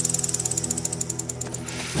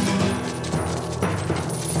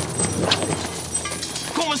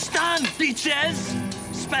 ¿Cómo están, bitches?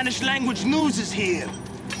 Spanish language news is here.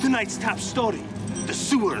 Tonight's top story. The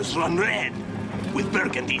sewers run red with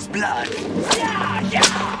Burgundy's blood. Yeah,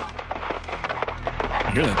 yeah!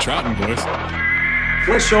 I hear that Troughton voice.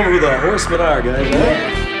 Let's show them who the horsemen are,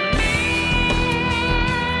 guys.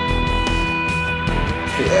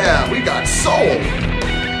 Yeah, we got soul.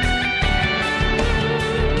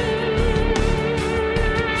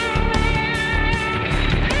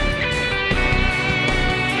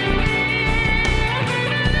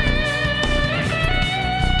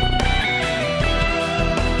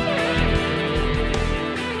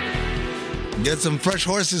 Get some fresh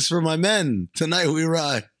horses for my men. Tonight we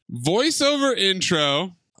ride. Voiceover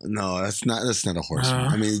intro. No, that's not a horseman.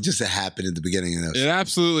 I mean, it just happened at the beginning of this. It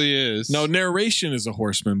absolutely is. No, narration is a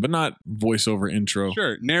horseman, but not voiceover intro.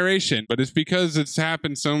 Sure, narration, but it's because it's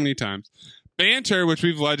happened so many times. Banter, which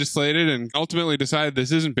we've legislated and ultimately decided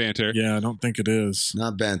this isn't banter. Yeah, I don't think it is.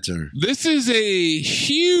 Not banter. This is a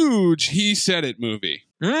huge He Said It movie.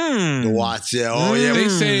 The watch, yeah. Oh, yeah. They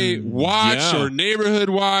say watch or neighborhood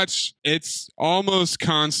watch. It's almost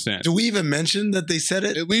constant. Do we even mention that they said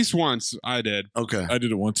it? At least once I did. Okay. I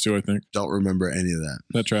did it once too, I think. Don't remember any of that.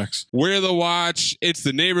 That tracks. We're the watch. It's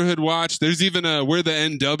the neighborhood watch. There's even a We're the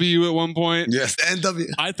NW at one point. Yes, the NW.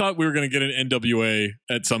 I thought we were going to get an NWA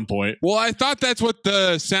at some point. Well, I thought that's what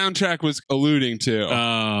the soundtrack was alluding to.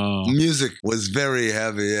 Music was very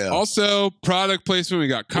heavy, yeah. Also, product placement. We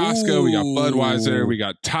got Costco. We got Budweiser. We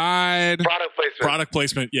got Tide. Product placement. Product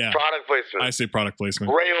placement, yeah. Product placement. I say product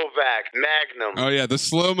placement. Rayovac, Magnum. Oh, yeah. The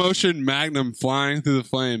slow motion Magnum flying through the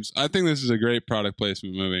flames. I think this is a great product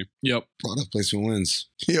placement movie. Yep. Product placement wins.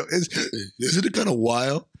 Isn't it kind of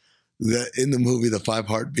wild that in the movie The Five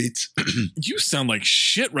Heartbeats? You sound like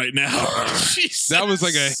shit right now. Jesus. That was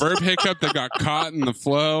like a burp hiccup that got caught in the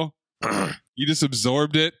flow. You just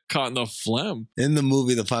absorbed it. Caught in the phlegm. In the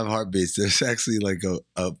movie The Five Heartbeats, there's actually like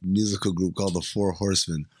a musical group called the Four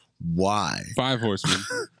Horsemen. Why? Five Horsemen.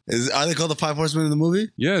 Are they called the Five Horsemen in the movie?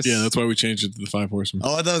 Yes. Yeah, that's why we changed it to the Five Horsemen.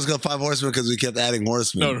 Oh, I thought it was called Five Horsemen because we kept adding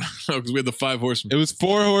horsemen. No, because we had the Five Horsemen. It was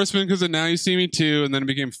Four Horsemen because of Now You See Me Too, and then it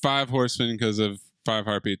became Five Horsemen because of Five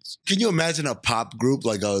Heartbeats. Can you imagine a pop group,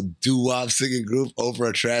 like a doo-wop singing group over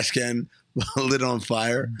a trash can lit on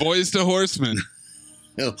fire? Boys to Horsemen.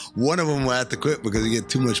 One of them will have to quit because he get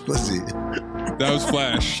too much pussy. That was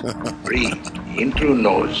Flash. Breathe in through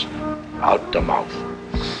nose, out the mouth.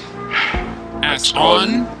 Ass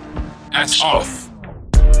on, ass off.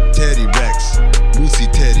 Teddy Rex,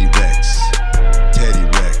 Moosey Teddy Rex. Teddy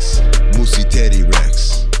Rex, Moosey Teddy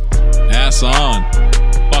Rex. Ass on,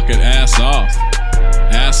 fuck it, ass off.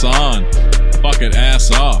 Ass on, fuck it,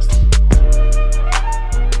 ass off.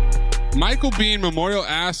 Michael Biehn Memorial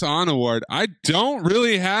Ass On Award. I don't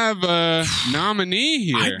really have a nominee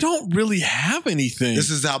here. I don't really have anything. This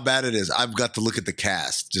is how bad it is. I've got to look at the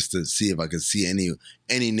cast just to see if I can see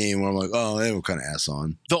any name where I'm like, oh, they were kind of ass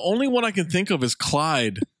on. The only one I can think of is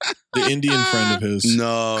Clyde, the Indian friend of his.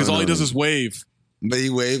 No. Because all he does is wave. But he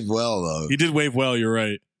waved well, though. He did wave well, you're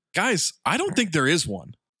right. Guys, I don't think there is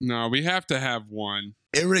one. No, we have to have one.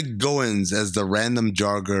 Eric Goins as the random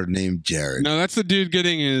jogger named Jared. No, that's the dude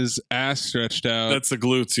getting his ass stretched out. That's the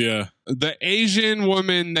glutes, yeah. The Asian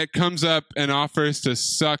woman that comes up and offers to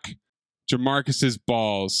suck Jamarcus's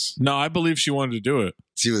balls. No, I believe she wanted to do it.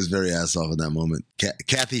 She was very ass off in that moment.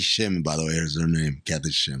 Kathy Shim, by the way, is her name. Kathy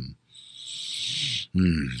Shim.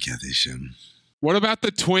 Kathy Shim. What about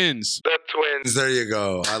the twins? The twins. There you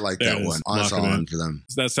go. I like that one. Ass on for them.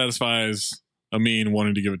 That satisfies Amin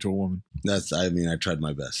wanting to give it to a woman. I tried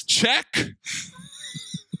my best. Check.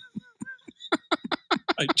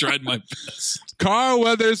 I tried my best. Carl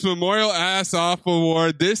Weathers Memorial Ass Off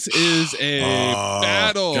Award. This is a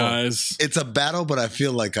battle. Guys. It's a battle, but I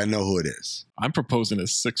feel like I know who it is. I'm proposing a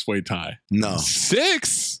 6-way tie. No.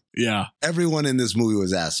 6? Yeah. Everyone in this movie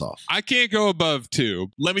was ass off. I can't go above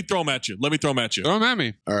 2. Let me throw them at you. Throw them at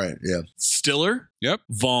me. All right, yeah. Stiller. Yep.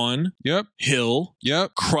 Vaughn. Yep. Hill.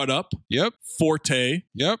 Yep. Crudup. Yep. Forte.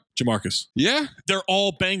 Yep. Jamarcus. Yeah. They're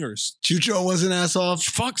all bangers. Chucho wasn't ass off.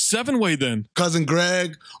 Fuck, Seven-Way then. Cousin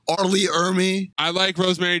Greg. Arlie Ermy. I like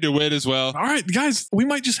Rosemary DeWitt as well. All right, guys, we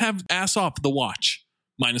might just have ass off the watch.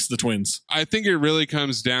 Minus the twins. I think it really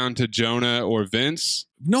comes down to Jonah or Vince.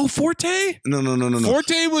 No Forte? No.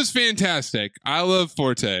 Forte was fantastic. I love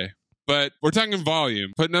Forte. But we're talking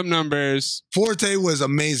volume, putting up numbers. Forte was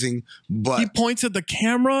amazing, but he points at the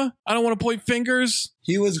camera. I don't want to point fingers.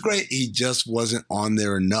 He was great. He just wasn't on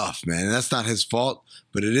there enough, man. And that's not his fault,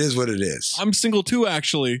 but it is what it is. I'm single too,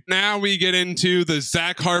 actually. Now we get into the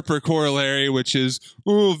Zach Harper corollary, which is,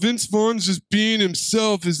 oh, Vince Vaughn's just being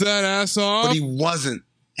himself. Is that ass off? But he wasn't.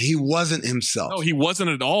 He wasn't himself. No, he wasn't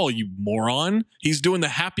at all, you moron. He's doing the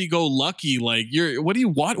happy-go-lucky, like, what do you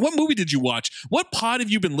watch? What movie did you watch? What pod have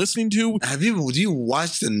you been listening to? Do you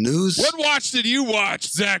watch the news? What watch did you watch,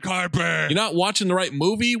 Zach Harper? You're not watching the right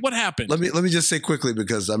movie? What happened? Let me just say quickly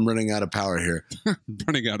because I'm running out of power here.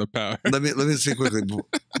 Running out of power. Let me say quickly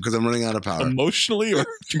because I'm running out of power. Emotionally or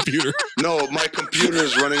computer? No, my computer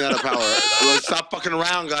is running out of power. Stop fucking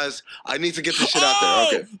around, guys. I need to get this shit out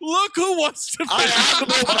there. Okay. Look who wants to. I have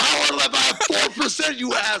no power left. I have 4%,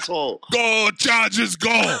 you asshole. Go, Chargers,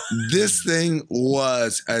 go. This thing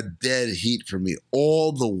was a dead heat for me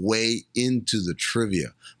all the way into the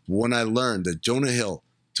trivia. When I learned that Jonah Hill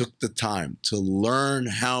took the time to learn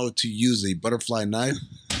how to use a butterfly knife,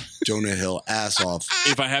 Jonah Hill, ass off.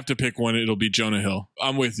 If I have to pick one, it'll be Jonah Hill.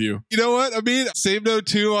 I'm with you. You know what? I mean, same note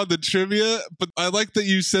too on the trivia, but I like that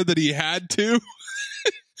you said that he had to.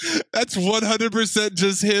 That's 100%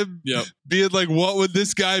 just him being like, what would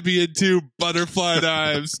this guy be into? Butterfly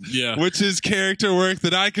knives. Yeah. Which is character work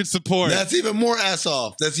that I could support. That's even more ass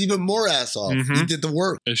off. Mm-hmm. He did the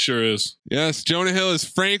work. It sure is. Yes, Jonah Hill is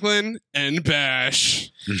Franklin and Bash.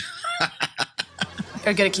 Are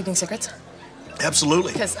you good at keeping secrets?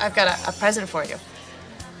 Absolutely. Because I've got a present for you.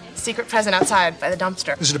 Secret present outside by the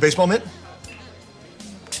dumpster. Is it a baseball mitt?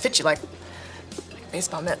 It fits you like a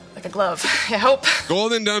baseball mitt, like a glove. I hope.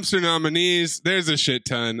 Golden Dumpster nominees, there's a shit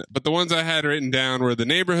ton. But the ones I had written down were the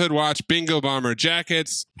Neighborhood Watch Bingo Bomber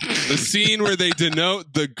jackets, the scene where they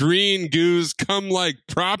denote the green goos come like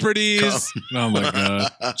properties. Oh my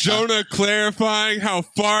God. Jonah clarifying how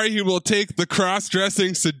far he will take the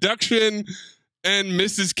cross-dressing seduction, and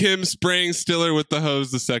Mrs. Kim spraying Stiller with the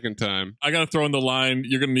hose the second time. I got to throw in the line,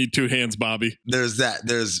 you're going to need 2 hands, Bobby. There's that.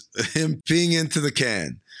 There's him peeing into the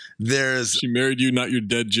can. There's She married you, not your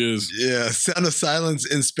dead jizz. Yeah, Sound of Silence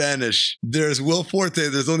in Spanish. There's Will Forte.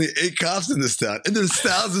 There's only 8 cops in this town. And there's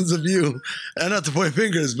thousands of you. And not to point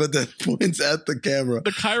fingers, but that points at the camera.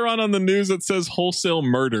 The chyron on the news that says wholesale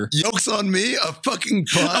murder. Joke's on me? A fucking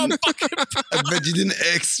pun? I bet you didn't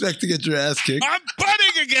expect to get your ass kicked. I'm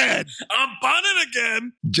bunning again! I'm bunning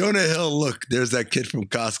again! Jonah Hill, look, there's that kid from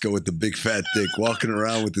Costco with the big fat dick walking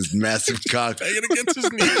around with his massive cock. Banging against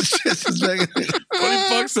his knees. 20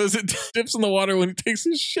 bucks says it dips in the water when he takes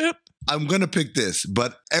his shit. I'm going to pick this,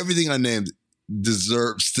 but everything I named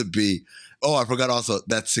deserves to be. Oh, I forgot also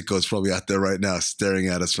that sicko is probably out there right now staring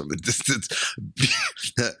at us from a distance.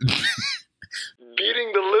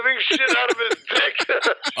 Beating the living shit out of his dick.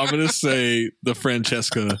 I'm going to say the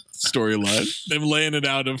Francesca storyline. Them laying it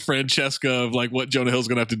out of Francesca of like what Jonah Hill's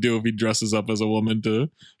going to have to do if he dresses up as a woman to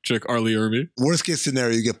trick Arlie Ermy. Worst case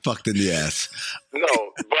scenario, you get fucked in the ass.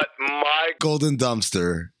 No, but my Golden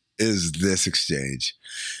Dumpster is this exchange.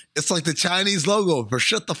 It's like the Chinese logo for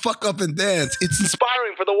shut the fuck up and dance. It's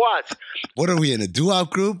inspiring for the watch. What are we in, a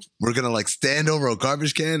doo-wop group? We're going to like stand over a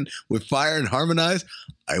garbage can with fire and harmonize?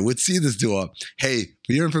 I would see this doo-wop. Hey,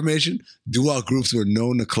 for your information, doo-wop groups were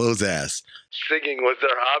known to close ass. singing was their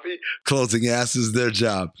hobby. Closing ass is their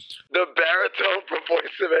job. The baritone for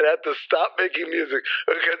voice man had to stop making music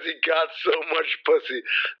because he got so much pussy.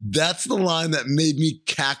 That's the line that made me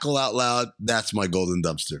cackle out loud. That's my Golden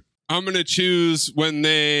Dumpster. I'm going to choose when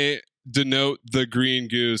they denote the green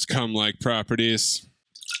goose come like properties.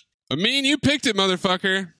 I mean, you picked it,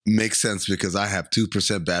 motherfucker. Makes sense because I have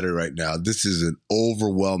 2% battery right now. This is an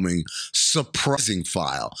overwhelming, surprising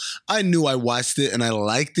file. I knew I watched it and I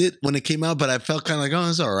liked it when it came out, but I felt kind of like, oh,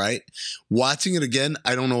 it's all right. Watching it again,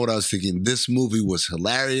 I don't know what I was thinking. This movie was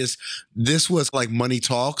hilarious. This was like Money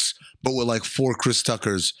Talks, but with like 4 Chris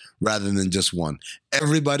Tuckers rather than just one.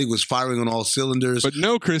 Everybody was firing on all cylinders. But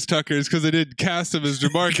no Chris Tuckers because they didn't cast him as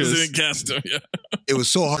Jamarcus. Because they didn't cast him, yeah. It was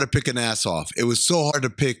so hard to pick an ass off. It was so hard to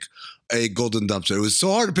pick a Golden Dumpster. It was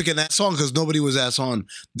so hard to pick an ass song because nobody was ass on.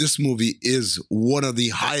 This movie is one of the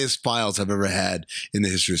highest files I've ever had in the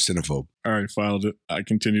history of Cinephobe. All right, filed it. I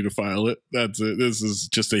continue to file it. That's it. This is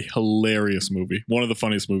just a hilarious movie. One of the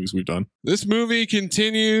funniest movies we've done. This movie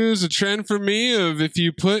continues a trend for me of if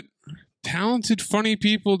you put talented, funny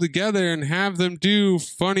people together and have them do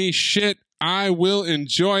funny shit, I will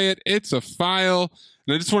enjoy it. It's a file.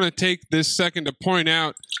 And I just want to take this second to point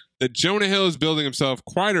out that Jonah Hill is building himself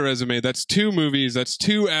quite a resume. That's 2 movies. That's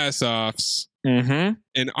 2 ass-offs. Mm-hmm.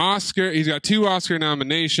 An Oscar. He's got 2 Oscar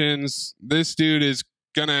nominations. This dude is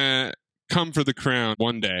going to come for the crown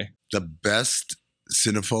one day. The best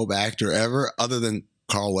Cinephobe actor ever, other than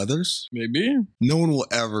Carl Weathers? Maybe. No one will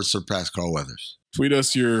ever surpass Carl Weathers. Tweet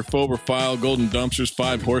us your Phobe or File, Golden Dumpsters,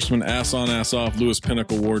 5 Horsemen, Ass On, Ass Off, Lewis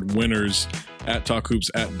Pinnock Award winners at Talk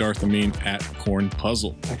Hoops, at Darth Amin, at Corn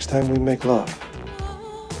Puzzle. Next time we make love,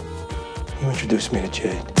 you introduce me to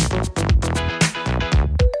Jade.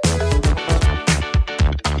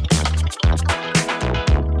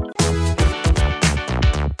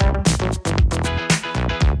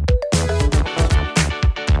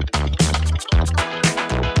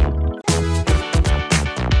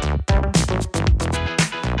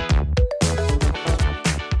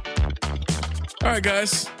 All right,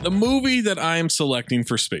 guys. The movie that I am selecting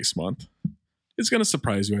for Space Month is going to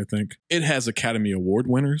surprise you, I think. It has Academy Award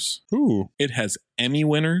winners. Ooh. It has Emmy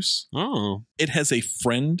winners. Oh. It has a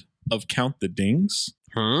friend of Count the Dings.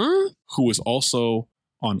 Huh? Who was also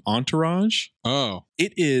on Entourage. Oh.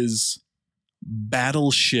 It is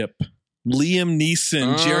Battleship. Liam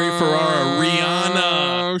Neeson, Jerry Ferrara,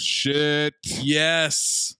 Rihanna. Oh, shit.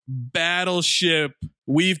 Yes. Battleship.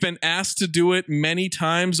 We've been asked to do it many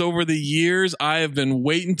times over the years. I have been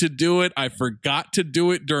waiting to do it. I forgot to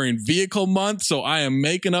do it during Vehicle Month, so I am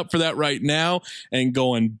making up for that right now and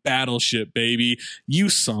going Battleship, baby. You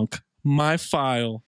sunk my file.